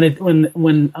 So when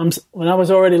I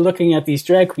was already looking at these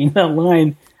drag queens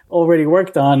online already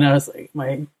worked on, I was like,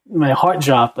 my heart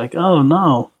dropped, like, oh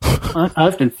no,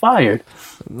 I've been fired.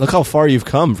 Look how far you've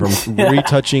come from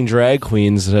retouching drag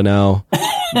queens to now.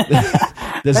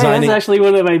 Designing. That's actually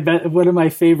one of my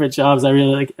favorite jobs. I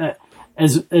really like.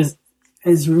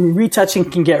 As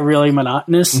retouching can get really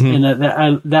monotonous, and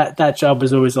that job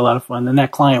was always a lot of fun. And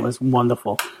that client was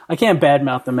wonderful. I can't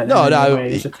badmouth them in any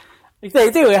way.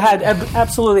 They had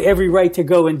absolutely every right to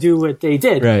go and do what they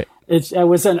did. Right. I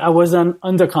was on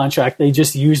under contract. They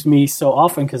just used me so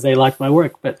often because they liked my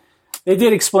work. But they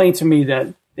did explain to me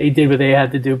that they did what they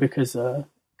had to do because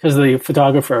the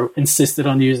photographer insisted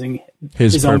on using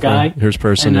his own guy, his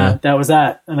person, and that was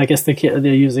that. And I guess they're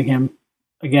using him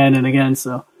again and again.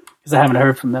 So because I haven't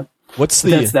heard from them. That's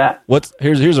that.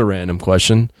 Here's a random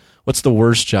question. What's the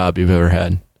worst job you've ever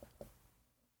had?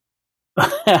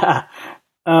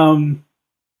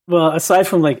 Well, aside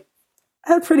from I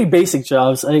had pretty basic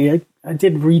jobs. I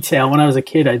did retail when I was a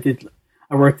kid.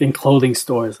 I worked in clothing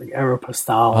stores like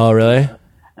Aeropostale. Oh, really?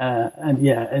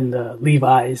 And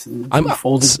Levi's and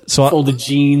folded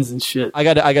jeans and shit. I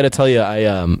got to tell you,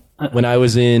 when I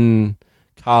was in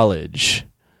college,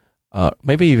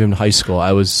 maybe even high school,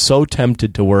 I was so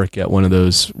tempted to work at one of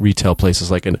those retail places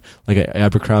like an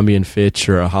Abercrombie and Fitch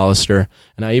or a Hollister,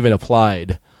 and I even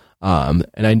applied. And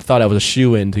I thought I was a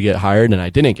shoo-in to get hired, and I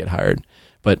didn't get hired.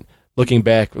 But looking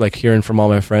back, like hearing from all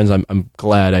my friends, I'm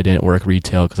glad I didn't work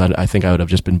retail because I think I would have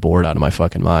just been bored out of my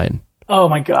fucking mind. Oh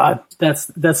my God, that's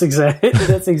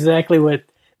exactly what.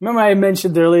 Remember, I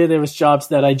mentioned earlier there was jobs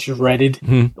that I dreaded.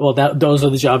 Well, those are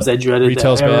the jobs I dreaded.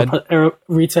 Retail's bad.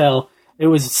 Retail. It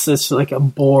was such like a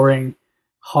boring,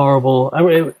 horrible. I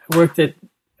worked at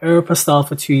Aeropostale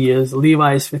for 2 years,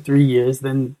 Levi's for 3 years,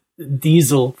 then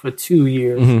Diesel for 2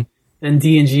 years, then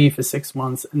D&G for 6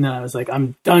 months, and then I was like,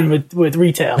 I'm done with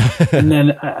retail. And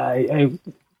then I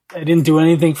didn't do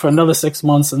anything for another 6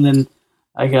 months, and then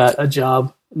I got a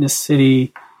job in this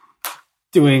city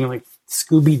doing like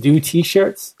Scooby-Doo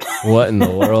t-shirts. What in the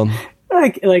world?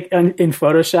 like in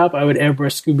Photoshop, I would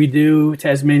airbrush Scooby-Doo,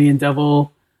 Tasmanian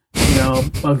Devil,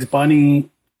 Bugs Bunny.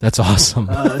 That's awesome.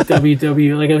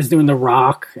 WW, like I was doing The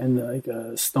Rock and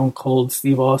like Stone Cold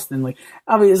Steve Austin. Like,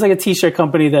 I mean, it's like a t-shirt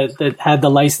company that had the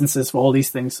licenses for all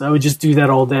these things. So I would just do that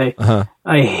all day.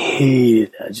 I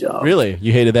hated that job. Really?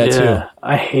 You hated that too?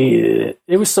 I hated it.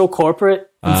 It was so corporate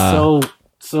and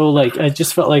so like I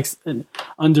just felt like an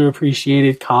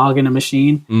underappreciated cog in a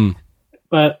machine.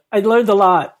 But I learned a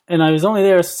lot, and I was only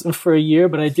there for a year,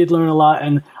 but I did learn a lot,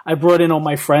 and I brought in all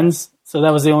my friends. So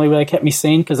that was the only way that kept me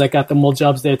sane because I got them all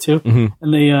jobs there too,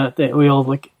 and we all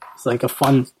like it's like a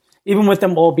fun. Even with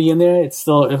them all being there, it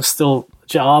was still a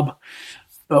job,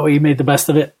 but we made the best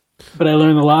of it. But I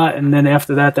learned a lot, and then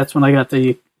after that, that's when I got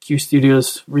the Q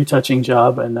Studios retouching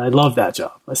job, and I loved that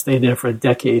job. I stayed there for a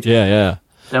decade. Yeah.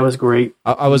 That was great.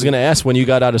 I was going to ask, when you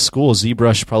got out of school,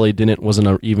 ZBrush probably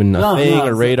wasn't even a thing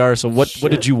or radar. So what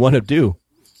did you want to do?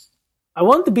 I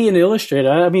wanted to be an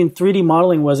illustrator. I mean, 3D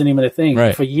modeling wasn't even a thing.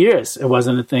 Right. For years, it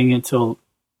wasn't a thing until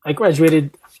I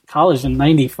graduated college in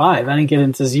 95. I didn't get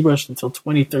into ZBrush until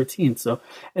 2013. So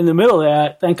in the middle of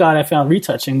that, thank God I found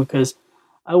retouching because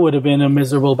I would have been a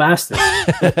miserable bastard.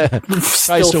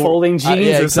 Still folding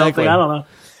jeans or something. I don't know.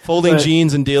 Folding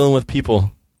jeans and dealing with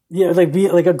people. Yeah, like be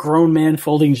like a grown man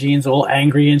folding jeans, all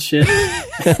angry and shit.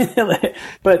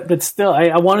 but still,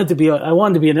 I wanted to be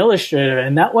an illustrator,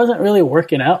 and that wasn't really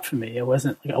working out for me. I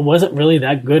wasn't really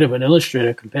that good of an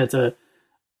illustrator compared to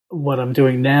what I'm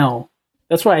doing now.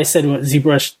 That's why I said when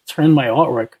ZBrush turned my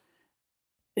artwork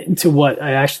into what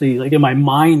I actually, like, in my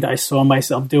mind I saw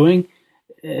myself doing.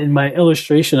 In my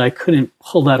illustration, I couldn't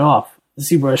pull that off.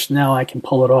 ZBrush, now I can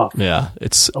pull it off. Yeah,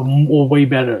 it's way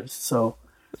better. So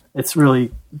it's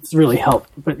really helped.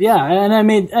 But yeah,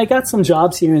 and I got some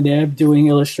jobs here and there doing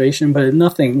illustration, but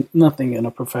nothing in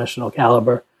a professional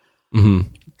caliber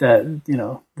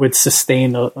that would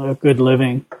sustain a good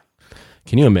living.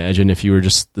 Can you imagine if you were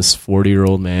just this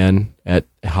 40-year-old man at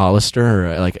Hollister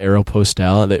or like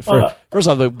Aeropostale? First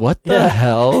off, like, what the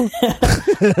hell?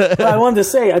 Well, I wanted to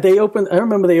say I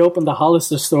remember they opened the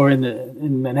Hollister store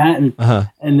in Manhattan,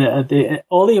 and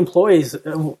all the employees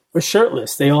were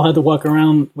shirtless. They all had to walk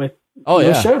around with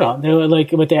no shirt on. They were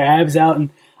like with their abs out, and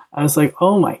I was like,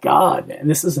 "Oh my god, man,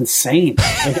 this is insane!"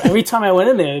 Like, every time I went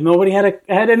in there, nobody had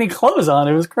any clothes on.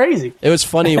 It was crazy. It was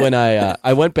funny when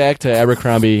I went back to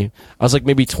Abercrombie. I was like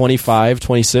maybe 25,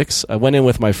 26. I went in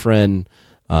with my friend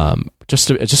just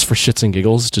for shits and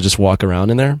giggles to just walk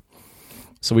around in there.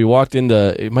 So we walked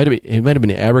into it might have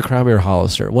been Abercrombie or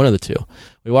Hollister, one of the two.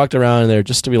 We walked around in there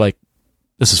just to be like,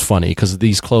 this is funny because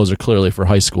these clothes are clearly for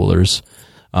high schoolers.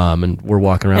 And we're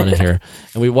walking around in here,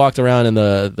 and we walked around, and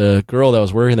the girl that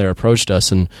was working there approached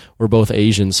us, and we're both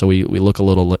Asian, so we look a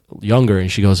little younger, and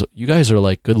she goes, "You guys are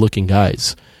like good looking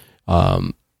guys.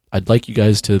 I'd like you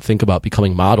guys to think about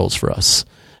becoming models for us."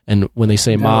 And when they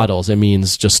say models, it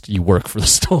means just you work for the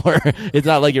store. It's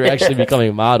not like you're actually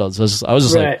becoming models. I was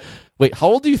just like, wait, how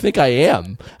old do you think I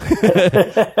am?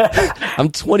 I'm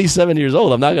 27 years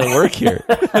old. I'm not going to work here.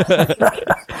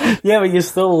 Yeah, but you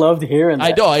still loved hearing that.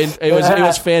 I know. It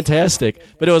was fantastic.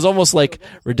 But it was almost like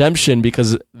redemption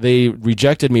because they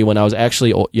rejected me when I was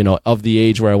actually, of the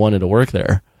age where I wanted to work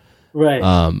there. Right.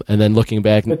 And then looking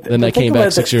back, then I came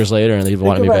back 6 years later and they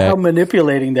wanted me back. How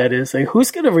manipulating that is. Like,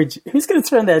 who's gonna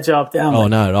turn that job down? Oh,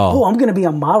 not at all. Oh, I'm gonna be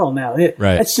a model now.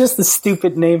 Right. It's just a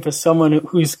stupid name for someone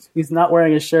who's not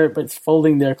wearing a shirt but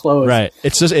folding their clothes. Right.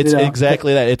 It's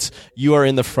exactly that. It's you are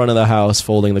in the front of the house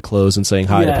folding the clothes and saying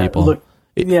hi to people.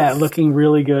 Looking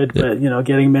really good, but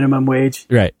getting minimum wage.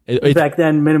 Right. Back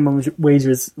then, minimum wage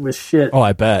was shit. Oh,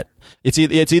 I bet. It's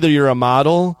either you're a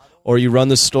model, or you run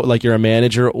the store like you're a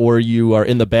manager, or you are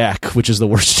in the back, which is the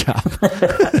worst job.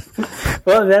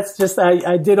 Well, that's just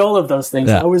I did all of those things.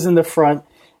 Yeah. I was in the front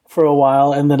for a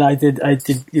while, and then I did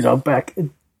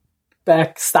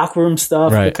back stockroom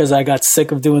stuff because I got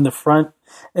sick of doing the front.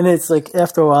 And it's like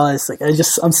after a while, it's like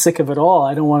I'm sick of it all.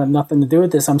 I don't want nothing to do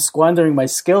with this. I'm squandering my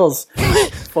skills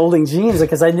folding jeans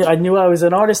because I knew I was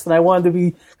an artist and I wanted to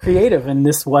be creative, and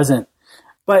this wasn't.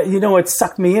 But what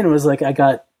sucked me in was like I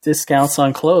got discounts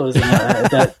on clothes, and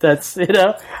that's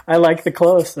I like the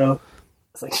clothes, so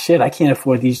it's like shit. I can't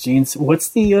afford these jeans. What's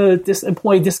the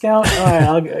employee discount?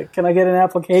 All right, can I get an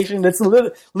application? That's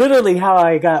literally how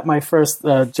I got my first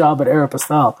job at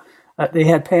Aeropostale. They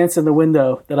had pants in the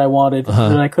window that I wanted,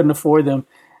 and I couldn't afford them,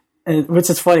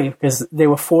 which is funny because they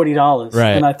were $40. Right.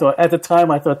 And I thought at the time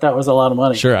that was a lot of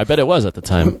money. Sure, I bet it was at the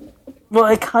time. Well,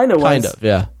 it kind of was. Kind of,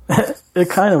 yeah. It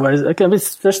kind of was,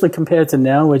 especially compared to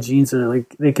now, where jeans are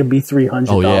like they could be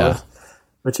 $300,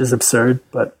 which is absurd.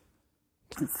 But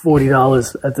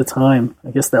 $40 at the time, I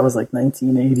guess that was like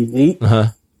 1988.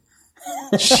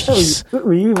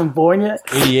 Were you even born yet?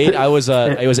 88. I was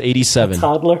 87. A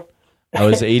toddler. I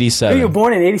was 87. You were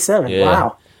born in 87. Yeah.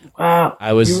 Wow.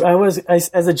 I was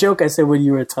as a joke. I said when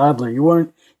you were a toddler, you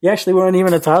weren't. You actually weren't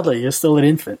even a toddler. You're still an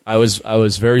infant. I was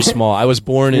very small. I was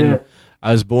born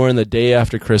the day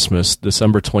after Christmas,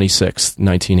 December 26th,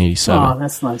 1987. Oh,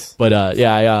 that's nice. But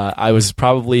I was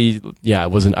probably I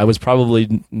was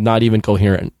probably not even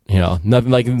coherent.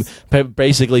 Nothing like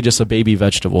basically just a baby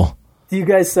vegetable. Do you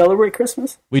guys celebrate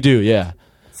Christmas? We do, yeah.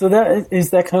 So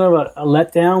is that kind of a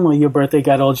letdown when your birthday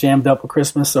got all jammed up with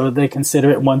Christmas, so they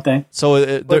consider it one thing? So,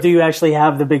 or do you actually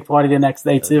have the big party the next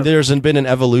day too? There's been an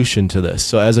evolution to this.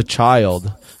 So, as a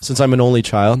child, since I'm an only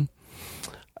child,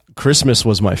 Christmas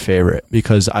was my favorite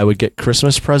because I would get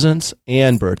Christmas presents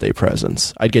and birthday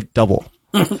presents. I'd get double,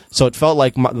 so it felt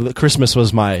like Christmas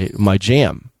was my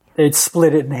jam. They'd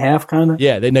split it in half, kind of.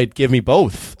 Yeah, they'd give me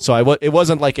both. So it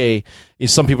wasn't like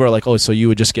some people are like, oh, so you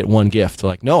would just get one gift. They're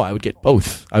like, no, I would get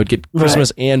both. I would get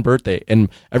Christmas and birthday. And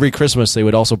every Christmas they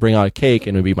would also bring out a cake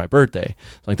and it would be my birthday.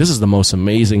 Like, this is the most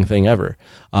amazing thing ever.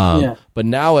 But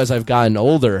now as I've gotten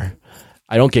older,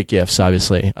 I don't get gifts,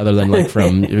 obviously, other than like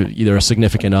from either a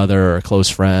significant other or a close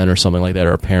friend or something like that,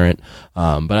 or a parent.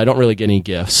 But I don't really get any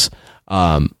gifts.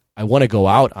 I want to go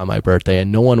out on my birthday,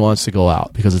 and no one wants to go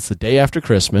out because it's the day after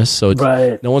Christmas, so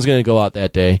no one's going to go out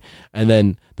that day. And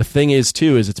then the thing is,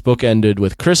 too, is it's bookended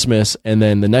with Christmas, and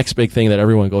then the next big thing that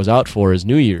everyone goes out for is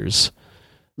New Year's.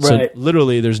 So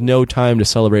literally, there's no time to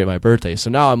celebrate my birthday.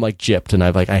 So now I'm like gypped, and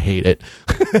I hate it.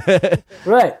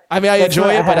 Right. I mean, I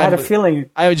enjoy it, but I had a feeling.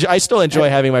 I still enjoy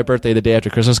having my birthday the day after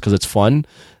Christmas because it's fun.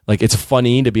 Like, it's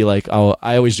funny to be like, oh,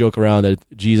 I always joke around that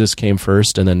Jesus came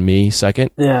first and then me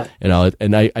second. Yeah.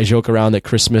 And I joke around that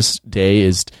Christmas Day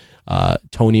is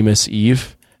Tony Miss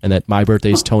Eve, and that my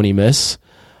birthday is Tony Miss.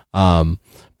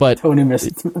 But Tony Miss,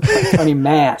 Tony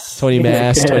Mass, Tony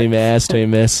Mass, Tony Mass, Tony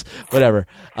Miss, whatever.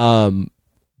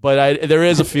 But there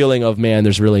is a feeling of, man,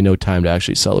 there's really no time to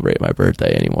actually celebrate my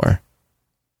birthday anymore.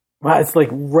 Right, it's like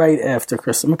right after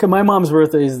Christmas. Because my mom's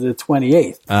birthday is the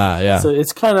 28th. Yeah. So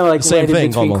it's kind of like same right thing,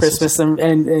 in between almost. Christmas and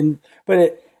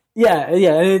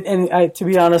to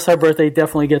be honest, her birthday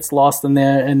definitely gets lost in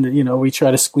there, and we try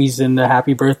to squeeze in the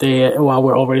happy birthday while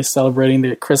we're already celebrating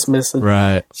the Christmas. And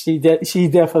right. She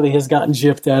definitely has gotten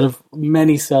gypped out of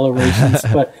many celebrations,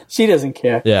 but she doesn't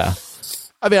care. Yeah.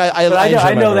 I mean,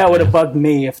 I know that would have bugged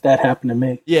me if that happened to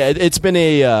me. Yeah, it's been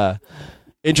a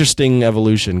interesting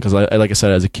evolution because, like I said,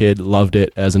 as a kid, loved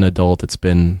it. As an adult, it's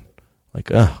been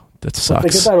like, oh, that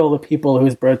sucks. Think about all the people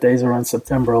whose birthdays are on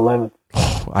September 11th.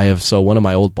 One of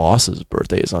my old boss's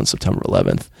birthday is on September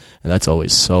 11th, and that's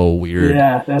always so weird.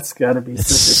 Yeah, that's got to be. It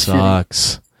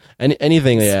sucks.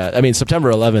 Anything, yeah. I mean,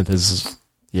 September 11th is.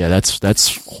 Yeah, that's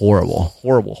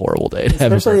horrible day to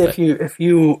have. Especially if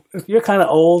you're kind of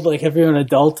old, like if you're an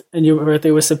adult and your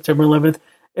birthday was September 11th,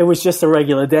 it was just a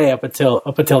regular day up until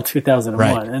 2001,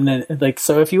 right. And then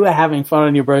so if you were having fun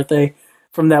on your birthday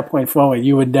from that point forward,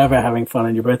 you were never having fun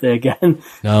on your birthday again.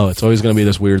 No, it's always going to be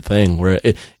this weird thing where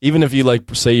even if you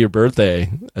say your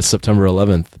birthday is September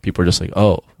 11th, people are just like,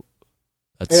 oh.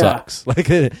 That sucks. Like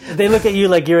they look at you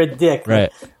like you're a dick. Right?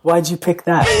 Like, why'd you pick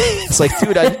that? It's like,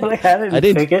 dude, I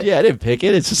didn't pick it. Yeah, I didn't pick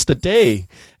it. It's just a day.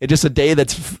 It's just a day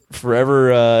that's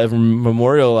forever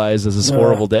memorialized as this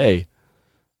horrible day.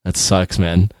 That sucks,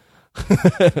 man.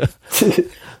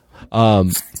 Well,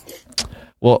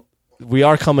 we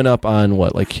are coming up on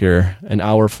an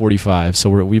hour 45.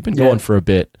 So we've been going for a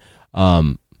bit.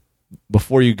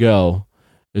 Before you go,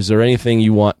 is there anything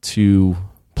you want to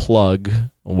plug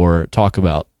or talk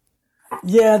about?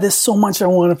 Yeah, there's so much I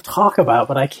want to talk about,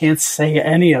 but I can't say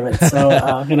any of it. So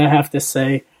I'm going to have to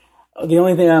say the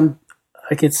only thing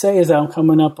I could say is that I'm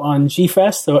coming up on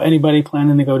G-Fest. So anybody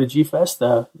planning to go to G-Fest,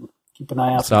 keep an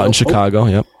eye out. It's out in Chicago,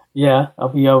 yep. Yeah, I'll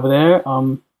be over there.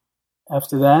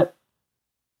 After that,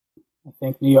 I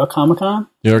think New York Comic Con.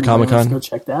 Let's go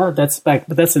check that out. But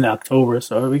that's in October,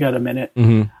 so we got a minute.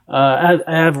 Mm-hmm. I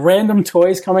have random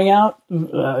toys coming out.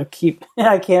 I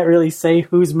can't really say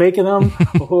who's making them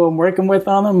or who I'm working with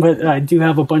on them, but I do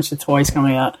have a bunch of toys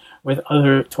coming out with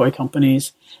other toy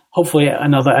companies. Hopefully,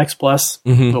 another X Plus.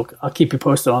 Mm-hmm. So I'll keep you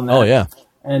posted on that. Oh yeah,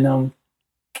 and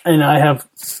I have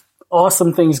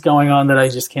awesome things going on that I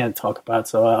just can't talk about.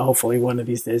 So hopefully, one of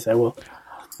these days I will.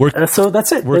 So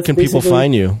that's it. Where can people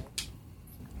find you?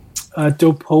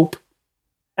 Dopepope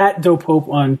at Dopepope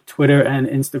on Twitter and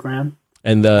Instagram,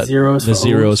 and the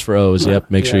zeros for O's.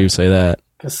 Yep, make sure you say that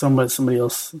because somebody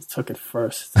else took it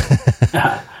first.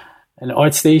 And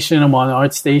ArtStation, I'm on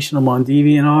ArtStation. I'm on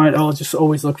DeviantArt. I'll just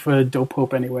always look for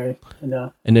Dopepope anyway.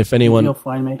 And if anyone you'll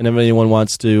find me. And if anyone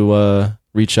wants to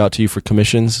reach out to you for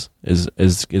commissions, is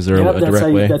there a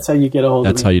direct way? That's how you get a hold of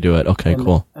me. That's how you do it. Okay,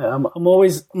 cool. I'm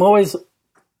always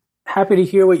happy to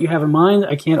hear what you have in mind.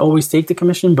 I can't always take the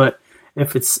commission, but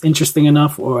if it's interesting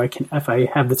enough, or if I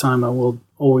have the time, I will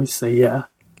always say yeah.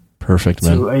 Perfect,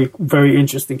 man. To a very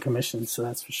interesting commission, so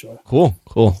that's for sure. Cool.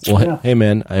 Well, hey,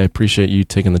 man, I appreciate you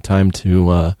taking the time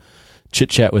to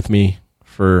chit-chat with me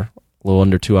for a little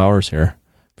under 2 hours here.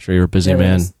 I'm sure you're a busy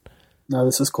man. No,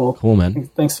 this is cool. Cool, man.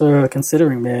 Thanks for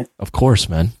considering me. Of course,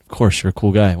 man. Of course, you're a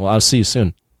cool guy. Well, I'll see you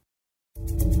soon.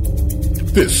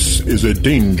 This is a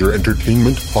Danger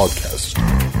Entertainment podcast.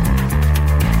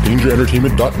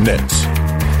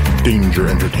 DangerEntertainment.net. Danger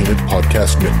Entertainment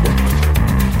Podcast Network.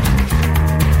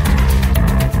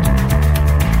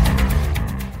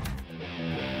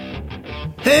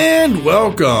 And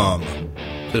welcome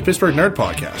to the Pittsburgh Nerd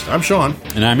Podcast. I'm Sean.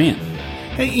 And I'm Ian.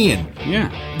 Hey, Ian.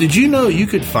 Yeah. Did you know you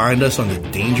could find us on the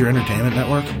Danger Entertainment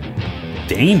Network?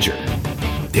 Danger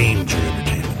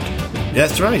Entertainment.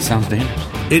 That's right. Sounds dangerous.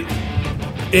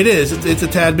 It is. It's a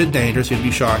tad bit dangerous. You'd be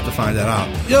shocked to find that out.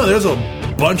 There's a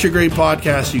bunch of great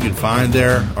podcasts you can find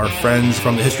there. Our friends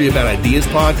from the History of Bad Ideas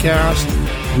podcast,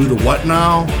 Who the What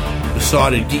Now,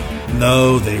 Besotted Geek.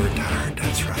 No, they retired.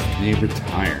 That's right.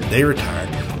 They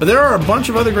retired. But there are a bunch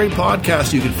of other great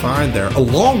podcasts you can find there,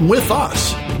 along with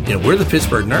us. You know, we're the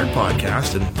Pittsburgh Nerd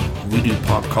Podcast, and we do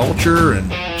pop culture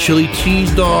and chili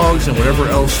cheese dogs and whatever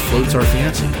else floats our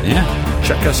fancy. Yeah.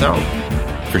 Check us out.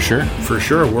 For sure. For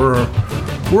sure.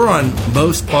 We're on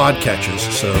most podcatchers,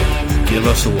 so give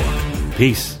us a look.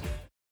 Peace.